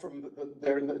closed off from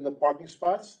they're in the parking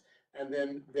spots, and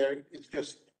then it's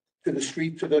just to the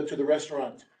street, to the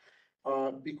restaurant.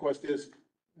 Because there's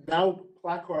now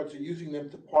placards are using them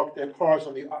to park their cars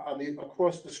on the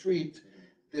across the street.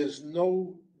 There's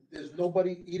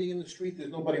nobody eating in the street,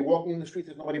 there's nobody walking in the street,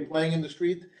 there's nobody playing in the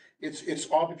street. It's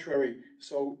arbitrary.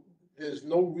 So there's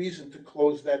no reason to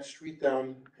close that street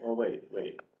down. Well, wait,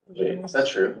 is that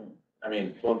true? I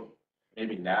mean, well,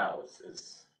 maybe now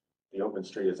is the open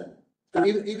street isn't.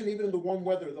 Even in the warm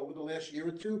weather, over the last year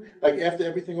or two, like after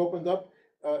everything opened up,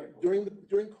 during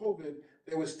COVID,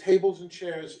 there was tables and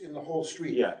chairs in the whole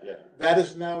street. Yeah, yeah. That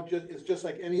is now it's just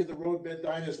like any of the roadbed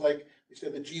diners, like you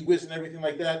said, the Gee Whiz and everything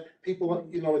like that. People,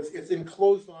 it's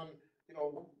enclosed on,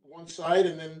 one side,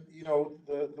 and then,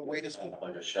 the waiters.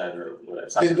 Like a shed or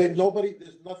whatever. There's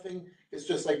nothing, it's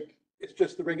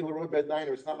just the regular roadbed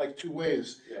diner. It's not like two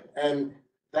ways. Yeah. And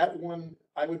that one,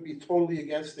 I would be totally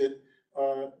against it,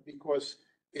 because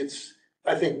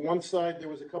I think one side, there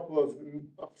was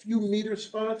a few meter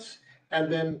spots, and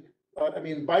then,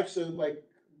 bikes are like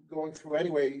going through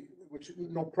anyway, which,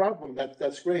 no problem,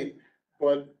 that's great,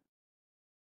 but,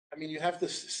 you have to,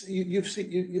 you've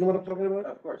seen, you know what I'm talking about?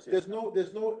 Of course. Yeah. There's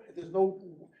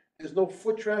no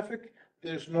foot traffic,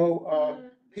 there's no,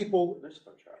 people. There's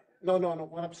foot traffic. No,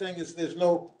 what I'm saying is there's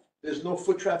no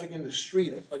foot traffic in the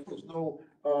street, like there's no,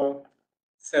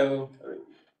 So,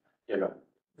 Yeah, go.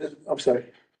 I'm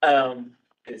sorry.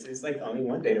 this is like only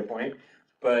one data point,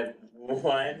 but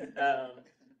one,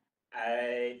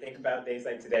 I think about days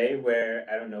like today where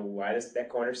I don't know why that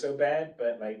corner's so bad,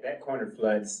 but like that corner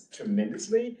floods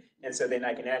tremendously. And so then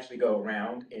I can actually go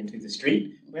around into the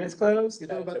street when it's closed. You're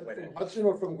talking about from Hudson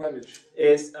or from Greenwich?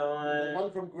 It's The on,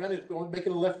 one from Greenwich,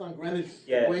 making a left on Greenwich,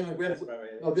 yeah. going on Greenwich. that's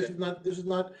right. No, this is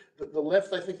not, the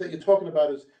left I think that you're talking about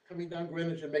is coming down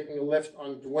Greenwich and making a left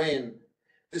on Duane.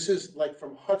 This is like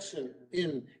from Hudson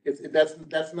in,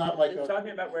 that's not like You're a,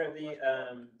 talking about where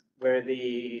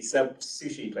the sub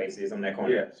sushi place is on that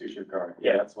corner. Yeah, sushi car.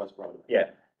 Yeah. That's West Broadway.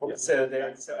 Yeah. Yeah.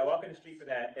 So I walk in the street for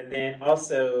that, and then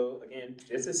also, again,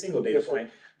 just a single data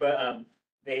point, but,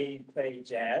 they play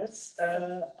jazz,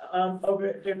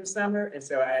 over during the summer, and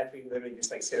so I actually literally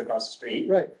just like sit across the street.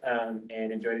 right. And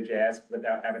enjoy the jazz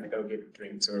without having to go get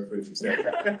drinks or fruits and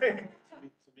stuff.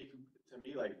 To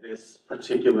me, like this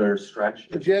particular stretch.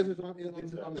 The jazz is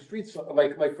on the streets,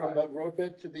 like from the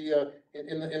roadbed to the,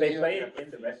 in the. They play it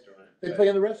in the restaurant. They play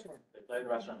in the restaurant. They play in the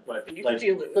restaurant, but You like,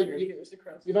 feel it so when you're you- years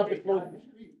across. You're not the close the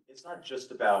street. it's not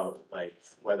just about like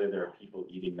whether there are people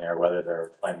eating there, whether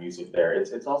they're playing music there.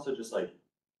 It's also just like,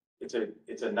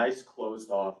 it's a nice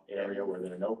closed off area where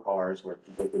there are no cars, where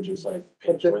people can just like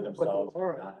enjoy themselves.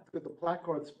 But the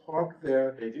placards parked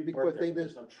there, They do because work there, they- but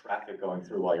there's no traffic going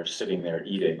through while you're sitting there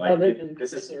eating, Oh, like, they can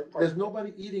this is. sit there. there's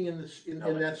nobody eating in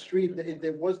that street.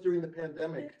 There was during the They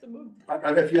pandemic. have to move.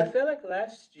 If you, I feel like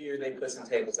last year they put some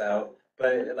tables out,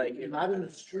 but like. not in the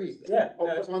street. Yeah. Oh,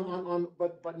 no, it's-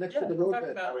 but next to Yeah, the we're talking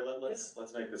roadbed. about-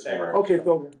 Let's make this Yeah. work. Okay,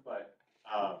 so But,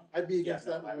 I'd be yeah, against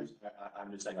no, that I one. was,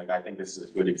 I'm just saying, like, I think this is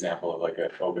a good example of like an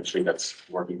open street that's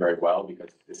working very well, because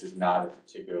this is not a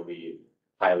particularly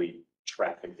highly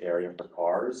trafficked area for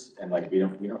cars, and like, we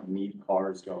don't need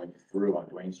cars going through on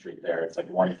Duane Street there, it's like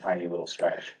one tiny little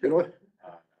stretch. You know what?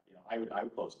 I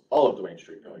would close all of Duane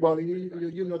Street going. Well,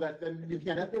 you know that, then you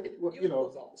can't, you know,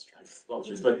 Close all the streets. Close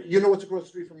streets, but, you know what's across the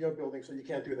street from your building, so you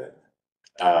can't do that.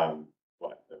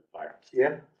 what, the fire,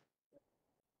 Yeah.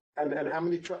 And how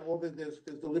many there's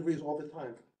deliveries all the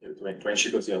time. Duane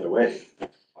Street goes the other way,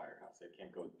 firehouse, they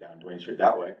can't go down Duane Street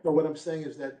that way. But what I'm saying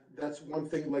is that's one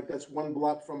thing, like, that's one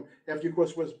block from, after you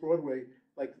cross West Broadway,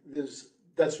 like,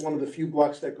 that's one of the few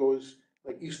blocks that goes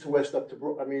like east to west up to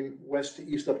west to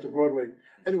east up to Broadway.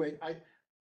 Anyway,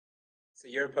 So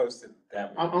you're opposed to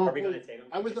that one? I'm Are we gonna take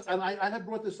them? I had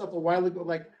brought this up a while ago,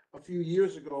 like a few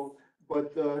years ago,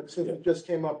 but, since it just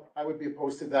came up, I would be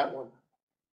opposed to that one.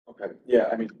 Okay, yeah,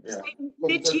 I mean, yeah.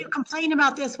 Mitch, you complain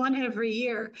about this one every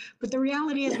year, but the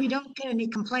reality is we don't get any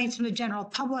complaints from the general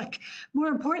public. More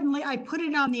importantly, I put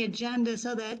it on the agenda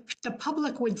so that the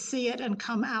public would see it and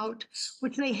come out,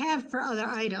 which they have for other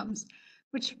items,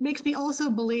 which makes me also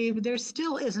believe there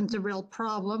still isn't a real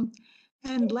problem.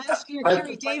 And last year, I've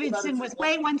Carrie complained about Davidson it was, for-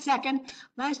 wait 1 second.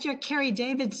 Last year, Carrie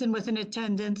Davidson was in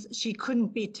attendance. She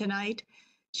couldn't be tonight.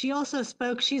 She also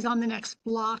spoke, she's on the next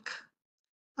block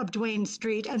of Duane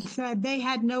Street, and said they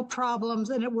had no problems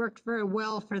and it worked very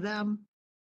well for them,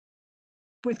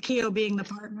 with Keo being the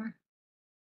partner.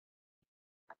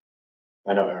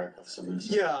 I know Eric has some.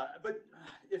 Yeah, but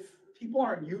if people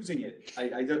aren't using it,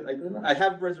 I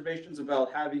have reservations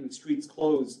about having streets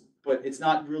closed, but it's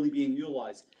not really being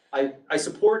utilized. I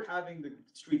support having the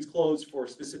streets closed for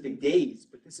specific days,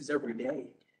 but this is every day.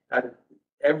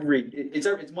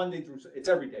 It's Monday through, it's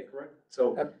every day, correct?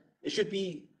 So it should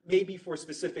be maybe for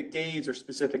specific days or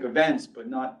specific events, but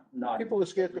not. People are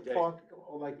scared to every day. park,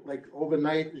 or like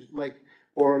overnight, like,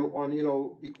 or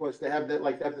on, because they have that,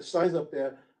 like, they have the signs up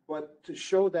there. But to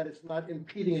show that it's not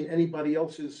impeding anybody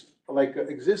else's, like,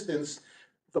 existence,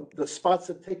 the spots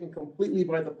are taken completely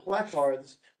by the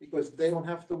placards, because they don't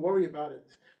have to worry about it.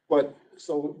 But,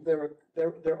 so there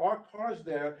are cars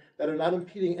there that are not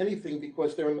impeding anything,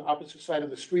 because they're on the opposite side of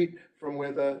the street from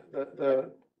where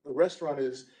the restaurant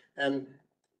is. And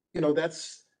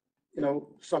that's,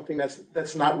 something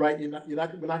that's not right. We're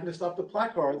not gonna stop the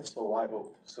placards. So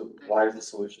why is the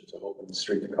solution to open the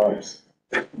street to cars?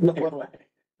 No,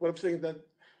 what I'm saying is that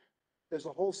there's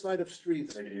a whole side of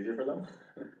streets. Make it easier for them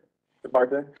to park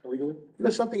there illegally?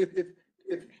 There's something, if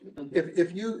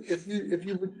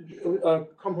you would,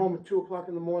 come home at 2 o'clock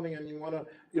in the morning and you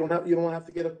don't have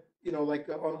to get up, like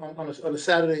on a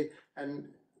Saturday and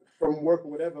from work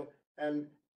or whatever, and,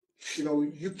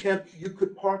 you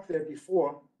could park there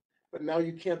before, but now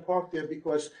you can't park there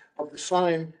because of the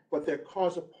sign, but their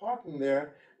cars are parking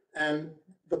there and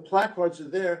the placards are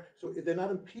there, so they're not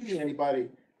impeding anybody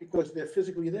because they're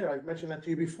physically there. I've mentioned that to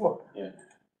you before. Yeah.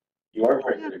 You are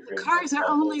correct. The cars are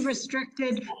only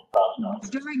restricted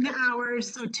during the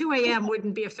hours, so 2 AM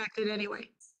wouldn't be affected anyway.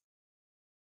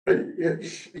 Yeah,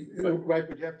 right,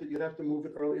 but you'd have to move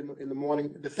it early in the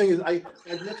morning. The thing is, I've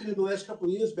mentioned it the last couple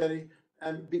of years, Betty,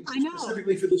 and I know.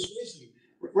 specifically for this reason.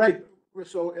 Right,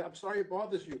 so I'm sorry it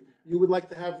bothers you. You would like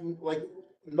to have like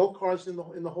no cars in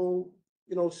the whole,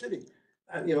 city.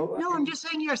 And, No, I'm just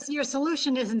saying your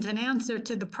solution isn't an answer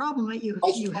to the problem that you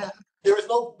have. There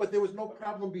was no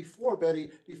problem before, Betty.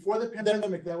 Before the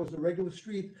pandemic, that was a regular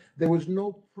street. There was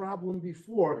no problem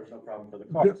before. There's no problem for the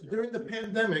cars. During the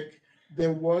pandemic,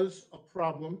 there was a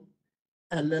problem,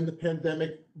 and then the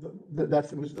pandemic,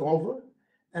 that was over.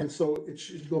 And so it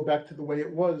should go back to the way it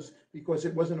was, because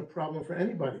it wasn't a problem for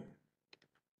anybody.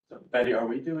 So Betty, are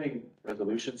we doing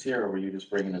resolutions here, or were you just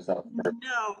bringing this up?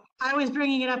 No, I was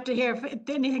bringing it up to hear if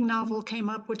anything novel came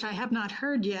up, which I have not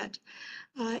heard yet.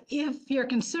 If your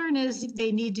concern is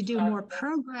they need to do more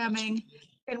programming,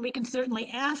 then we can certainly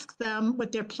ask them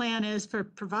what their plan is for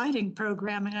providing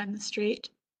programming on the street.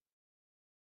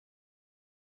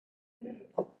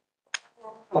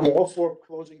 I'm all for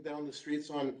closing down the streets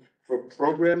for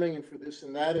programming and for this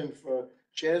and that and for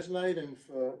jazz night and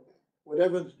for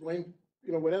whatever, Dwayne,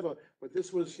 whatever. But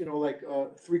this was, like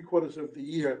 3/4 of the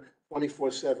year,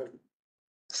 24/7.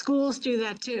 Schools do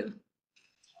that too.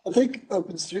 I think I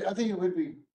think it would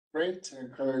be great to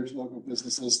encourage local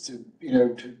businesses to,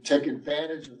 to take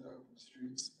advantage of the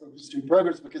open street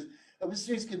programs, because open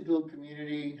streets can build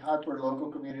community, hyper local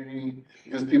community,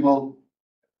 because people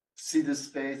see this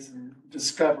space and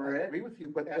discover I it. agree with you,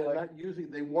 but they're not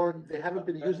using, they haven't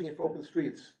been using it for open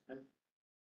streets.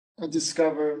 And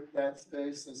discover that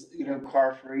space as,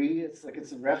 car free. It's like,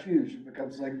 it's a refuge. It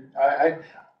becomes like, I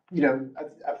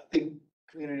think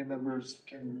community members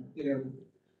can,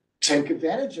 take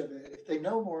advantage of it if they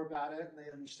know more about it and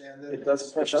they understand that. It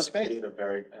does precious space. create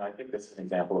and I think this is an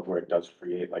example of where it does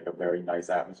create like a very nice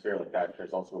atmosphere like that.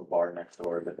 There's also a bar next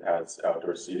door that has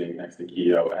outdoor seating next to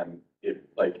Keto, and it,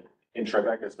 like, in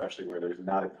Tribeca, especially where there's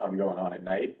not a ton going on at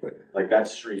night, like that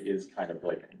street is kind of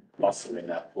like bustling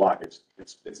that block.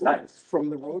 It's nice. From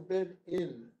the roadbed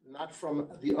in, not from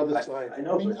the other side. I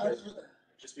know, mean, but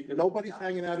just because nobody's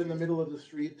hanging out in the middle of the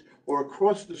street or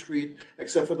across the street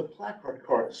except for the placard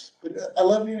cars. But I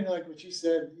love hearing like what you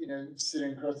said,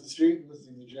 sitting across the street and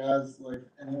listening to jazz, like,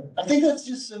 and I think that's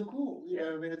just so cool.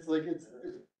 I mean, it's like, it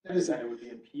would be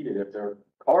impeded if there were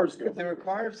cars going. If there were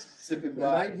cars zipping The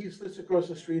by. night he sits across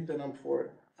the street, then I'm for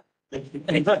it. I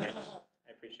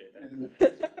appreciate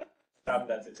that. Stop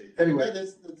that today. Anyway,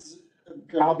 that's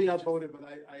I'll be outvoted, but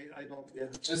I don't, yeah.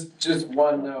 Just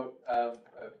one note,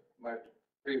 my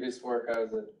previous work, I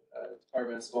was at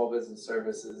Department of Small Business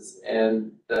Services,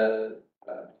 and the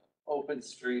open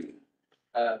street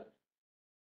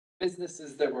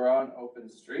businesses that were on open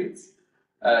streets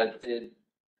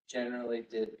generally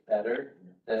did better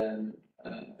than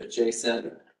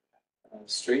adjacent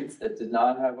streets that did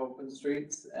not have open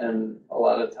streets, and a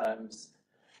lot of times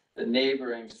the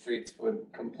neighboring streets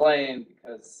would complain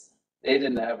because they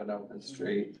didn't have an open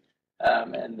street,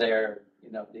 and their,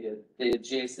 the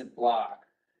adjacent block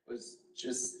was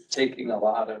just taking a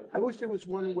lot of. I wish there was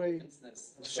one way.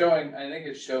 Business. I think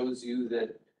it shows you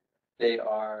that they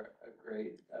are a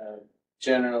great,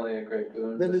 generally a great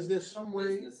boon. Then is there some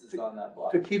way Businesses on that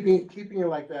block. to keeping it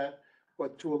like that,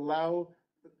 but to allow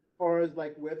cars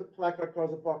like where the placard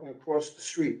cars are parking across the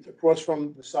street, across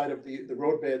from the side of the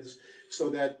roadbeds, so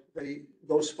that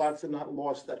those spots are not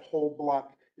lost, that whole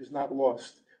block is not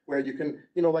lost, where you can,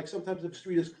 like sometimes if the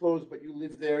street is closed, but you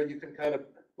live there, you can kind of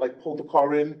like pull the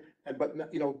car in,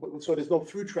 so there's no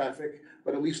through traffic,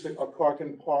 but at least a car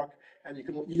can park, and you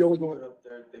only go.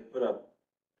 They put up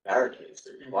barricades,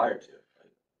 they're required to.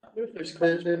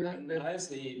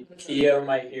 Honestly, Keo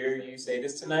might hear you say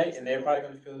this tonight, and they're probably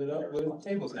gonna fill it up with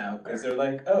tables now, because they're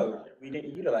like, oh, we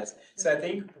didn't utilize it. So I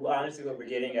think honestly what we're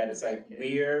getting at is like,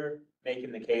 we're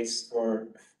making the case for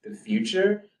the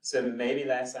future. So maybe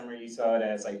last summer you saw it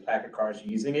as like placard cars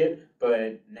using it,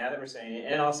 but now that we're saying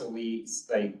it, and also we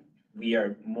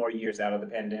are more years out of the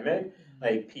pandemic,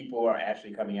 like people are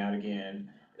actually coming out again.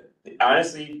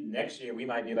 Honestly, next year we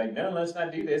might be like, no, let's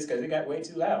not do this because it got way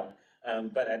too loud.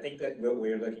 But I think that what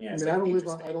we're looking at I is mean,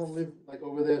 like I don't live like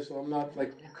over there, so I'm not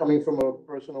like coming from a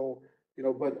personal,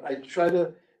 but I try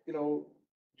to,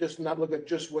 just not look at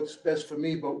just what's best for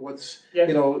me, but what's,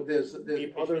 there's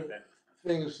other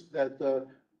things that,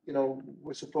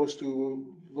 we're supposed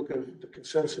to look at the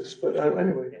consensus, but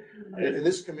anyway, in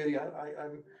this committee,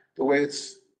 I'm, the way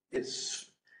it's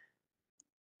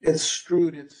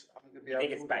screwed, I'm gonna be I out.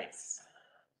 think it's bites.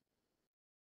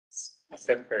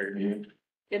 Except for you.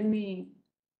 Can we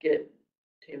get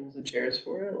tables and chairs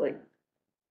for it, like,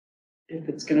 if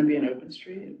it's gonna be an open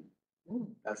street?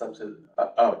 That's up to,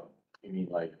 oh, you mean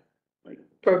like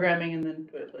Programming and then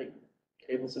put like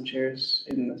tables and chairs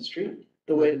in the street,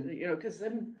 the way, cause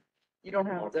then you don't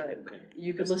have to,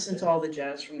 you could listen to all the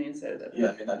jazz from the inside of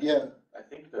that. Yeah, I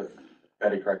think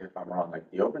Betty, correct me if I'm wrong, like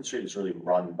the open street is really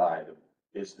run by the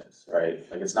business, right?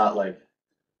 Like, it's not like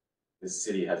the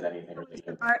city has anything or they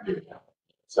can do.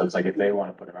 So it's like, if they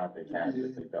wanna put them out, they can,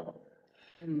 if they don't.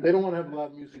 They don't wanna have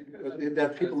loud music, because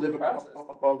that people live above,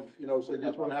 so they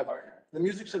just wanna have, the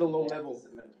music's at a low level.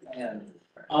 And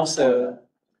also,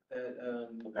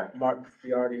 Mark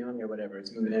Fiordione or whatever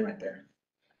is moving in right there.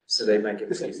 So they might get.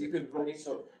 You could vote,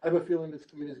 so I have a feeling this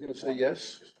committee is gonna say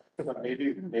yes.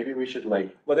 Maybe we should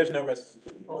like. Well, there's no rest.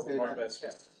 Okay.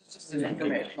 Just an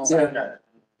informational. Yeah.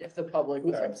 If the public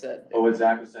was upset. Well, what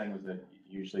Zach was saying was that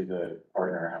usually the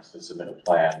partner has to submit a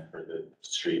plan for the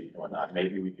street and whatnot.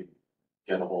 Maybe we could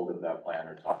get a hold of that plan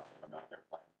or talk to them about their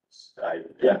plans. I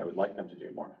would like them to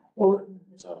do more. Well,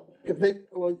 So,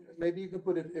 maybe you can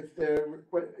put it, if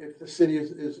the city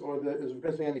is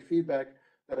requesting any feedback,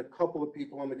 that a couple of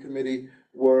people on the committee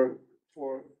were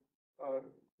for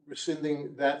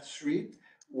rescinding that street,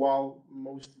 while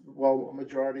a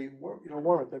majority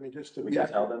weren't. I mean, just to we be. can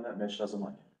tell them that Mitch doesn't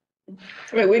like it.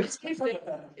 I mean,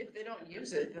 if they don't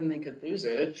use it, then they could lose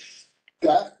it.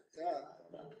 I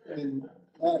mean,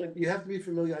 you have to be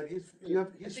familiar, he's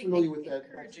familiar with that.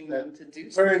 Encouraging them to do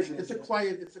It's something. it's a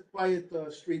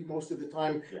quiet street most of the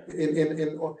time.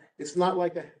 It's not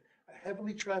like a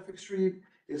heavily trafficked street.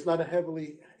 It's not a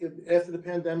heavily, after the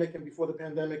pandemic and before the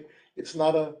pandemic,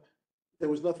 there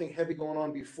was nothing heavy going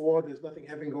on before, there's nothing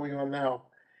heavy going on now.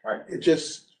 Right. It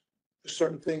just,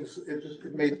 certain things,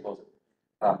 it made.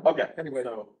 Okay, Anyway.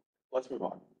 so let's move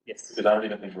on. Yes. Because I don't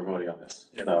even think we're voting on this.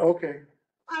 So, Okay.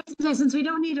 I was gonna say, since we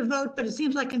don't need a vote, but it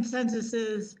seems like consensus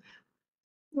is,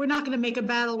 we're not gonna make a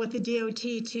battle with the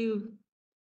DOT to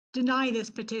deny this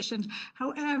petition.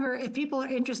 However, if people are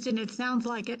interested, and it sounds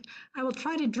like it, I will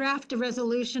try to draft a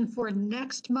resolution for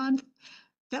next month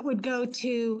that would go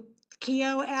to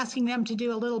Keough, asking them to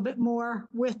do a little bit more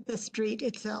with the street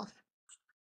itself.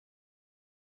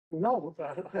 No,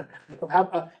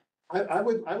 I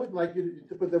would like you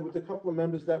to put that with a couple of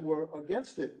members that were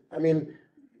against it. I mean,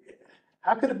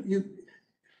 how could you?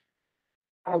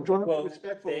 I'm trying to be Well,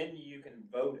 respectful. then you can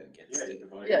vote against it.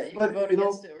 Yeah, you But, could vote you know,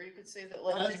 against it, or you could say that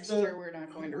like as next the- year, we're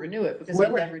not going to renew it because we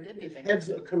Whoever never did anything. Heads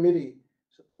of the committee,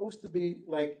 supposed to be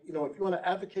like, if you want to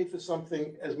advocate for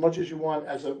something as much as you want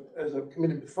as a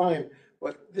committee, fine,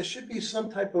 but there should be some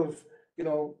type of,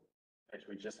 Mitch,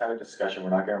 we just had a discussion. We're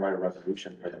not gonna write a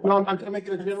resolution for the. no, I'm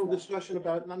making a general discussion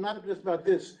about, not just about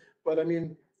this, but I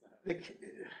mean, to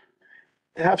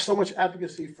have so much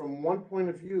advocacy from one point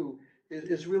of view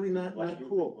is really not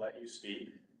cool. Let you speak,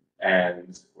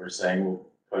 and we're saying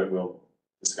we'll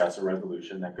discuss a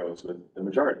resolution that goes with the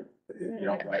majority. You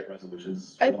don't write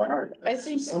resolutions for the minority. I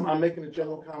think, I'm making a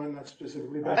general comment, not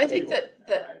specifically about. I think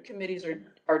that committees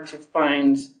are to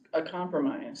find a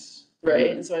compromise, right?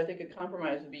 And so I think a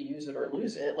compromise would be use it or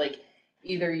lose it, like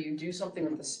either you do something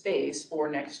with the space or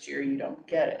next year you don't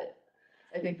get it.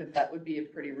 I think that would be a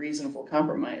pretty reasonable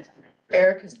compromise.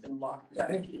 Eric has been locked out.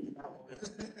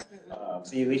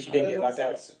 See, at least you didn't get locked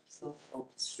out.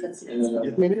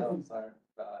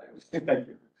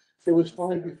 It was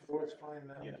fine before, it's fine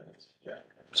now. I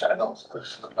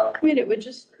mean, it would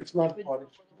just. It's not it party.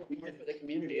 would be good for the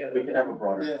community. We can have a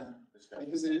broader Yeah, discussion,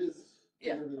 because it is.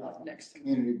 Yeah, next.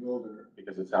 Community builder.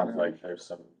 because it sounds like there's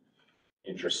some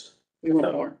interest. We want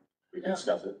So more. We can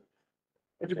discuss it.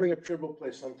 Why don't you bring up Trimble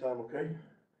Place sometime, okay?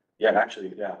 Yeah,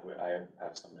 actually, I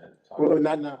have some to talk Well, about.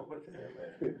 not now, but,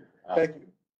 thank you.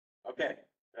 Okay,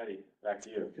 ready, back to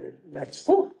you. Okay, next.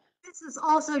 This is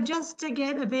also just to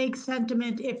get a vague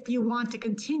sentiment if you want to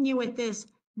continue with this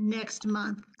next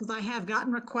month, because I have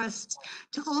gotten requests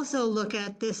to also look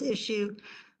at this issue.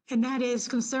 and that is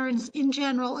concerns in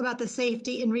general about the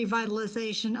safety and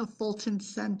revitalization of Fulton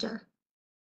Center.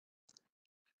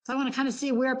 So I want to kind of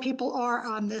see where people are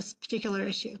on this particular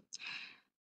issue.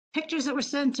 Pictures that were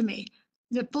sent to me.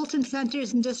 The Fulton Center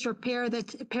is in disrepair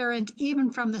that's apparent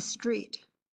even from the street.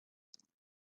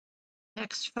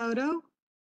 Next photo.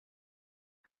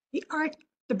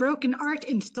 The broken art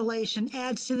installation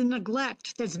adds to the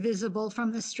neglect that's visible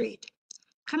from the street.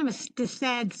 Kind of the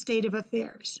sad state of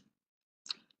affairs.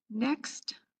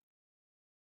 Next.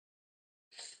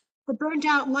 The burned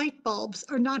out light bulbs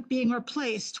are not being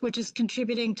replaced, which is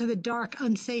contributing to the dark,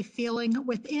 unsafe feeling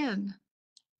within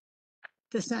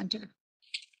the center.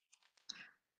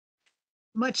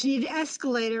 Much needed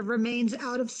escalator remains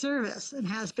out of service and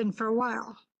has been for a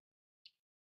while.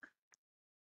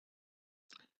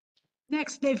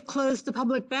 Next, they've closed the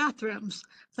public bathrooms,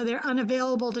 so they're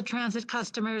unavailable to transit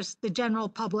customers, the general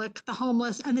public, the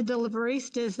homeless, and the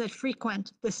deliveristas that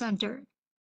frequent the center.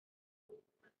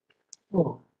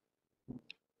 Oh.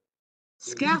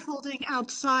 Scaffolding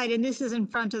outside, and this is in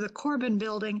front of the Corbin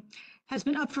building, has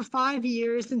been up for 5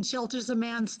 years and shelters a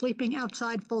man sleeping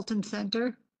outside Fulton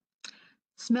Center.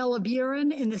 Smell of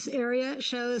urine in this area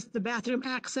shows the bathroom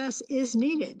access is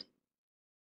needed.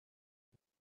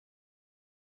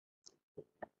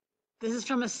 This is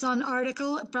from a Sun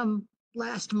article from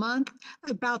last month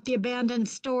about the abandoned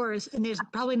stores, and there's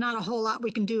probably not a whole lot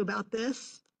we can do about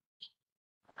this.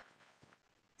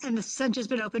 And the center's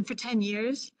been open for 10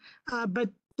 years, but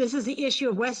this is the issue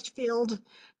of Westfield,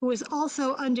 who is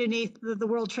also underneath the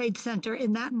World Trade Center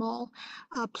in that mall,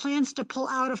 plans to pull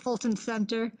out of Fulton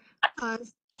Center.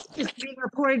 It's being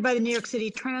reported by the New York City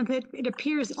Transit. It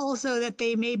appears also that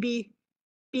they may be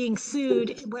being sued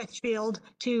in Westfield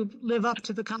to live up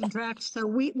to the contract. So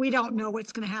we don't know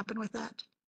what's going to happen with that.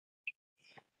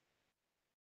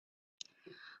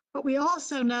 But we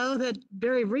also know that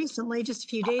very recently, just a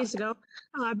few days ago,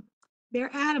 Mayor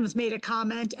Adams made a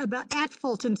comment at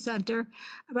Fulton Center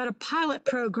about a pilot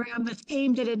program that's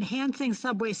aimed at enhancing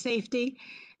subway safety.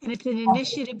 And it's an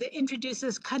initiative that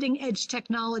introduces cutting-edge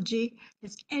technology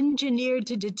that's engineered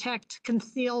to detect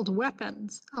concealed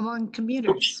weapons among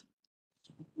commuters.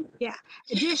 Yeah.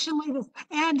 Additionally,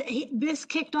 this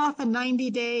kicked off a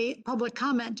 90-day public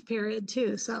comment period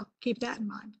too, so keep that in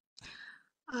mind,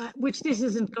 which this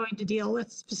isn't going to deal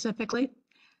with specifically.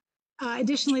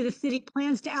 Additionally, the city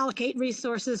plans to allocate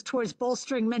resources towards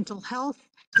bolstering mental health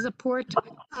support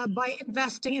by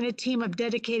investing in a team of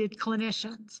dedicated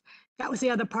clinicians. That was the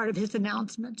other part of his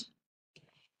announcement.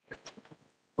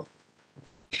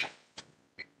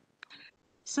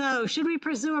 So should we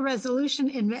pursue a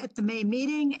resolution at the May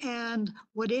meeting, and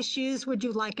what issues would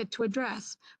you like it to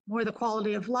address? More the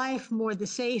quality of life, more the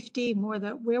safety,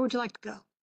 where would you like to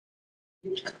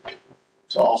go?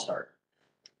 So I'll start.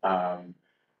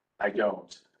 I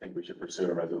don't think we should pursue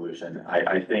a resolution.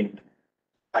 I think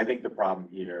the problem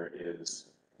here is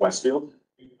Westfield.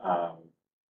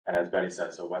 And as Betty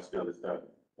said, so Westfield is the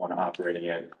one operating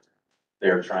it.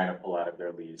 They're trying to pull out of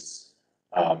their lease.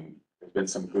 There's been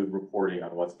some good reporting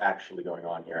on what's actually going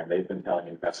on here, and they've been telling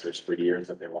investors for years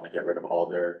that they want to get rid of all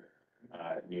their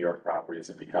New York properties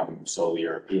and become solely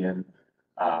European.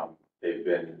 They've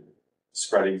been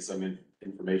spreading some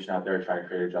information out there, trying to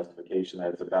create a justification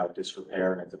that it's about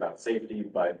disrepair and it's about safety,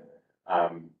 but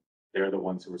they're the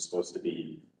ones who are supposed to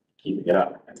be keeping it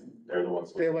up, and they're the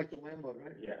ones. They're like the landlord,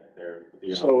 right? Yeah, they're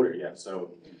the So- operator, yeah.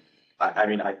 So, I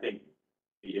mean, I think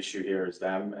the issue here is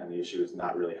them, and the issue is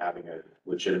not really having a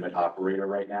legitimate operator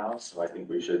right now. So I think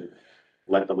we should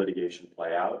let the litigation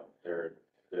play out.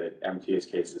 The MTA's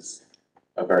case is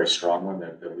a very strong one.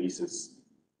 The lease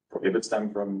prohibits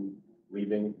them from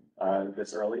leaving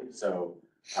this early. So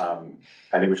I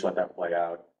think we should let that play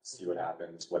out, see what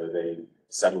happens, whether they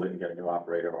settle it and get a new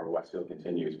operator or Westfield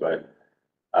continues. But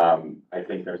I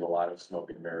think there's a lot of smoke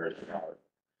and mirrors about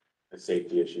the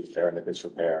safety issues there and the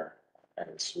disrepair. And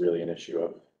it's really an issue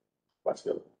of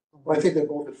Westfield. Well, I think they're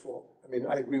both at fault. I mean,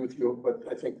 I agree with you, but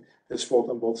I think there's fault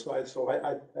on both sides. So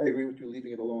I agree with you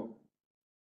leaving it alone.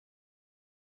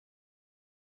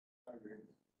 I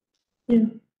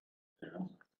agree.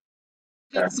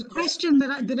 Yes, the question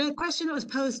the question that was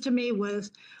posed to me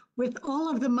was, with all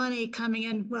of the money coming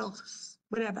in, well,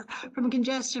 whatever, from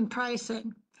congestion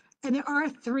pricing, and there are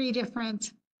 3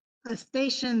 different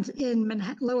stations in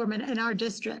Lower Manhattan, in our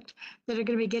district, that are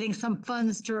going to be getting some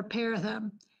funds to repair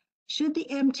them. Should the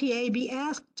MTA be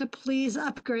asked to please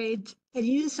upgrade and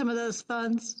use some of those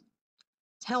funds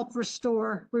to help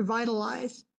restore,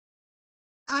 revitalize?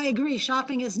 I agree,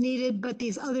 shopping is needed, but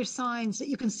these other signs that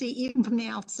you can see even from the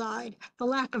outside, the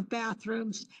lack of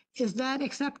bathrooms, is that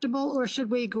acceptable, or should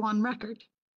we go on record?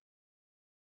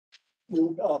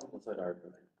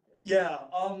 Yeah,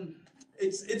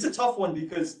 it's a tough one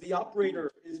because the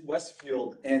operator is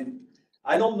Westfield and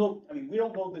I don't know, I mean, we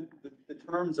don't know the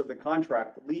terms of the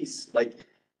contract, the lease, like,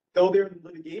 though they're in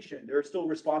litigation, they're still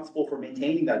responsible for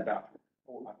maintaining that bathroom.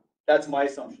 That's my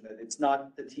assumption, that it's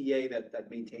not the TA that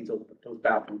maintains those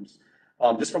bathrooms.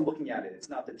 Just from looking at it, it's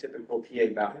not the typical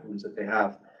TA bathrooms that they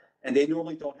have. And they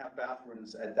normally don't have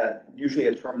bathrooms at that, usually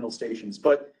at terminal stations,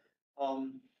 but,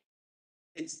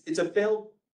 it's a failed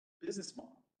business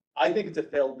model. I think it's a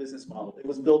failed business model. It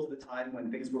was built at a time when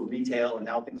things were retail and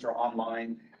now things are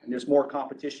online and there's more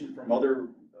competition from other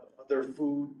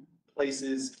food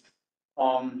places.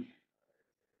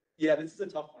 Yeah, this is a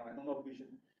tough one. I don't know if we should,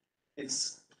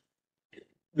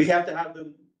 we have to have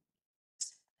them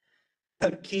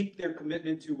keep their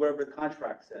commitment to whatever the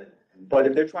contract said. But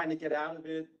if they're trying to get out of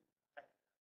it,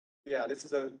 yeah, this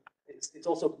is it's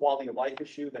also a quality of life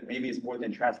issue that maybe is more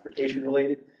than transportation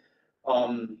related.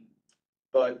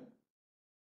 But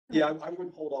yeah, I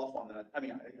would hold off on that. I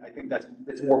mean, I think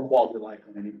it's more quality of life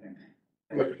than anything.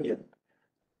 Yeah.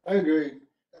 I agree,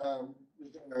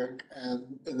 with Eric,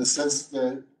 and in the sense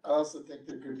that I also think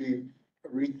there could be a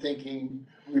rethinking,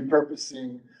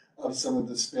 repurposing of some of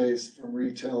the space from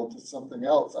retail to something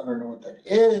else. I don't know what that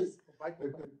is.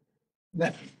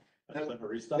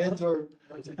 Mentor,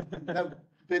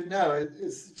 but no,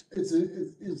 it's,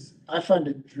 I find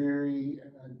it dreary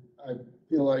and I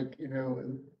feel like, you know, it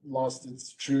lost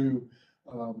its true,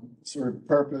 sort of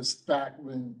purpose back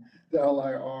when the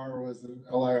LIRR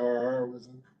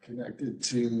wasn't connected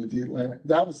to the Atlantic.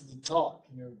 That was the talk,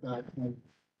 you know, back when.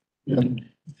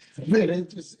 But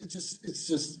it's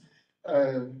just,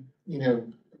 you know,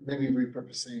 maybe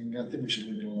repurposing. I think we should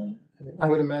leave it alone. I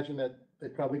would imagine that they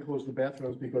probably closed the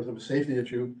bathrooms because of a safety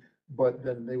issue, but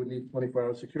then they would need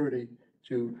 24-hour security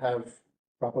to have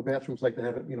proper bathrooms like they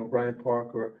have at, you know, Bryant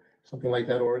Park or something like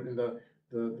that, or in the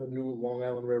new Long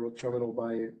Island Railroad Terminal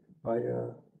by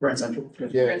Grand Central.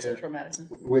 Yeah, Grand Central Madison.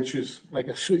 which is like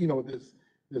you know,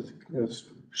 there's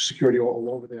security all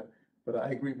over there. But I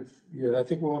agree with, yeah, I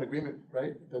think we're all in agreement,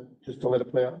 right? That just to let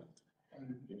it play out.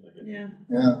 Yeah.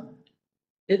 Yeah.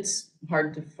 It's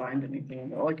hard to find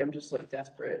anything, like, I'm just like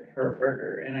desperate for a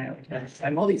burger and I like have to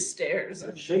climb all these stairs.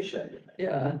 Shake Shack.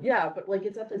 Yeah, but like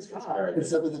it's at the top.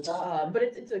 It's up at the top. But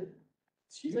it's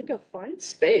like a fine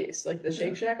space, like the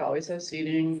Shake Shack always has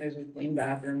seating, there's a clean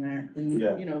bathroom there,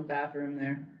 Yeah. you know, bathroom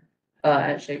there.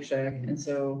 At Shake Shack, and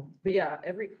so, but yeah,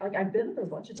 I've been there a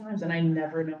bunch of times and I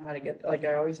never know how to get, like,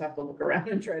 I always have to look around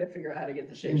and try to figure out how to get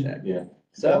to Shake Shack. Yeah.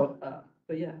 So,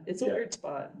 but yeah, it's a weird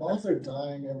spot. Malls are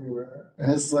dying everywhere.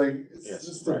 And it's like, it's Yes,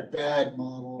 just a right. bad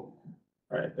model.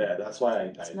 Right, yeah, that's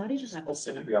why It's not even that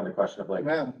specifically on the question of like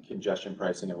Yeah. congestion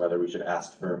pricing and whether we should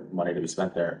ask for money to be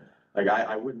spent there. Like,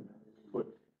 I wouldn't put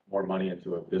more money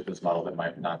into a business model that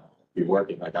might not be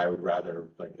working. Like, I would rather,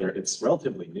 like, it's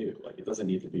relatively new, like, it doesn't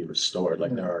need to be restored.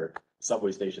 Like, there are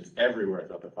subway stations everywhere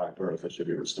throughout the 5 boroughs that should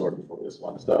be restored before this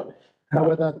one, so. How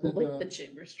about that, Like the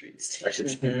Chamber Street Actually,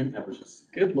 station. that was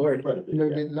just Good lord. quite a big,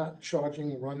 maybe yeah. not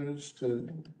charging runners to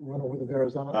run over the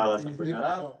Verrazano? Let's not bring that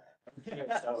up.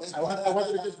 I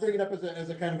wanted to just bring it up as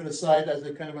a kind of an aside, as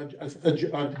a kind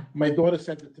of my daughter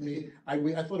sent it to me. I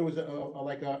thought it was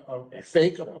like a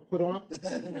fake put on,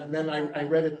 and then I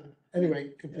read it.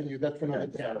 Anyway, continue. That's for another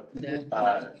day. Yeah.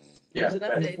 Yeah, There's an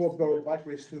Betty, And update. the 4th borough bike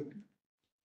race too.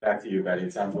 back to you, Betty.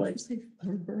 It sounds like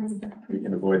we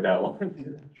can avoid that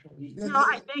one. No,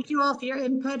 I thank you all for your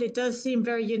input. It does seem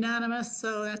very unanimous,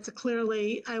 so that's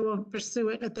clearly, I won't pursue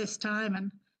it at this time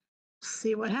and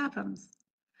see what happens.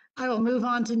 I will move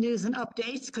on to news and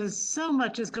updates because so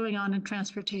much is going on in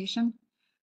transportation.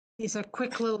 These are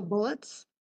quick little bullets.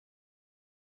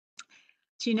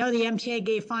 So you know the MTA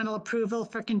gave final approval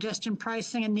for congestion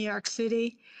pricing in New York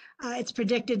City. It's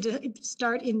predicted to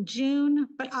start in June,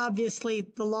 but obviously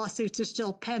the lawsuits are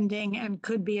still pending and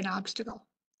could be an obstacle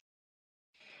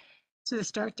to the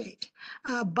start date.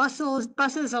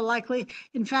 Buses are likely,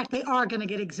 in fact, they are going to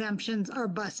get exemptions, are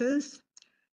buses.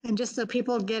 And just so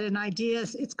people get an idea,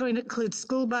 it's going to include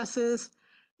school buses.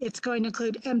 It's going to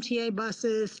include MTA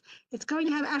buses. It's going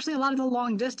to have actually a lot of the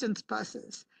long distance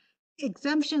buses.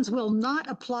 Exemptions will not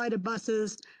apply to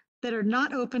buses that are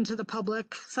not open to the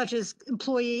public, such as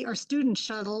employee or student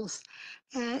shuttles.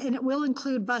 And it will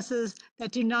include buses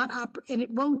that do not operate, and it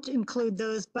won't include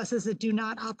those buses that do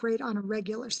not operate on a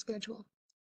regular schedule.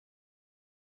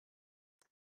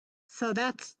 So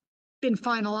that's been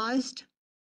finalized.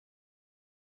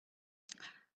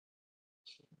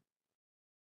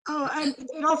 Oh, and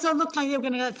it also looked like they were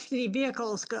going to let city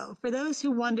vehicles go. For those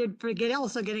who wondered,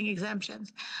 also getting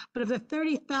exemptions. But of the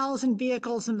 30,000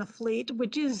 vehicles in the fleet,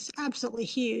 which is absolutely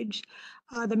huge,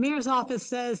 the mayor's office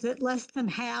says that less than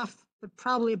half, but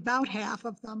probably about half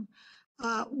of them,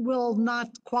 will not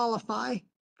qualify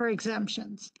for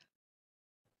exemptions.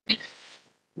 Can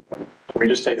we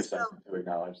just take a second to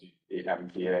acknowledge the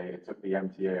MTA? It took the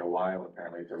MTA a while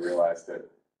apparently to realize that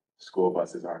school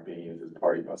buses aren't being used as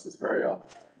party buses very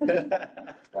often.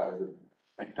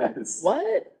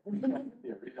 What?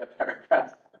 Yeah, read that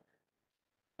paragraph.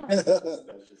 That's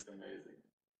just amazing.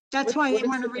 That's What- why what they is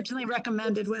weren't the- originally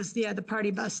recommended was the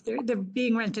party bus, they're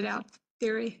being rented out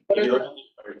theory.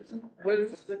 What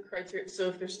is the criteria? So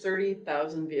if there's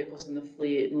 30,000 vehicles in the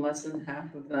fleet and less than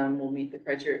half of them will meet the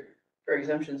criteria for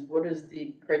exemptions, what is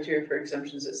the criteria for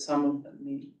exemptions that some of them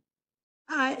meet?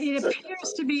 It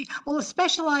appears to be, well, the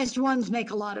specialized ones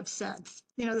make a lot of sense.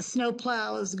 You know, the snow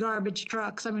plows, garbage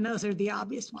trucks, I mean, those are the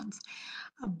obvious ones.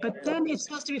 But then it's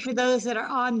supposed to be for those that are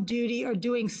on duty or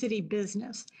doing city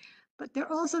business. But there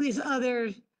are also these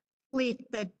other fleet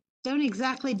that don't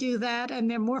exactly do that, and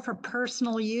they're more for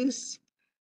personal use.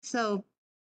 So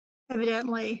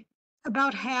evidently,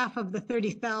 about half of the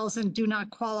 30,000 do not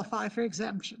qualify for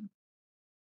exemption.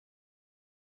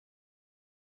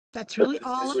 That's really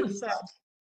all it was said.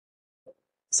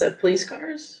 Is that police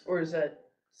cars or is that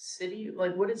city?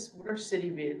 Like what are city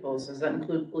vehicles? Does that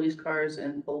include police cars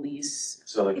and police?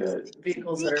 So like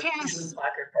vehicles that are DCAS. using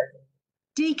placard parking?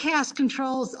 DCAS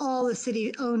controls all the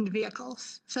city-owned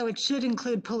vehicles, so it should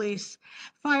include police.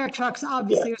 Fire trucks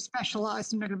obviously are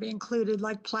specialized and are going to be included,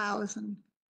 like plows and.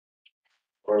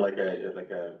 Or like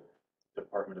a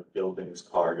Department of Buildings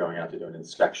car going out to do an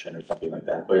inspection or something like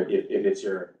that. But if it's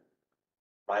your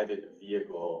private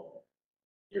vehicle,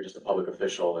 you're just a public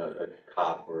official, a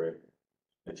cop or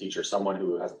a teacher, someone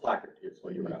who has a placard, is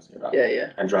what you were asking about. Yeah,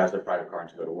 yeah. And drives their private car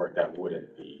to go to work, that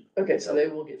wouldn't be. Okay, so they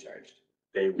will get charged.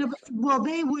 No, but, well,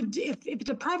 they would, if it's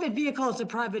a private vehicle, it's a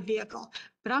private vehicle.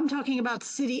 But I'm talking about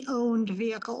city-owned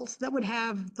vehicles that would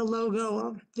have the logo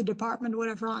of the department,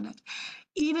 whatever on it.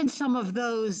 Even some of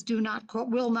those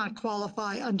will not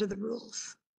qualify under the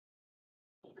rules.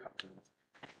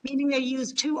 Meaning they're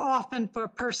used too often for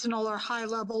personal or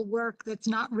high-level work that's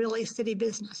not really city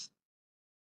business.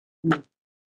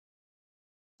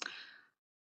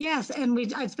 Yes,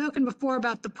 and I've spoken before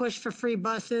about the push for free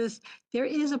buses. There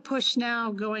is a push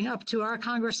now going up to our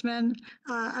congressman,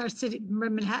 our city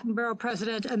Manhattan Borough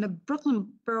President and the Brooklyn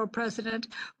Borough President.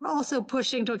 We're also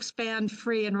pushing to expand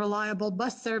free and reliable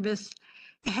bus service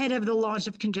ahead of the launch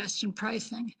of congestion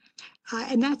pricing.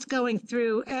 And that's going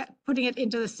through, putting it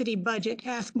into the city budget,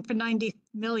 asking for 90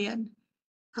 million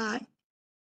to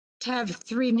have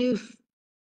 3 new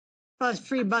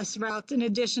free bus routes in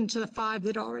addition to the 5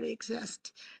 that already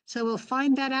exist. So we'll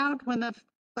find that out when the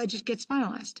budget gets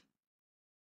finalized.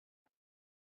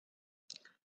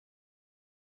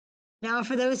 Now,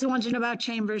 for those who want to know about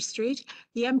Chambers Street,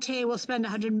 the MTA will spend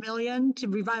 100 million to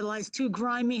revitalize 2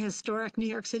 grimy historic New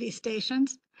York City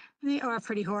stations. They are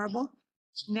pretty horrible.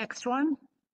 Next one.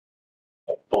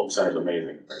 Both sides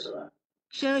amazing compared to that.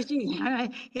 Shows you,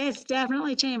 it's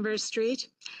definitely Chambers Street.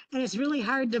 And it's really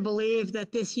hard to believe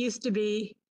that this used to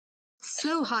be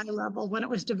so high level when it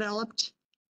was developed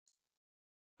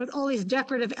with all these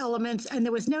decorative elements. And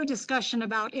there was no discussion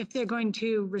about if they're going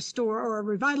to restore or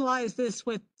revitalize this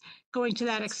with going to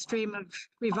that extreme of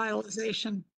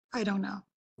revitalization. I don't know.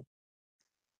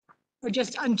 Or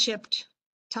just unchipped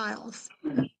tiles.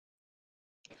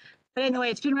 But anyway,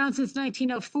 it's been around since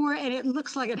 1904, and it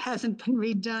looks like it hasn't been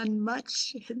redone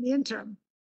much in the interim.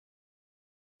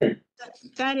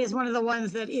 That is one of the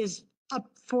ones that is up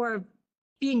for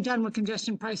being done with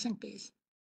congestion pricing fees.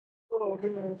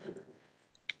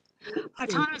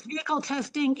 Autonomous vehicle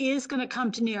testing is going to come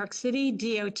to New York City.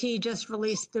 DOT just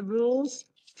released the rules.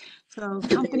 So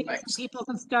companies and people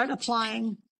can start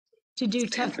applying to do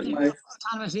testing of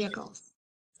autonomous vehicles.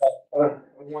 I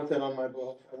want that on my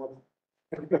blog.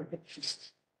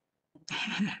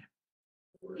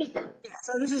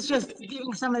 So this is just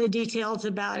giving some of the details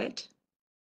about it.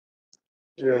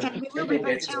 Yeah. And we will be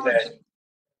It's challenged. that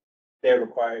they're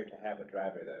required to have a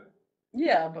driver though.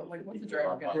 Yeah, but like what's the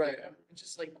driver gonna do?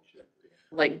 Just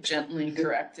like gently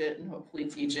correct it and hopefully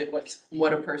teach it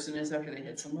what a person is after they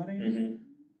hit somebody.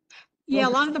 Yeah, a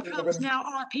lot of the problems now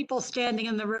are people standing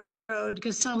in the road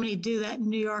because so many do that in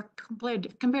New York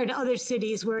compared to other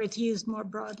cities where it's used more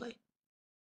broadly.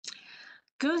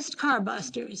 Ghost car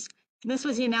busters. This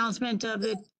was the announcement of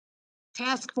the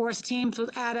task force teams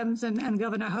with Adams and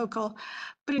Governor Hochul.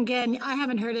 But again, I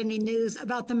haven't heard any news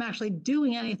about them actually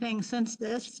doing anything since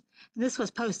this. This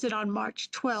was posted on March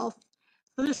 12th.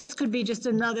 So this could be just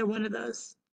another one of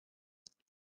those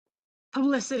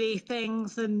publicity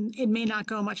things, and it may not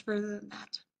go much further than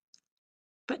that.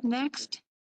 But next,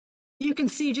 you can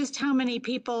see just how many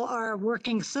people are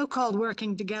working, so-called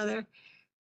working together.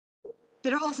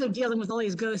 They're also dealing with all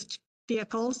these ghost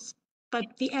vehicles, but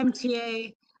the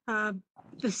MTA,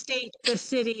 the state, the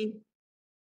city,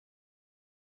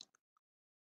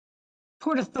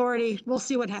 Port Authority, we'll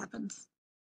see what happens.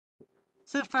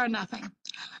 So far, nothing.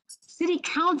 City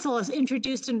Council has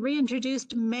introduced and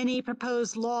reintroduced many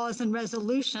proposed laws and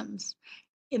resolutions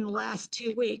in the last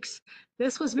 2 weeks.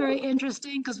 This was very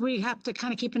interesting because we have to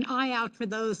kind of keep an eye out for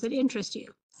those that interest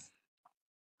you.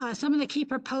 Some of the key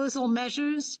proposal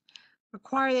measures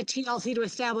require the TLC to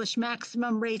establish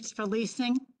maximum rates for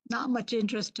leasing, not much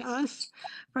interest to us.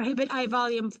 Prohibit high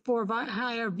volume for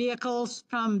hire vehicles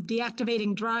from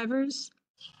deactivating drivers.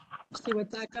 See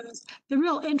what that goes. The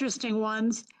real interesting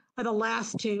ones are the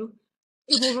last two.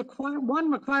 It will require, one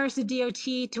requires the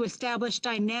DOT to establish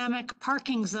dynamic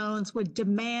parking zones with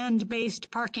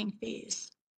demand-based parking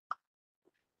fees.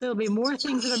 There'll be more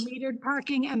things that are metered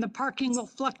parking, and the parking will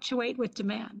fluctuate with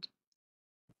demand.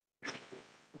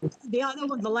 The other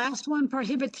one, the last one,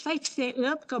 prohibits sightseeing,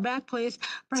 go back please,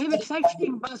 prohibits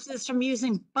sightseeing buses from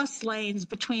using bus lanes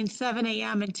between 7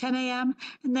 a.m. and 10 a.m.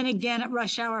 and then again at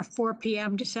rush hour 4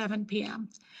 p.m. to 7 p.m.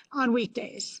 on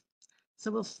weekdays. So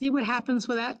we'll see what happens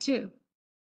with that too.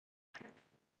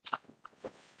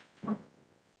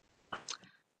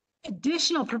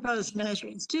 Additional proposed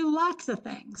measures do lots of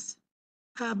things,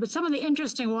 but some of the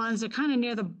interesting ones are kind of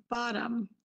near the bottom.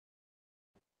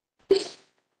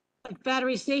 Like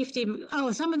battery safety.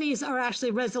 Oh, some of these are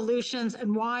actually resolutions,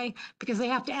 and why? Because they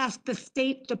have to ask the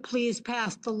state to please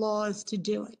pass the laws to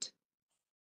do it.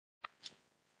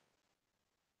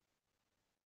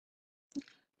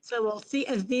 So we'll see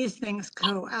as these things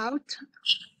go out.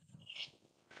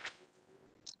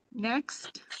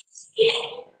 Next.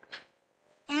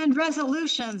 And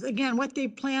resolutions, again, what they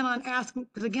plan on asking,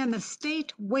 because again, the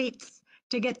state waits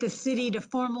to get the city to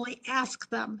formally ask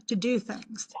them to do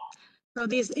things. So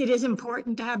it is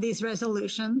important to have these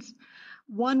resolutions.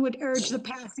 One would urge the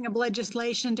passing of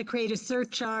legislation to create a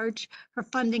surcharge for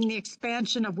funding the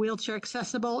expansion of wheelchair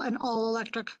accessible and all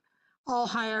electric, all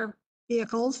hire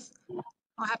vehicles.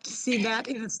 I'll have to see that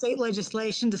in the state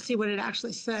legislation to see what it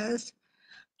actually says.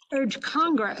 Urge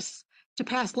Congress to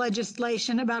pass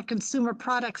legislation about consumer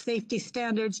product safety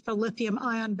standards for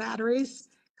lithium-ion batteries,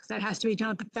 because that has to be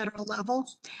done at the federal level.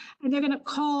 And they're going to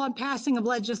call on passing of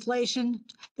legislation,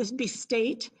 this would be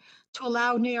state, to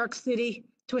allow New York City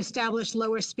to establish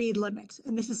lower speed limits.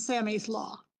 And this is Sammy's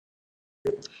law.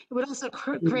 It would also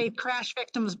create Crash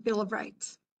Victims' Bill of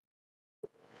Rights.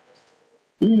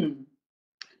 So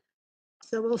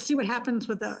we'll see what happens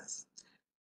with those.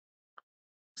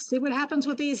 See what happens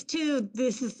with these two.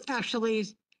 This is actually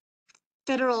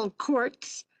federal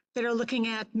courts that are looking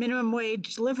at minimum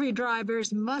wage delivery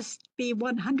drivers must be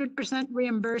 100%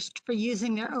 reimbursed for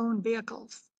using their own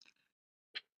vehicles.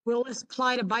 Will this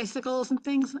apply to bicycles and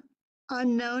things?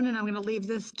 Unknown, and I'm going to leave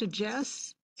this to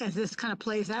Jess as this kind of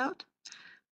plays out.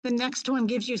 The next one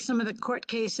gives you some of the court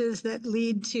cases that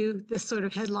lead to this sort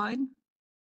of headline.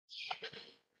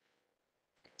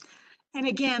 And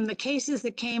again, the cases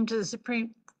that came to the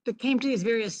Supreme, that came to these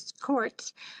various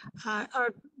courts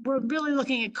we're really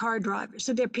looking at car drivers.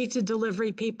 So they're pizza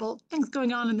delivery people, things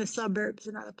going on in the suburbs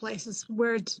and other places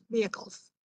where it's vehicles.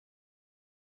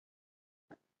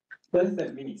 What does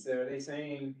that mean? So are they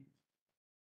saying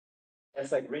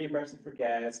that's like reimbursing for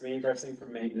gas, reimbursing for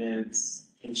maintenance,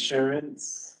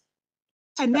 insurance?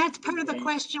 And that's part of the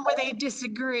question where they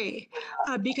disagree,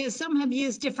 because some have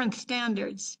used different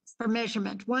standards for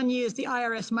measurement. One used the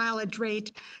IRS mileage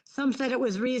rate. Some said it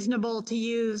was reasonable to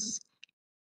use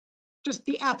just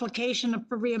the application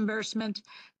for reimbursement.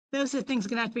 Those are things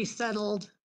going to have to be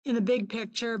settled in the big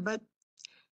picture, but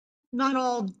not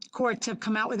all courts have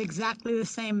come out with exactly the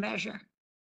same measure.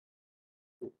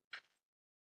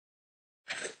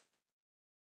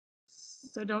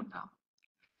 So don't know.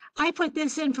 I put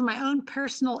this in for my own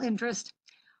personal interest.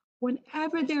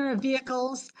 Whenever there are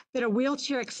vehicles that are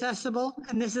wheelchair accessible,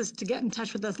 and this is to get in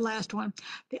touch with this last one,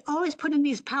 they always put in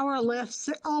these power lifts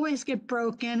that always get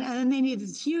broken, and then they need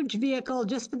this huge vehicle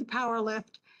just for the power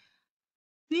lift.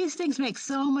 These things make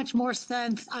so much more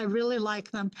sense. I really like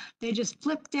them. They just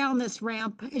flip down this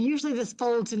ramp, and usually this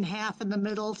folds in half in the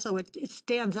middle, so it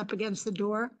stands up against the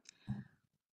door.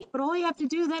 But all you have to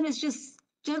do then is just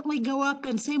gently go up,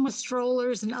 and same with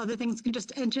strollers and other things, can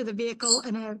just enter the vehicle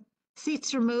and have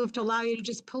seats removed to allow you to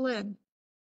just pull in.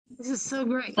 This is so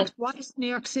great. Why does New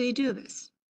York City do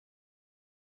this?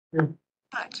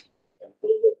 But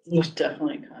There's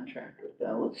definitely a contract with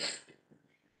that.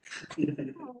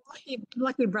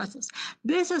 lucky Brussels.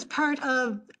 This is part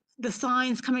of the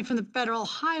signs coming from the Federal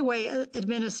Highway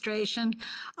Administration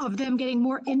of them getting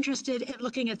more interested in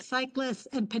looking at cyclists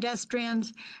and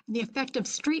pedestrians and the effect of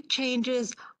street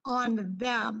changes on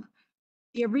them.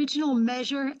 The original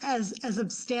measure as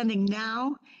of standing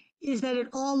now is that it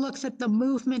all looks at the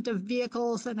movement of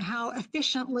vehicles and how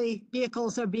efficiently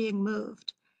vehicles are being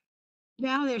moved.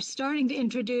 Now they're starting to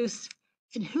introduce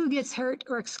and who gets hurt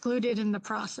or excluded in the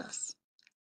process.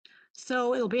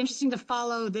 So it'll be interesting to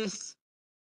follow this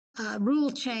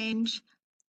rule change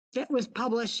that was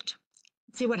published,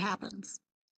 see what happens.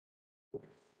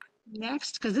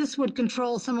 Next, because this would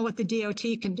control some of what the DOT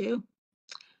can do.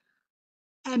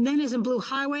 And then as in Blue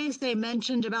Highways, they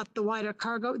mentioned about the wider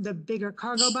cargo, the bigger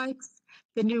cargo bikes,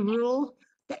 the new rule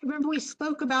that remember we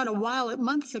spoke about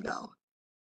months ago.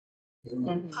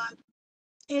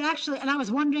 It actually, and I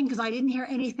was wondering because I didn't hear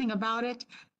anything about it.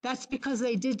 That's because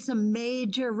they did some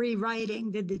major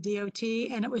rewriting, did the DOT,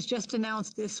 and it was just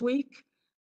announced this week.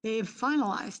 They've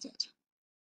finalized it.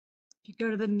 If you go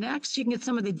to the next, you can get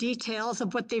some of the details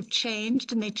of what they've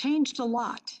changed, and they changed a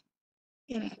lot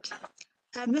in it.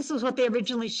 And this is what they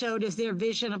originally showed as their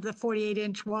vision of the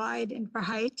 48-inch wide and for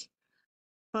height.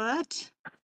 But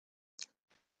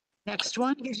next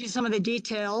one gives you some of the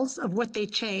details of what they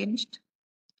changed.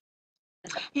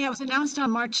 Yeah, it was announced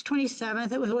on March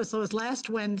 27th. It was last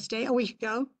Wednesday, a week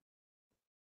ago.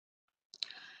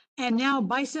 And now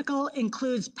bicycle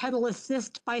includes pedal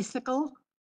assist bicycle.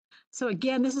 So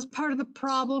again, this is part of the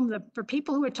problem that for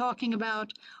people who are talking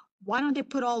about, why don't they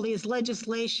put all these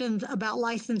legislations about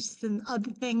license and other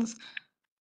things?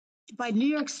 By New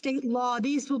York state law,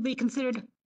 these will be considered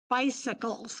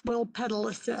bicycles, will pedal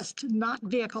assist, not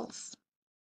vehicles,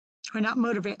 or not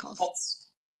motor vehicles.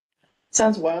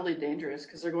 Sounds wildly dangerous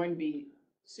because they're going to be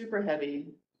super heavy,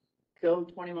 go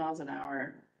 20 miles an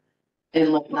hour.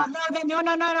 And like Well,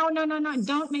 no,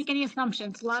 don't make any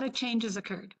assumptions. A lot of changes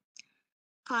occurred.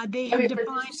 They have but did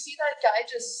defined. you see that guy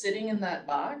just sitting in that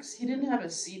box? He didn't have a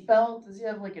seatbelt. Does he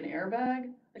have like an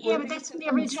airbag? Like, Yeah, what but if he that's gets the hit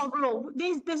from original rule.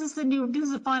 This is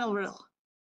the final rule.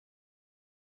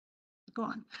 Go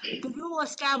on. The rule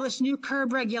established new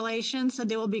curb regulations, so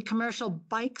there will be commercial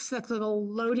bikes, like little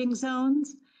loading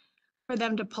zones for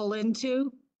them to pull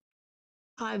into.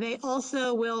 They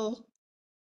also will,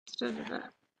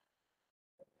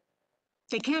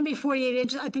 they can be 48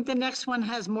 inches. I think the next one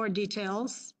has more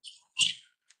details.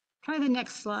 Try the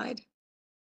next slide.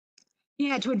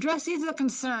 Yeah, to address these are the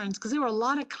concerns, because there were a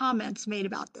lot of comments made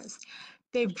about this.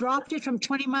 They've dropped it from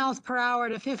 20 miles per hour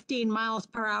to 15 miles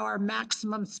per hour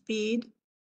maximum speed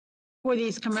for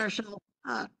these commercial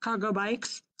cargo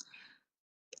bikes,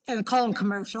 and call them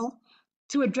commercial.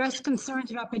 To address concerns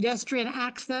about pedestrian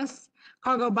access,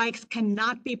 cargo bikes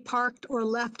cannot be parked or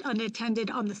left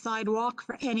unattended on the sidewalk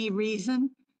for any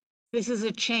reason. This is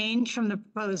a change from the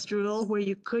proposed rule where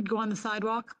you could go on the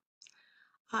sidewalk.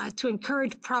 To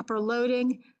encourage proper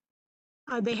loading,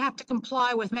 they have to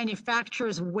comply with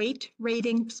manufacturer's weight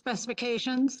rating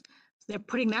specifications. They're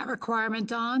putting that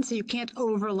requirement on, so you can't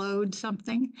overload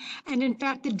something. And in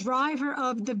fact, the driver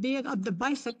of the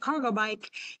bicycle cargo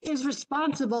bike is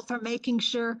responsible for making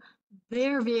sure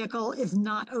their vehicle is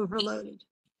not overloaded.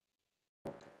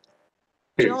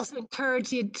 They also encourage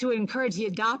the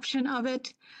adoption of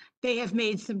it. They have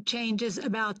made some changes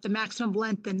about the maximum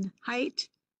length and height.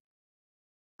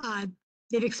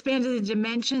 They've expanded the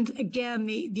dimensions. Again,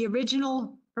 the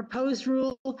original proposed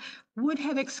rule would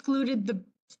have excluded the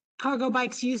cargo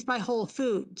bikes used by Whole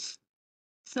Foods.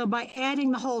 So by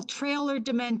adding the whole trailer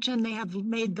dimension, they have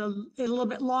made it a little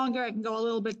bit longer. It can go a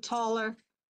little bit taller.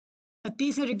 But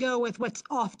these are to go with what's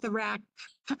off the rack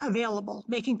available,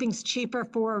 making things cheaper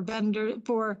for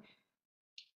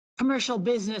commercial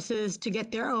businesses to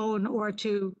get their own or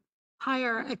to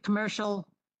hire a commercial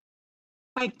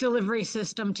bike delivery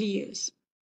system to use.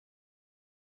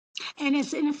 And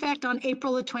it's in effect on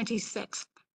April the 26th.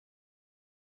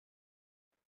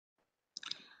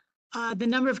 The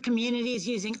number of communities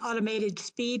using automated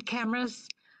speed cameras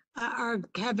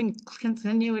have been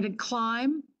continuing to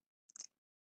climb.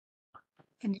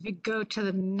 And if you go to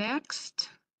the next,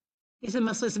 these are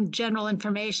mostly some general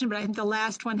information, but I think the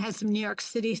last one has some New York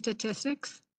City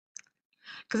statistics.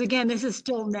 Because again, this is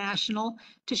still national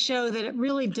to show that it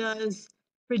really does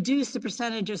reduce the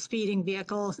percentage of speeding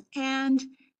vehicles and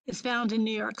is found in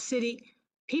New York City.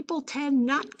 people tend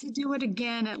not to do it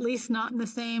again, at least not in the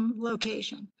same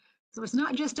location. So it's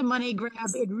not just a money grab,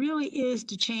 it really is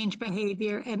to change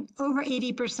behavior, and over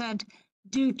 80%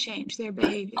 do change their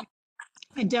behavior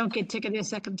and don't get ticketed a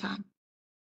second time.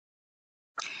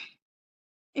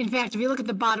 In fact, if you look at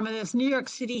the bottom of this, New York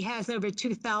City has over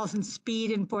 2,000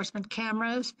 speed enforcement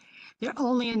cameras. They're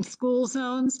only in school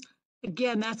zones.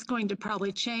 Again, that's going to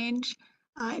probably change.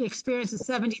 It experiences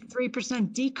a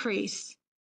 73% decrease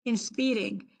in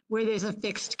speeding where there's a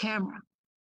fixed camera.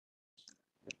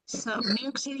 So New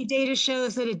York City data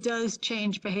shows that it does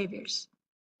change behaviors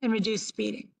and reduce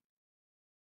speeding.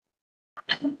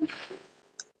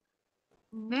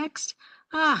 Next,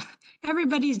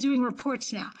 everybody's doing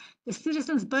reports now. The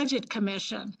Citizens Budget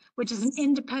Commission, which is an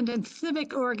independent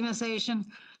civic organization,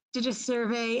 did a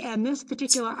survey, and this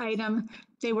particular item,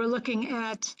 they were looking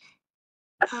at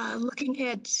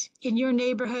in your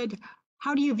neighborhood,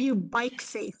 how do you view bike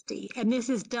safety? And this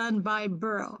is done by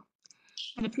borough.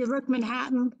 And if you look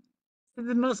Manhattan, they're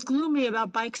the most gloomy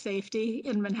about bike safety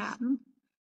in Manhattan.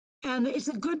 And it's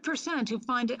a good percent who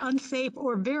find it unsafe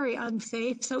or very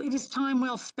unsafe. So it is time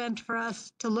well spent for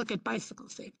us to look at bicycle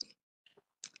safety.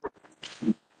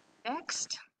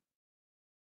 Next.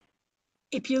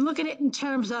 If you look at it in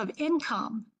terms of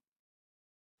income,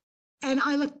 and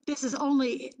this is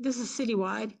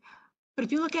citywide, but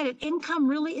if you look at it, income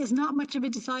really is not much of a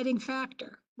deciding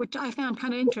factor, which I found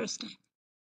kind of interesting.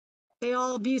 They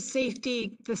all view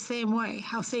safety the same way.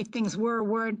 How safe things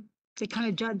weren't, they kind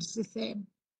of judge the same.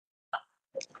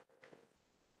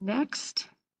 Next.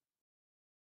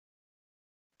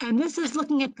 And this is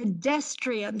looking at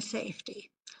pedestrian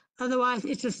safety. Otherwise,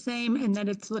 it's the same in that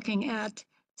it's looking at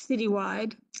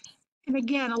citywide. And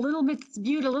again,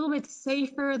 viewed a little bit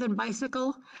safer than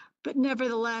bicycle, but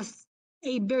nevertheless,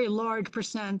 a very large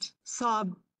percent saw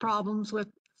problems with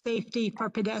safety for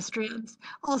pedestrians,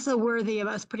 also worthy of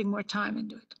us putting more time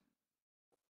into it.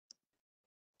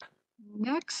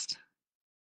 Next.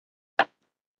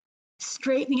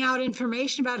 Straightening out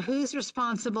information about who's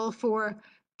responsible for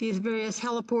these various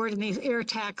heliport and these air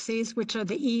taxis, which are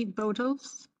the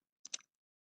e-botos.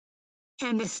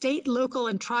 And the state, local,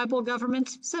 and tribal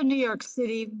governments, so New York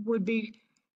City would be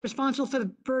responsible for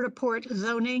the vertiport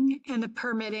zoning and the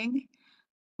permitting,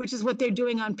 which is what they're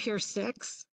doing on Pier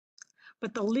 6.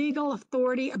 But the legal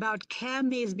authority about can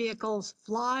these vehicles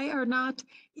fly or not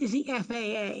is the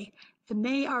FAA. And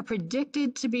they are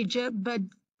predicted to be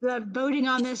voting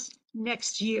on this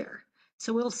next year.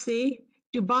 So we'll see.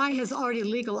 Dubai has already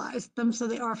legalized them, so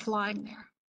they are flying there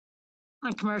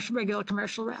on regular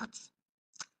commercial routes.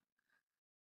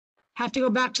 Have to go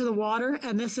back to the water,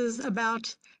 and this is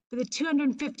about the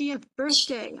 250th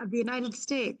birthday of the United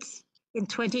States in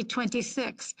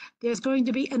 2026. There's going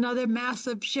to be another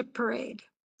massive ship parade,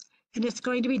 and it's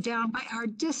going to be down by our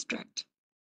district.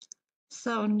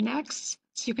 So next,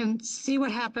 you can see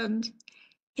what happened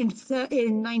in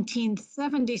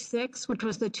 1976, which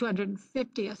was the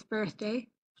 250th birthday.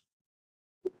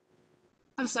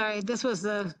 I'm sorry, this was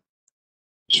the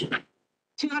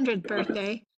 200th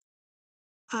birthday.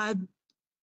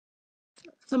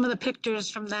 Some of the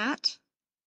pictures from that.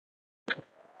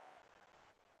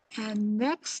 And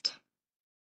next,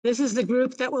 this is the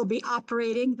group that will be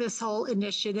operating this whole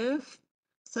initiative.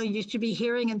 So you should be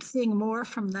hearing and seeing more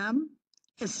from them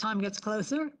as time gets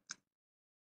closer.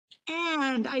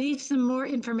 And I need some more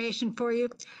information for you.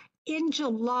 In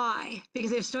July,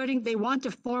 because they want to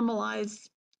formalize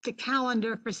the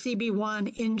calendar for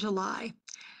CB1 in July.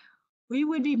 We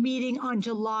would be meeting on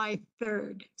July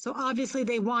 3rd. So obviously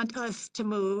they want us to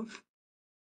move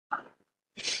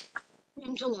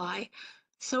in July.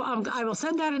 So I will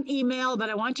send out an email, but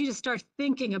I want you to start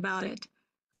thinking about it.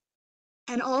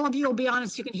 And all of you will be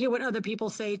honest, you can hear what other people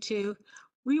say too.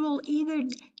 We will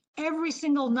every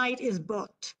single night is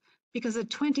booked because the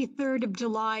 23rd of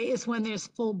July is when there's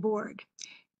full board.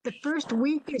 The first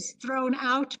week is thrown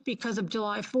out because of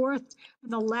July 4th.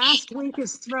 And the last week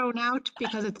is thrown out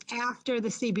because it's after the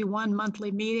CB1 monthly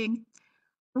meeting.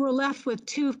 We're left with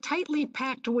 2 tightly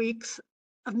packed weeks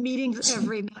of meetings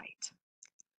every night.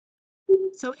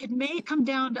 So it may come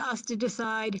down to us to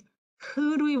decide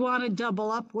who do we want to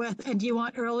double up with, and do you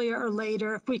want earlier or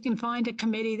later? If we can find a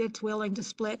committee that's willing to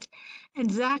split.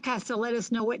 And Zach has to let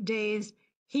us know what days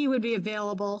he would be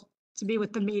available to be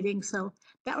with the meeting. So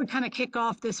that would kind of kick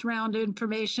off this round of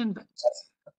information, but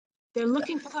they're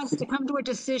looking for us to come to a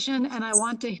decision, and I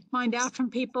want to find out from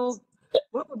people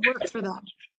what would work for them.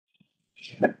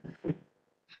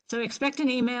 So expect an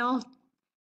email,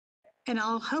 and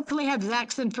I'll hopefully have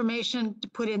Zach's information to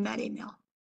put in that email.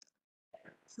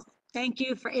 So thank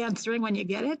you for answering when you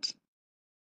get it.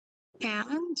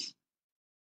 And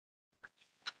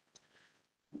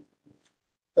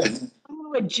I'm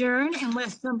going to adjourn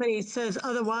unless somebody says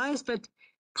otherwise, but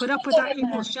put up with our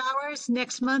April showers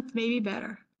next month, maybe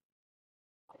better.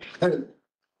 Thank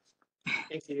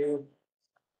you.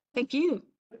 Thank you.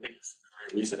 I think it's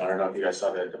very recent, I don't know if you guys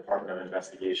saw the Department of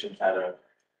Investigation had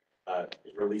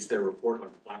released their report on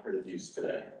placard abuse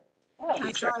today.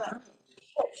 I saw that.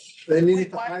 They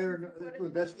needed to hire to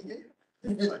investigate.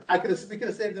 We could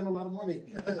have saved them a lot of money.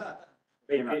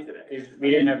 We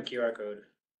didn't have a QR code,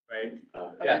 right?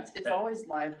 It's always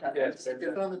live. Yes.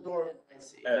 It's on the door. I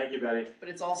see. Thank you, Betty. But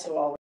it's also always